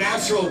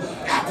supernatural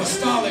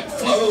apostolic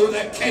flow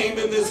that came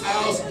in this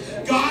house.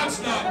 God's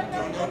not.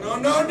 No.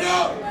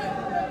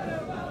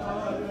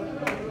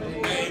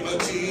 In the name of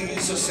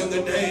Jesus. In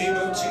the name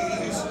of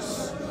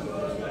Jesus.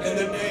 In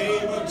the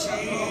name of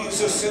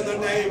Jesus. In the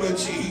name of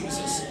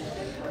Jesus.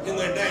 In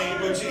the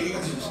name of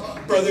Jesus.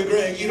 Brother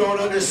Greg, you don't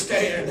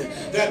understand.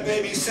 That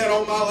baby sat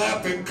on my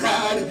lap and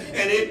cried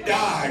and it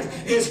died.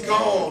 It's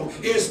gone.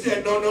 It's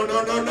dead.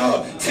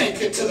 No.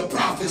 Take it to the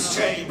prophet's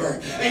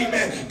chamber.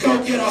 Amen. Go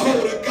get a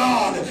hold of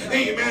God.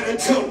 Amen.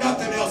 Until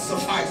nothing else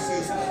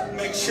suffices.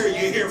 Make sure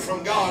you hear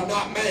from God,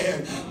 not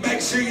man.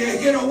 Make sure you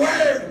get a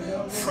word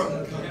from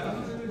God.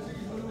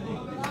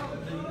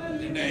 In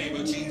the name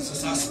of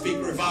Jesus, I speak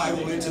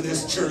revival into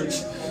this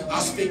church. I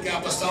speak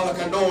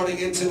apostolic anointing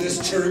into this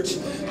church.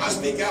 I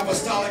speak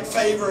apostolic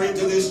favor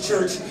into this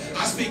church.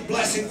 I speak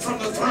blessing from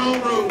the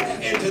throne room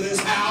into this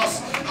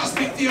house. I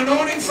speak the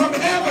anointing from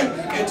heaven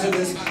into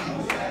this house.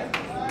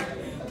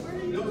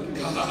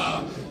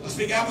 I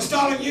speak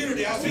apostolic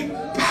unity. I speak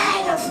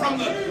power from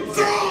the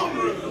throne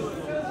room.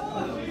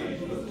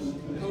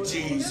 In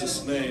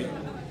Jesus' name.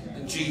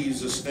 In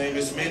Jesus' name.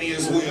 As many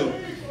as will.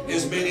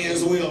 As many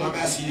as will. I'm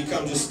asking you to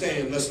come just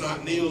stand. Let's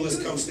not kneel. Let's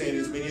come stand.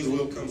 As many as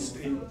will, come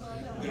stand.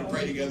 We're going to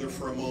pray together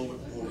for a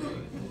moment more.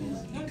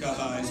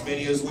 As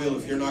many as will.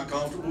 If you're not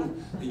comfortable,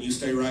 then you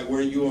stay right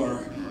where you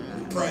are.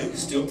 Pray.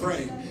 Still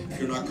pray. If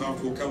you're not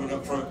comfortable coming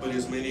up front, but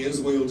as many as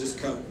will, just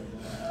come.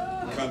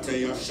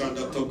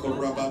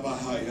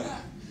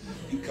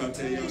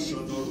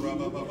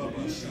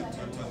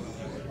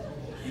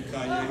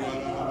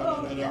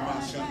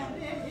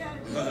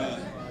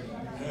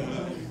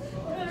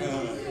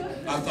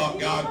 I thought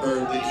God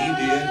birthed it. He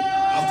did.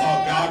 I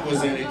thought God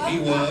was in it. He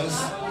was.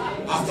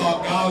 I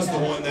thought God was the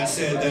one that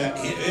said that.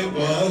 It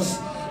was.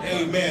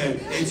 Amen.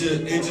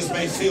 It just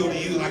may feel to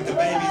you like the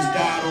baby's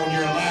died on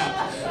your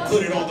lap.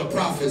 Put it on the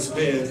prophet's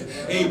bed.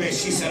 Amen.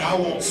 She said, I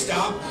won't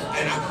stop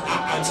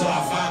until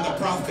I find the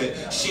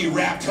prophet. She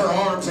wrapped her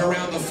arms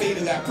around the feet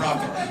of that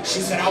prophet.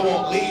 She said, I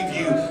won't leave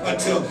you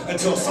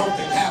until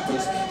something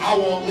happens. I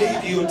won't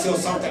leave you until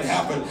something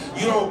happens.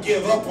 You don't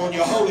give up on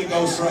your Holy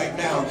Ghost right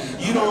now.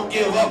 You don't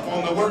give up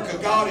on the work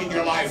of God in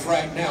your life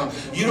right now.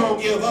 You don't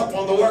give up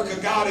on the work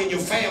of God in your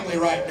family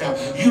right now.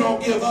 You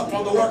don't give up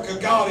on the work of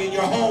God in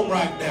your home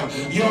right now.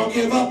 You don't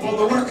give up on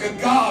the work of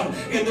God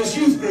in this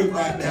youth group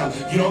right now.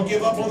 You don't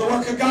give up on the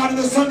work of God in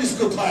the Sunday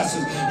school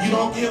classes. You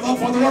don't give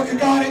up on the work of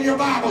God in your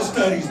Bible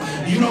studies.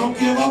 You don't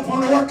give up on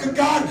the work of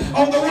God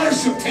on the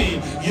worship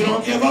team. You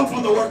don't give up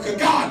on the work of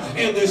God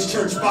in this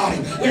church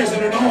body. There's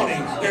an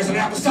anointing. There's an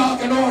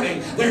apostolic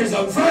anointing. There's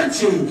a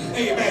virtue.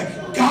 Amen.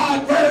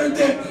 God birthed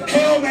it.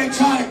 Hell may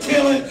try to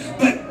kill it,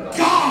 but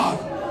God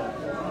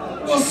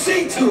will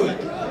see to it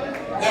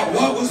that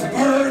what was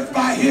birthed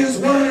by His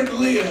word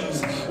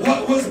lives.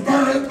 What was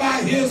birthed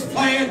by His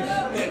plan,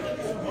 it's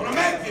going to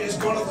make it. It's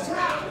going to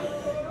thrive.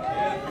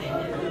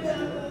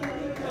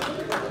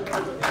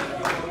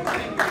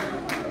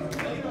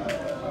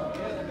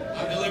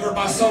 I deliver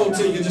my soul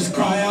to you. Just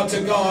cry out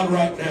to God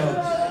right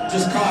now.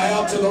 Just cry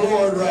out to the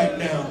Lord right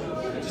now.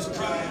 Just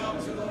cry out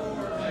to the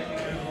Lord right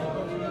now.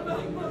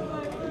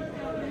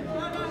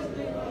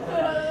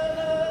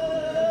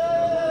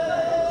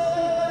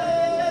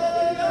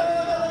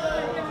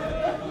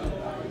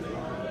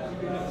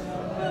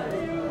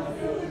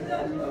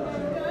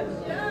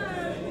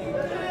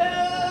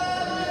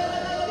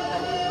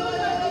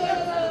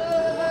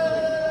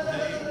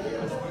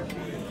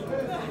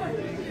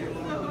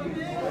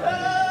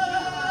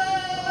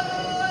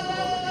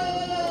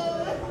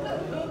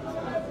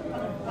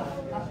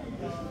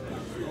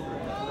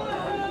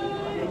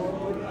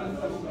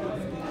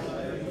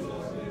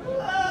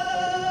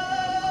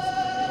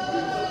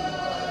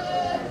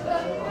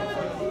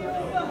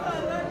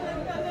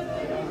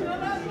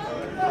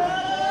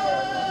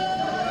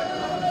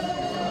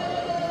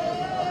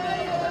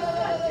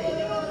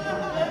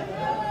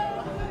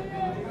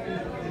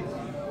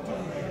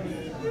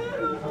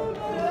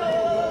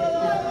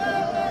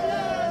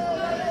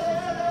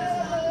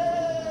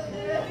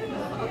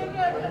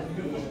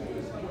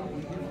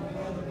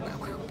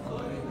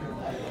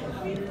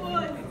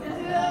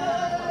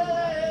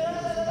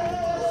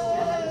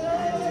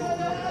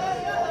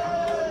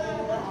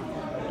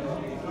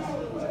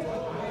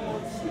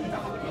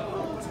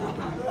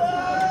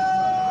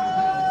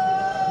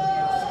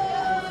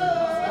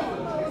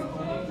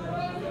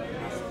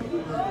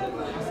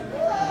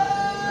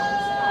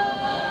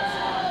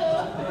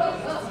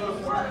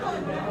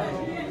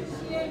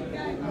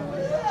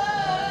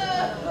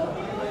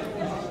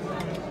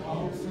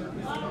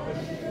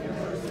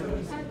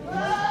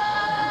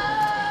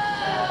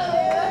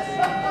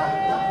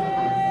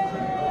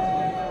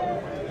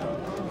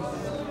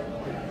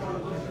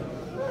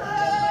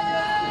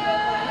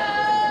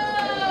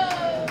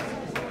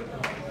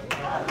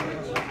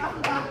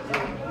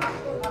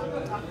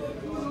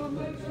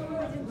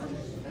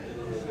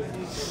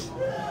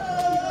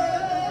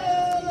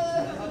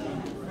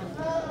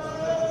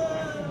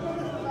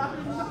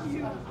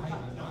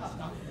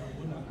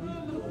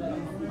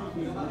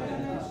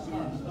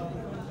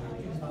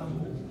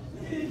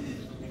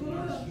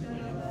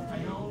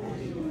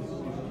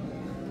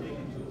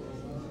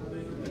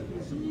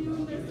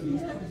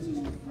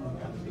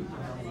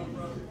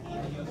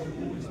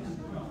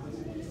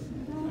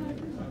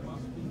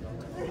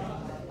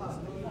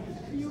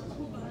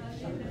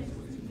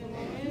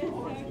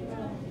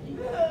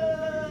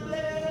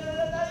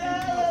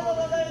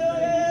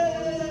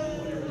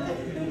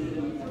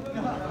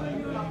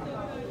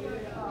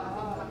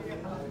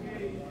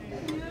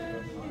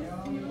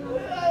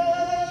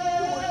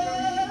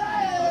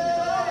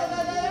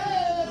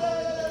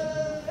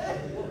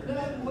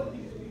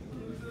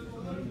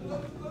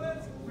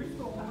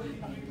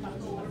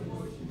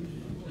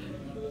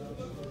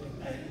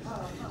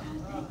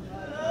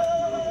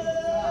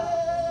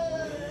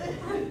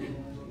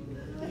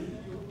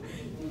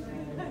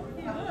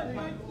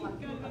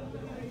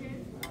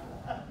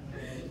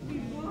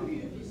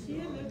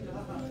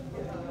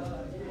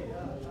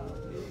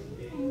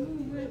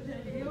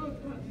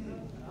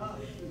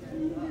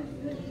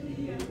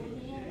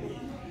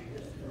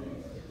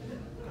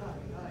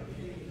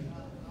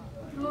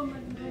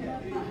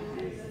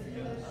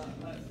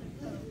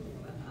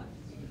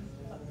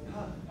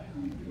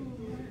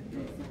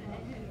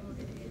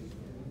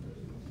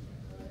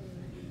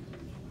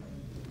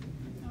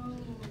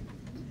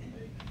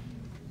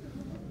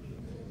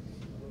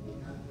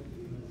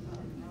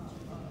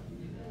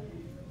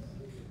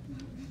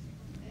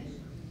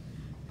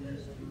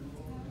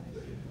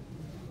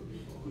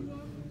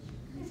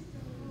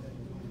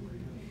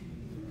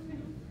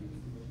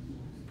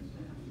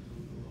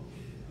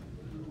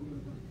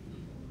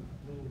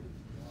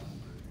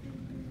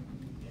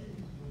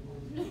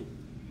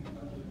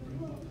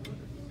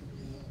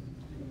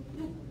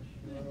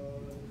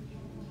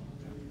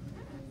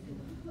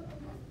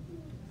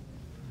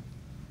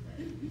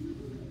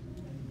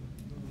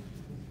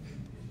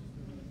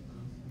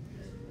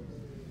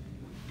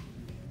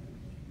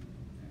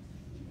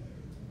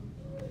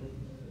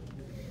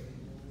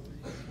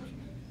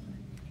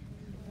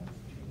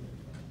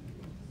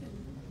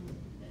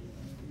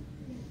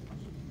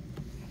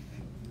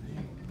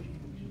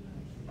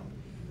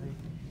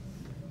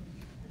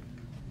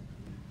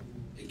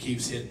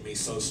 keeps hitting me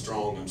so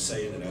strong. I'm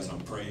saying it as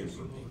I'm praying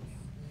for people.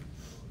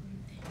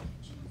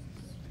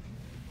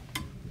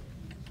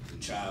 The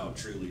child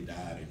truly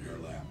died in her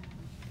lap.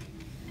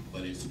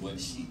 But it's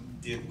what she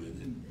did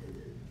with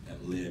it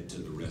that led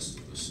to the rest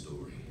of the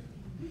story.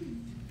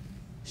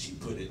 She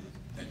put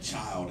that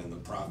child in the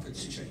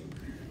prophet's chamber.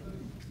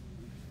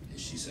 And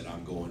she said,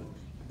 I'm going,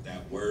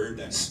 that word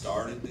that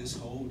started this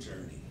whole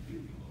journey,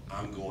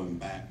 I'm going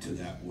back to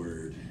that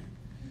word.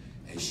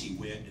 And she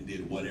went and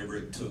did whatever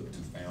it took to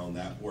found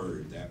that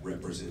word, that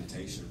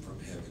representation from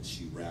heaven.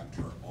 She wrapped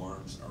her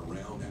arms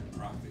around that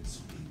prophet's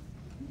feet.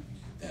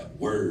 That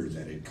word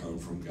that had come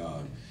from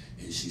God.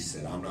 And she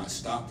said, I'm not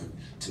stopping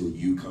till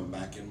you come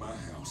back in my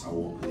house. I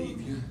won't leave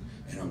you.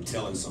 And I'm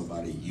telling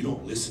somebody, you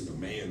don't listen to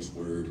man's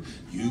word.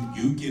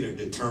 You get a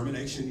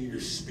determination in your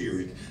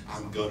spirit.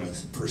 I'm going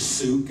to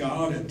pursue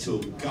God until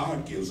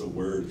God gives a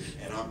word.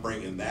 And I'm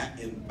bringing that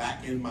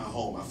back in my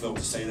home. I felt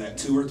to say that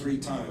 2 or 3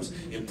 times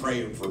in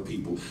praying for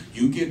people.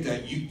 You get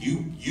that.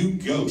 You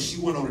go. She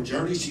went on a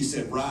journey. She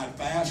said, ride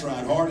fast,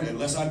 ride hard. And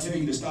unless I tell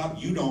you to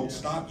stop, you don't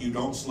stop. You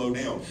don't slow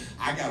down.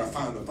 I got to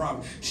find the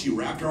problem. She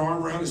wrapped her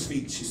arm around his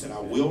feet. She said,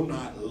 I will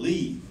not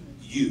leave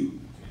you.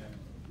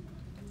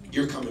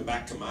 You're coming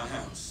back to my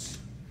house.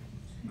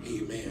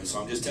 Amen.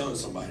 So I'm just telling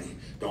somebody,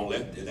 don't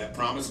let that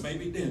promise may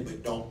be dead,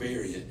 but don't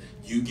bury it.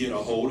 You get a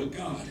hold of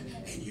God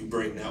and you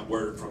bring that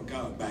word from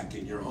God back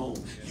in your home.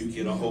 You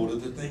get a hold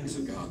of the things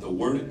of God. The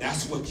word,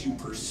 that's what you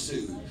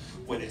pursue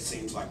when it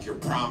seems like your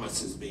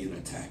promise is being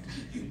attacked.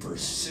 You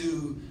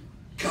pursue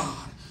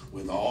God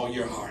with all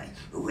your heart.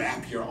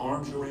 Wrap your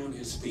arms around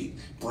his feet.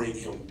 Bring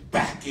him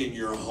back in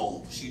your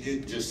home. She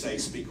didn't just say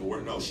speak a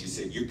word. No, she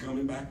said, you're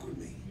coming back with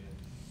me.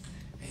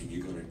 And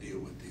you're going to deal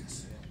with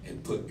this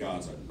and put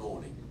God's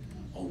anointing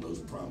on those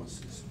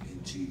promises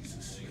in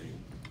Jesus' name.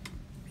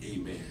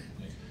 Amen.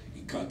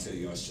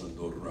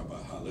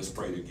 Let's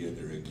pray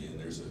together again.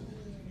 There's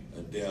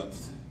a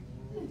depth.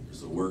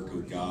 There's a work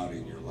of God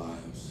in your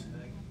lives.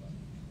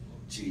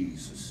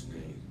 Jesus'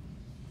 name.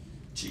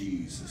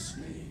 Jesus'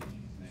 name.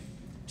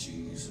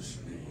 Jesus'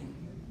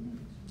 name.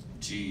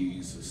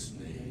 Jesus'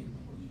 name.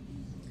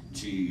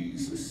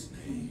 Jesus'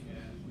 name.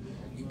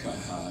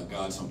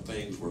 God, some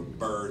things were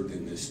birthed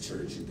in this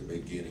church at the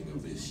beginning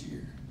of this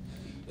year.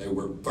 They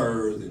were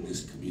birthed in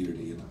this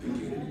community at the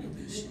beginning of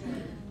this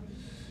year.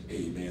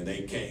 Amen.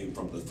 They came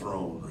from the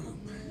throne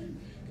room.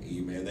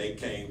 Amen. They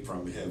came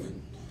from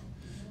heaven.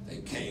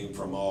 They came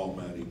from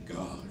Almighty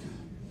God.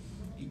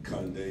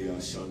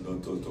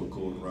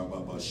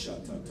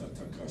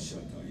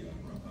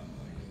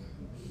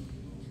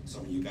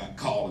 Some of you got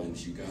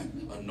callings, you got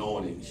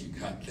anointings, you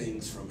got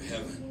things from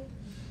heaven.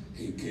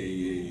 In the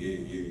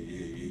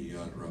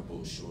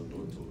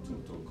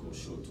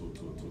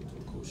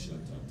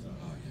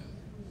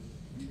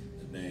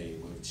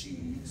name of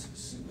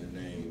Jesus, in the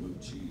name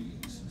of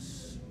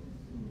Jesus,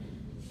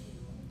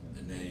 in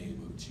the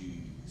name of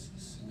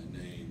Jesus, in the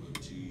name of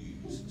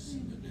Jesus,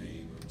 in the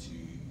name of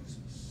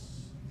Jesus.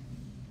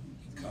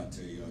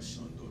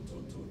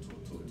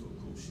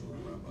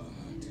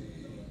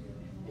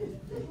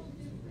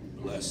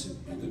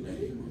 Blessed be the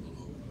name of the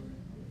Lord.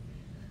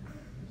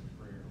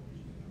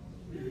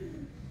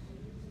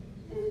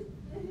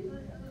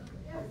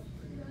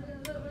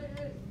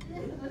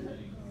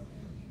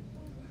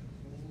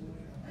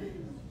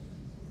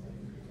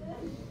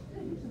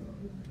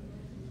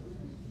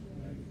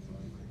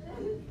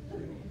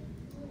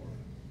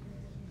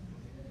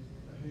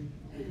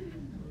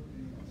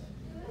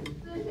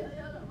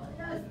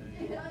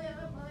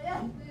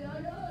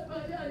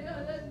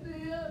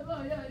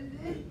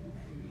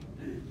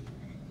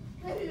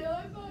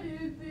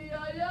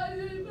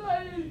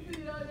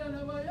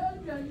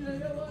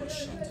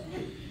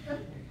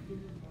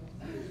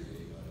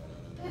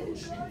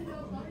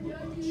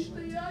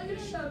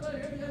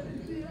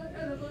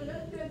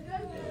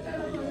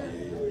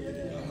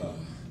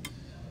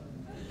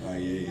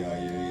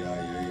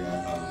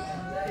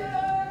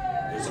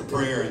 There's a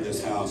prayer in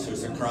this house.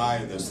 There's a cry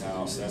in this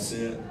house. That's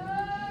it.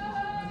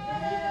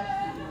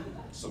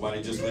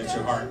 Somebody just let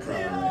your heart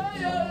cry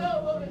right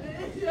now.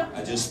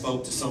 I just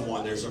spoke to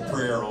someone. There's a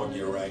prayer on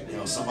you right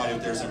now. Somebody,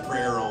 if there's a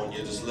prayer on you,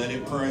 just let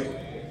it pray.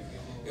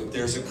 If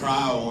there's a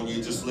cry on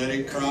you, just let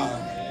it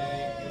cry.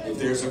 If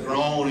there's a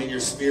groan in your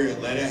spirit,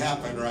 let it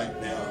happen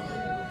right now.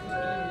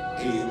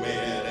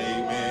 Amen,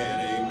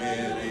 amen,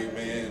 amen,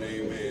 amen, amen,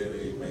 amen.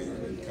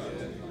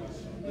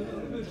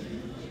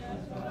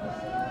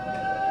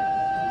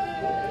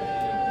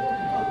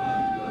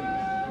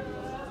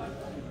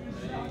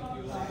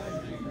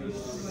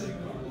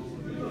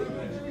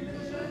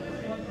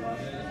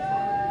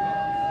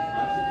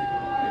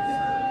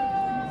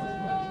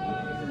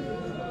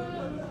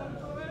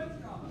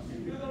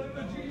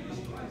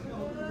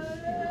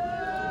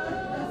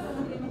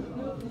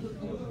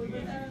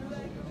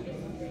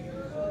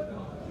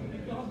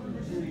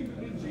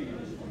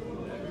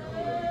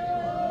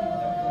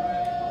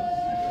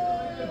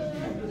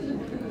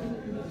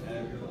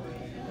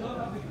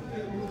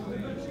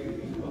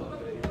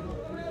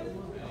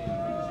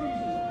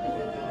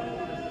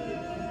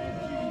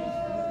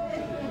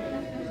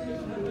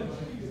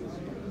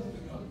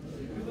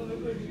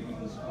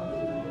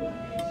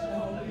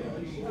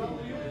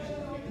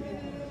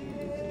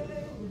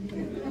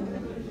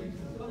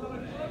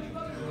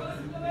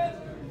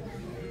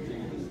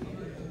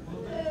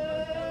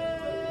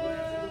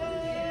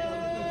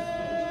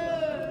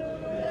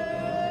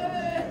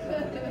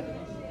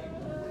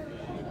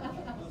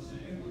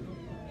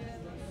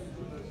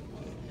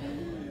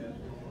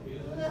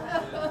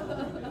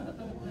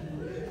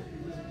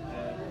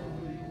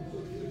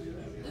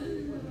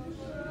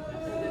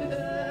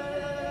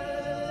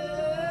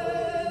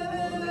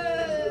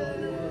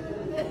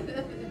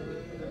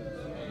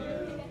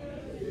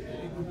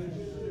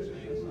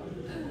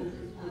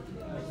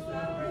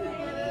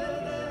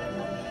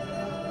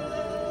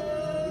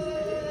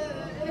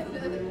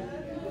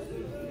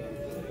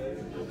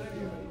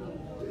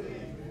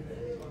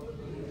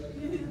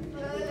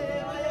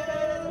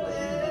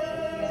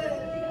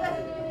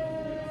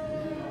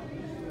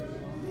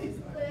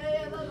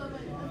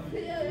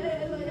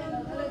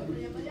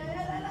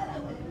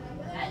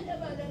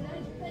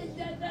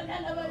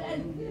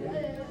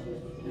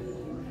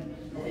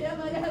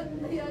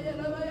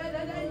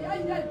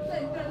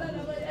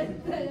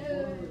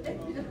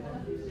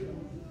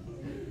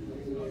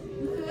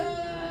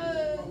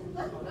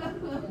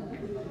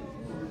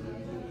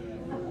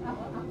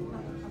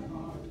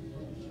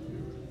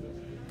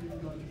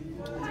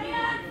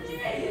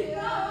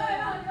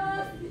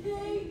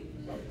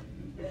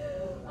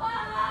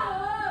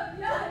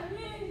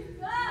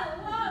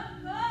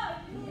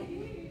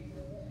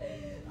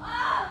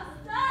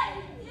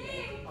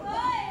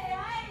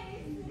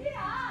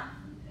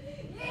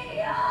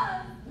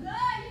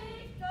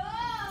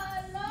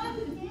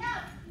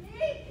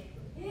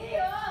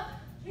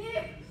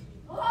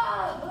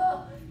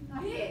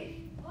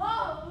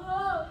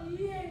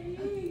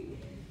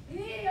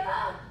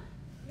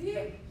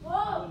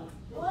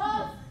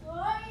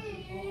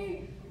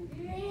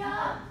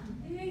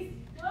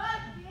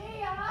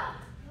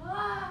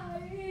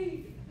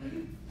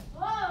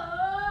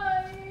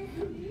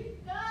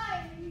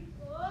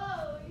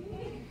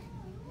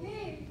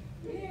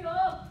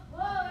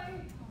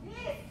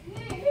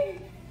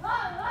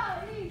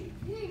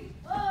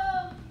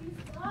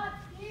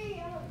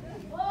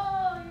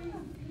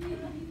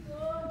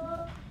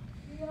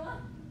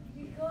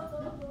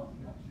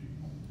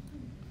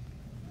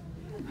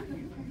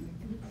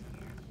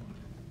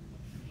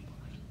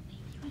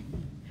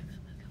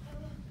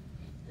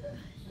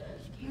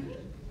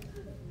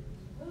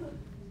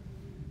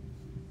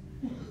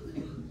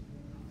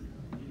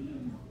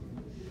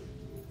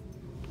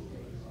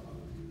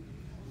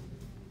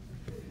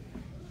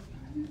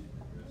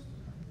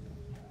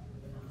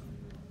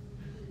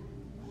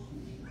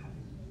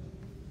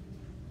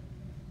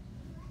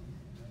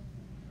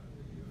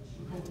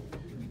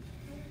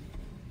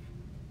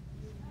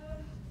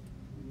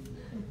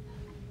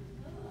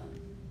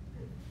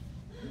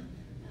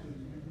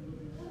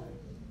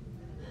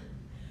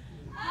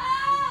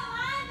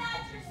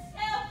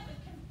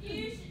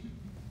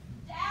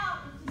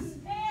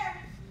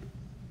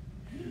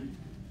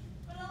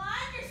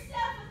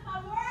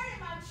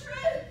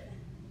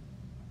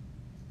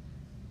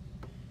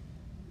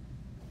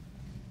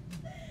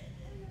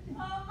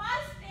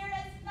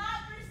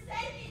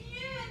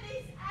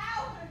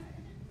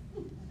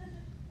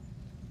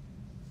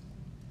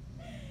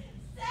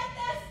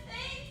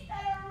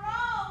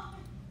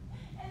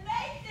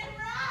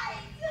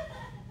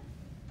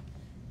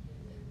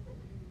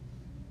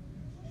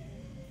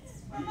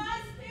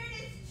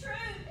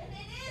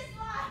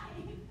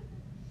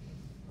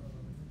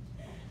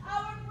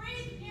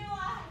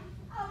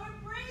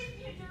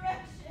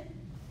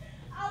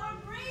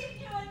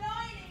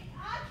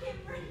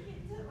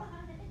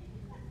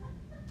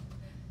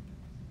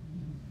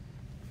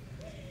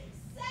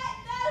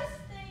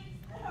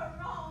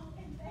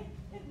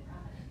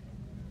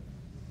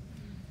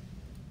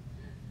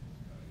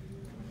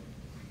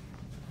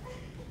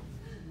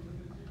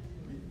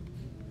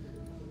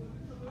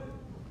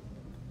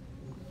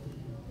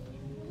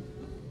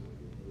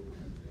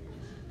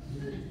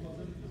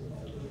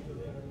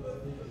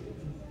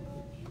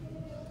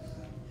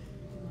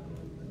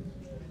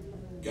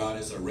 God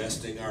is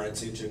arresting our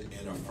attention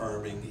and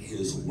affirming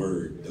His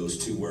word. Those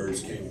two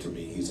words came to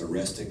me. He's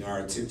arresting our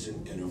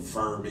attention and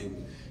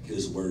affirming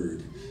His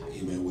word.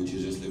 Amen. Would you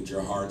just lift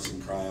your hearts and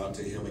cry out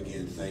to Him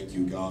again? Thank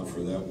you, God,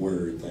 for that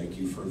word. Thank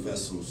you for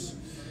vessels.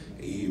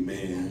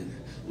 Amen.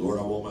 Lord,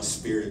 I want my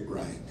spirit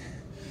right.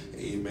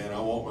 Amen.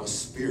 I want my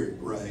spirit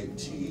right,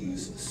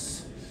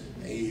 Jesus.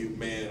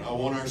 Amen. I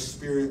want our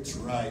spirits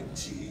right,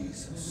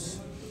 Jesus.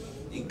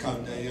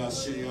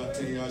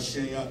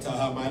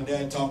 My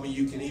dad taught me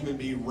you can even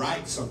be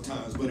right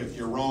sometimes, but if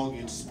you're wrong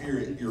in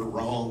spirit, you're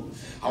wrong.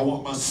 I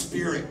want my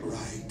spirit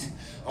right.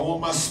 I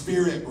want my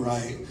spirit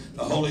right.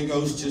 The Holy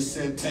Ghost just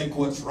said, take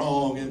what's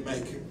wrong and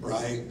make it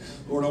right.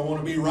 Lord, I want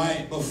to be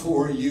right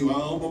before you. I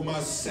humble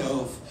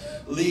myself.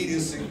 Lead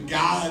us and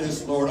guide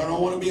us, Lord. I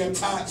don't want to be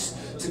attached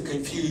to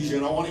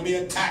confusion. I want to be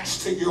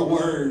attached to your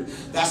word.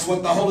 That's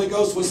what the Holy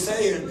Ghost was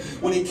saying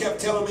when he kept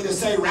telling me to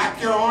say,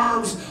 wrap your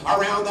arms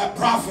around that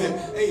prophet,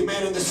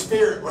 amen, in the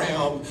spirit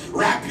realm.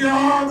 Wrap your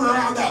arm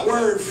around that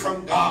word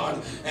from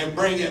God and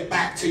bring it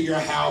back to your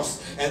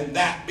house, and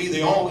that be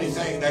the only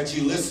thing that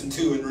you listen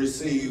to and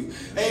receive.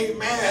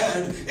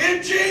 Amen.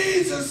 In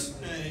Jesus'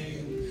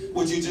 name.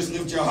 Would you just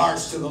lift your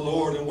hearts to the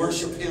Lord and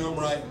worship Him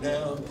right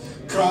now?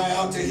 Cry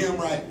out to Him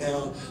right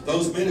now.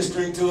 Those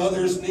ministering to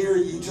others near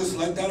you, just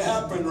let that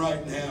happen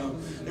right now.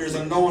 There's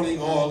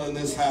anointing oil in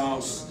this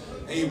house.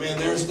 Amen.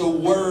 There's the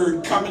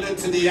word coming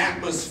into the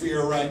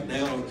atmosphere right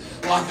now.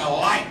 Like a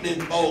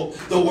lightning bolt,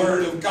 the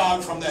word of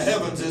God from the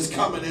heavens is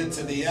coming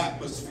into the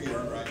atmosphere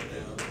right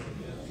now.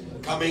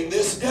 Coming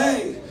this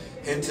day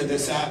into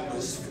this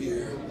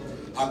atmosphere.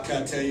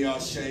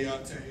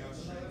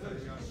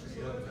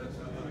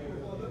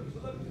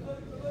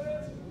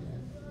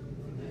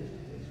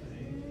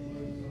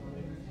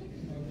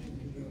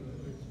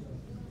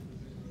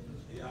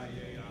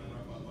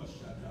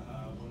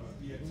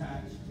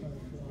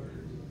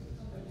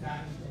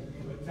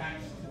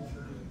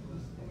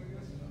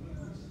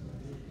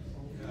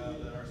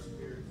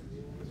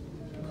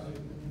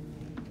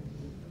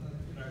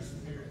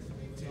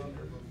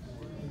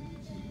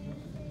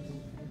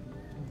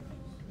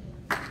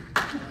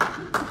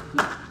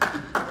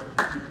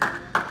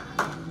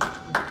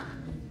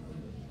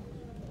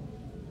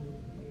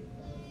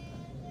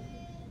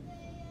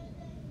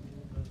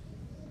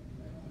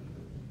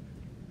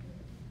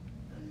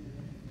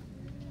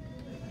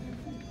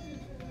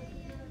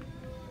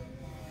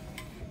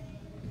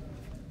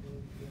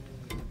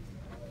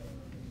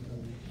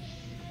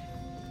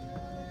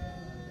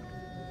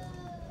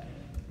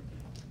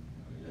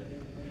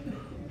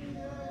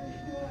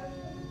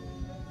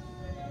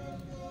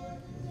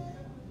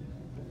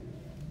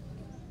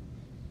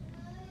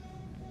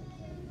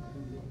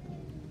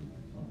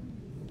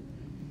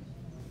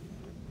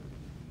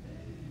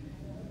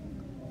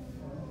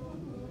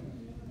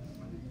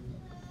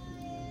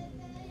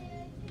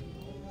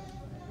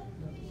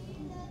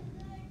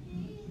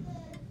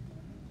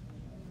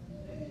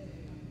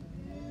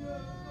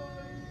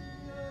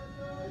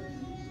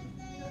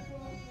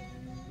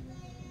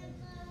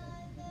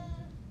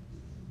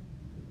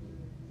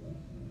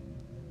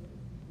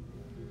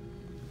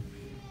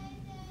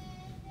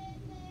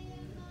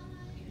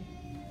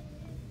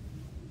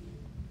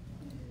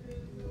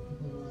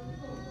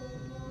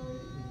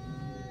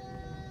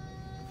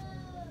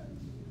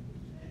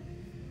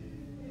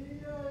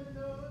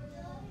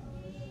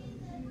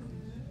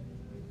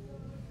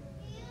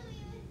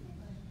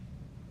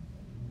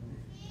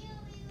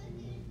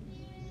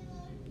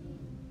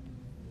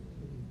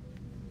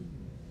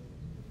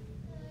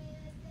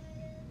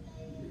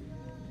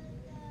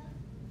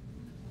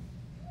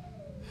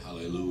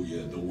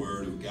 Hallelujah. The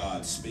Word of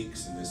God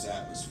speaks in this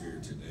atmosphere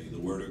today. The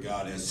Word of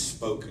God has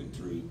spoken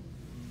through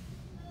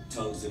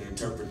tongues and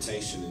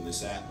interpretation in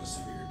this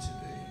atmosphere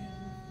today.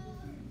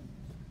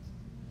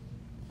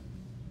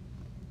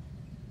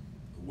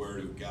 The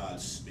Word of God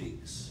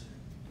speaks.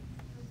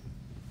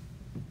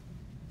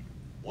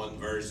 One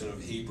version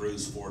of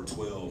Hebrews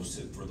 4:12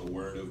 said, for the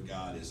Word of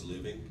God is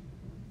living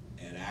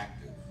and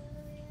active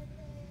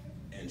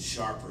and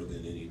sharper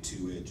than any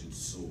two-edged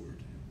sword,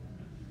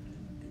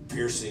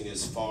 piercing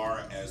as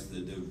far as the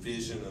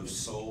division of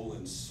soul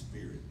and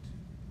spirit,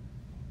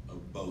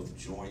 of both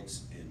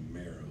joints and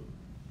marrow,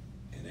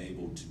 and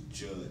able to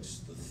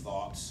judge the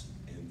thoughts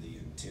and the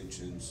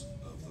intentions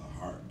of the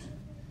heart.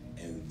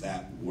 And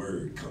that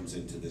word comes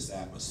into this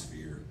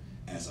atmosphere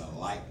as a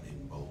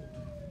lightning bolt,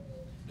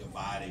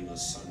 dividing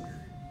asunder.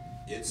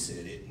 It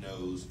said it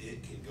knows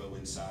it can go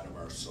inside of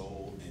our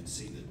soul and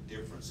see the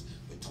difference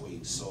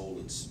between soul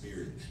and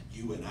spirit.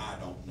 You and I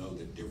don't know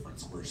the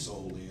difference where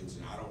soul is,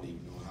 and I don't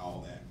even know how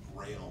all that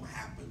realm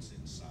happens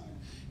inside.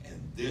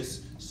 And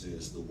this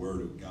says the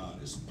Word of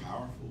God is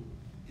powerful,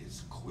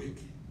 it's quick,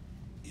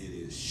 it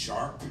is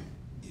sharp,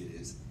 it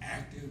is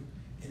active,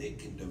 and it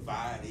can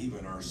divide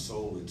even our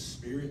soul and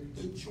spirit,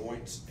 the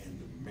joints and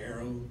the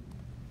marrow. And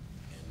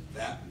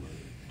that word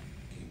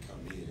can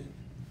come in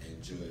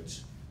and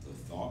judge the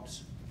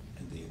thoughts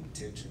and the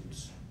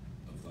intentions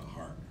of the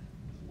heart.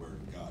 The Word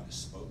of God is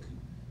spoken,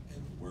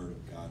 and the Word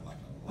of God, like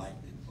a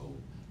lightning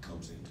bolt,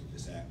 comes into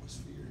this atmosphere.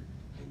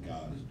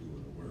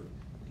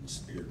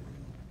 spirit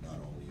realm, not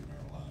only in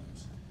our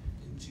lives.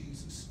 In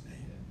Jesus'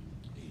 name,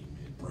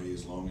 amen. Pray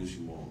as long as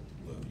you want.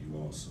 Love you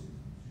all so much.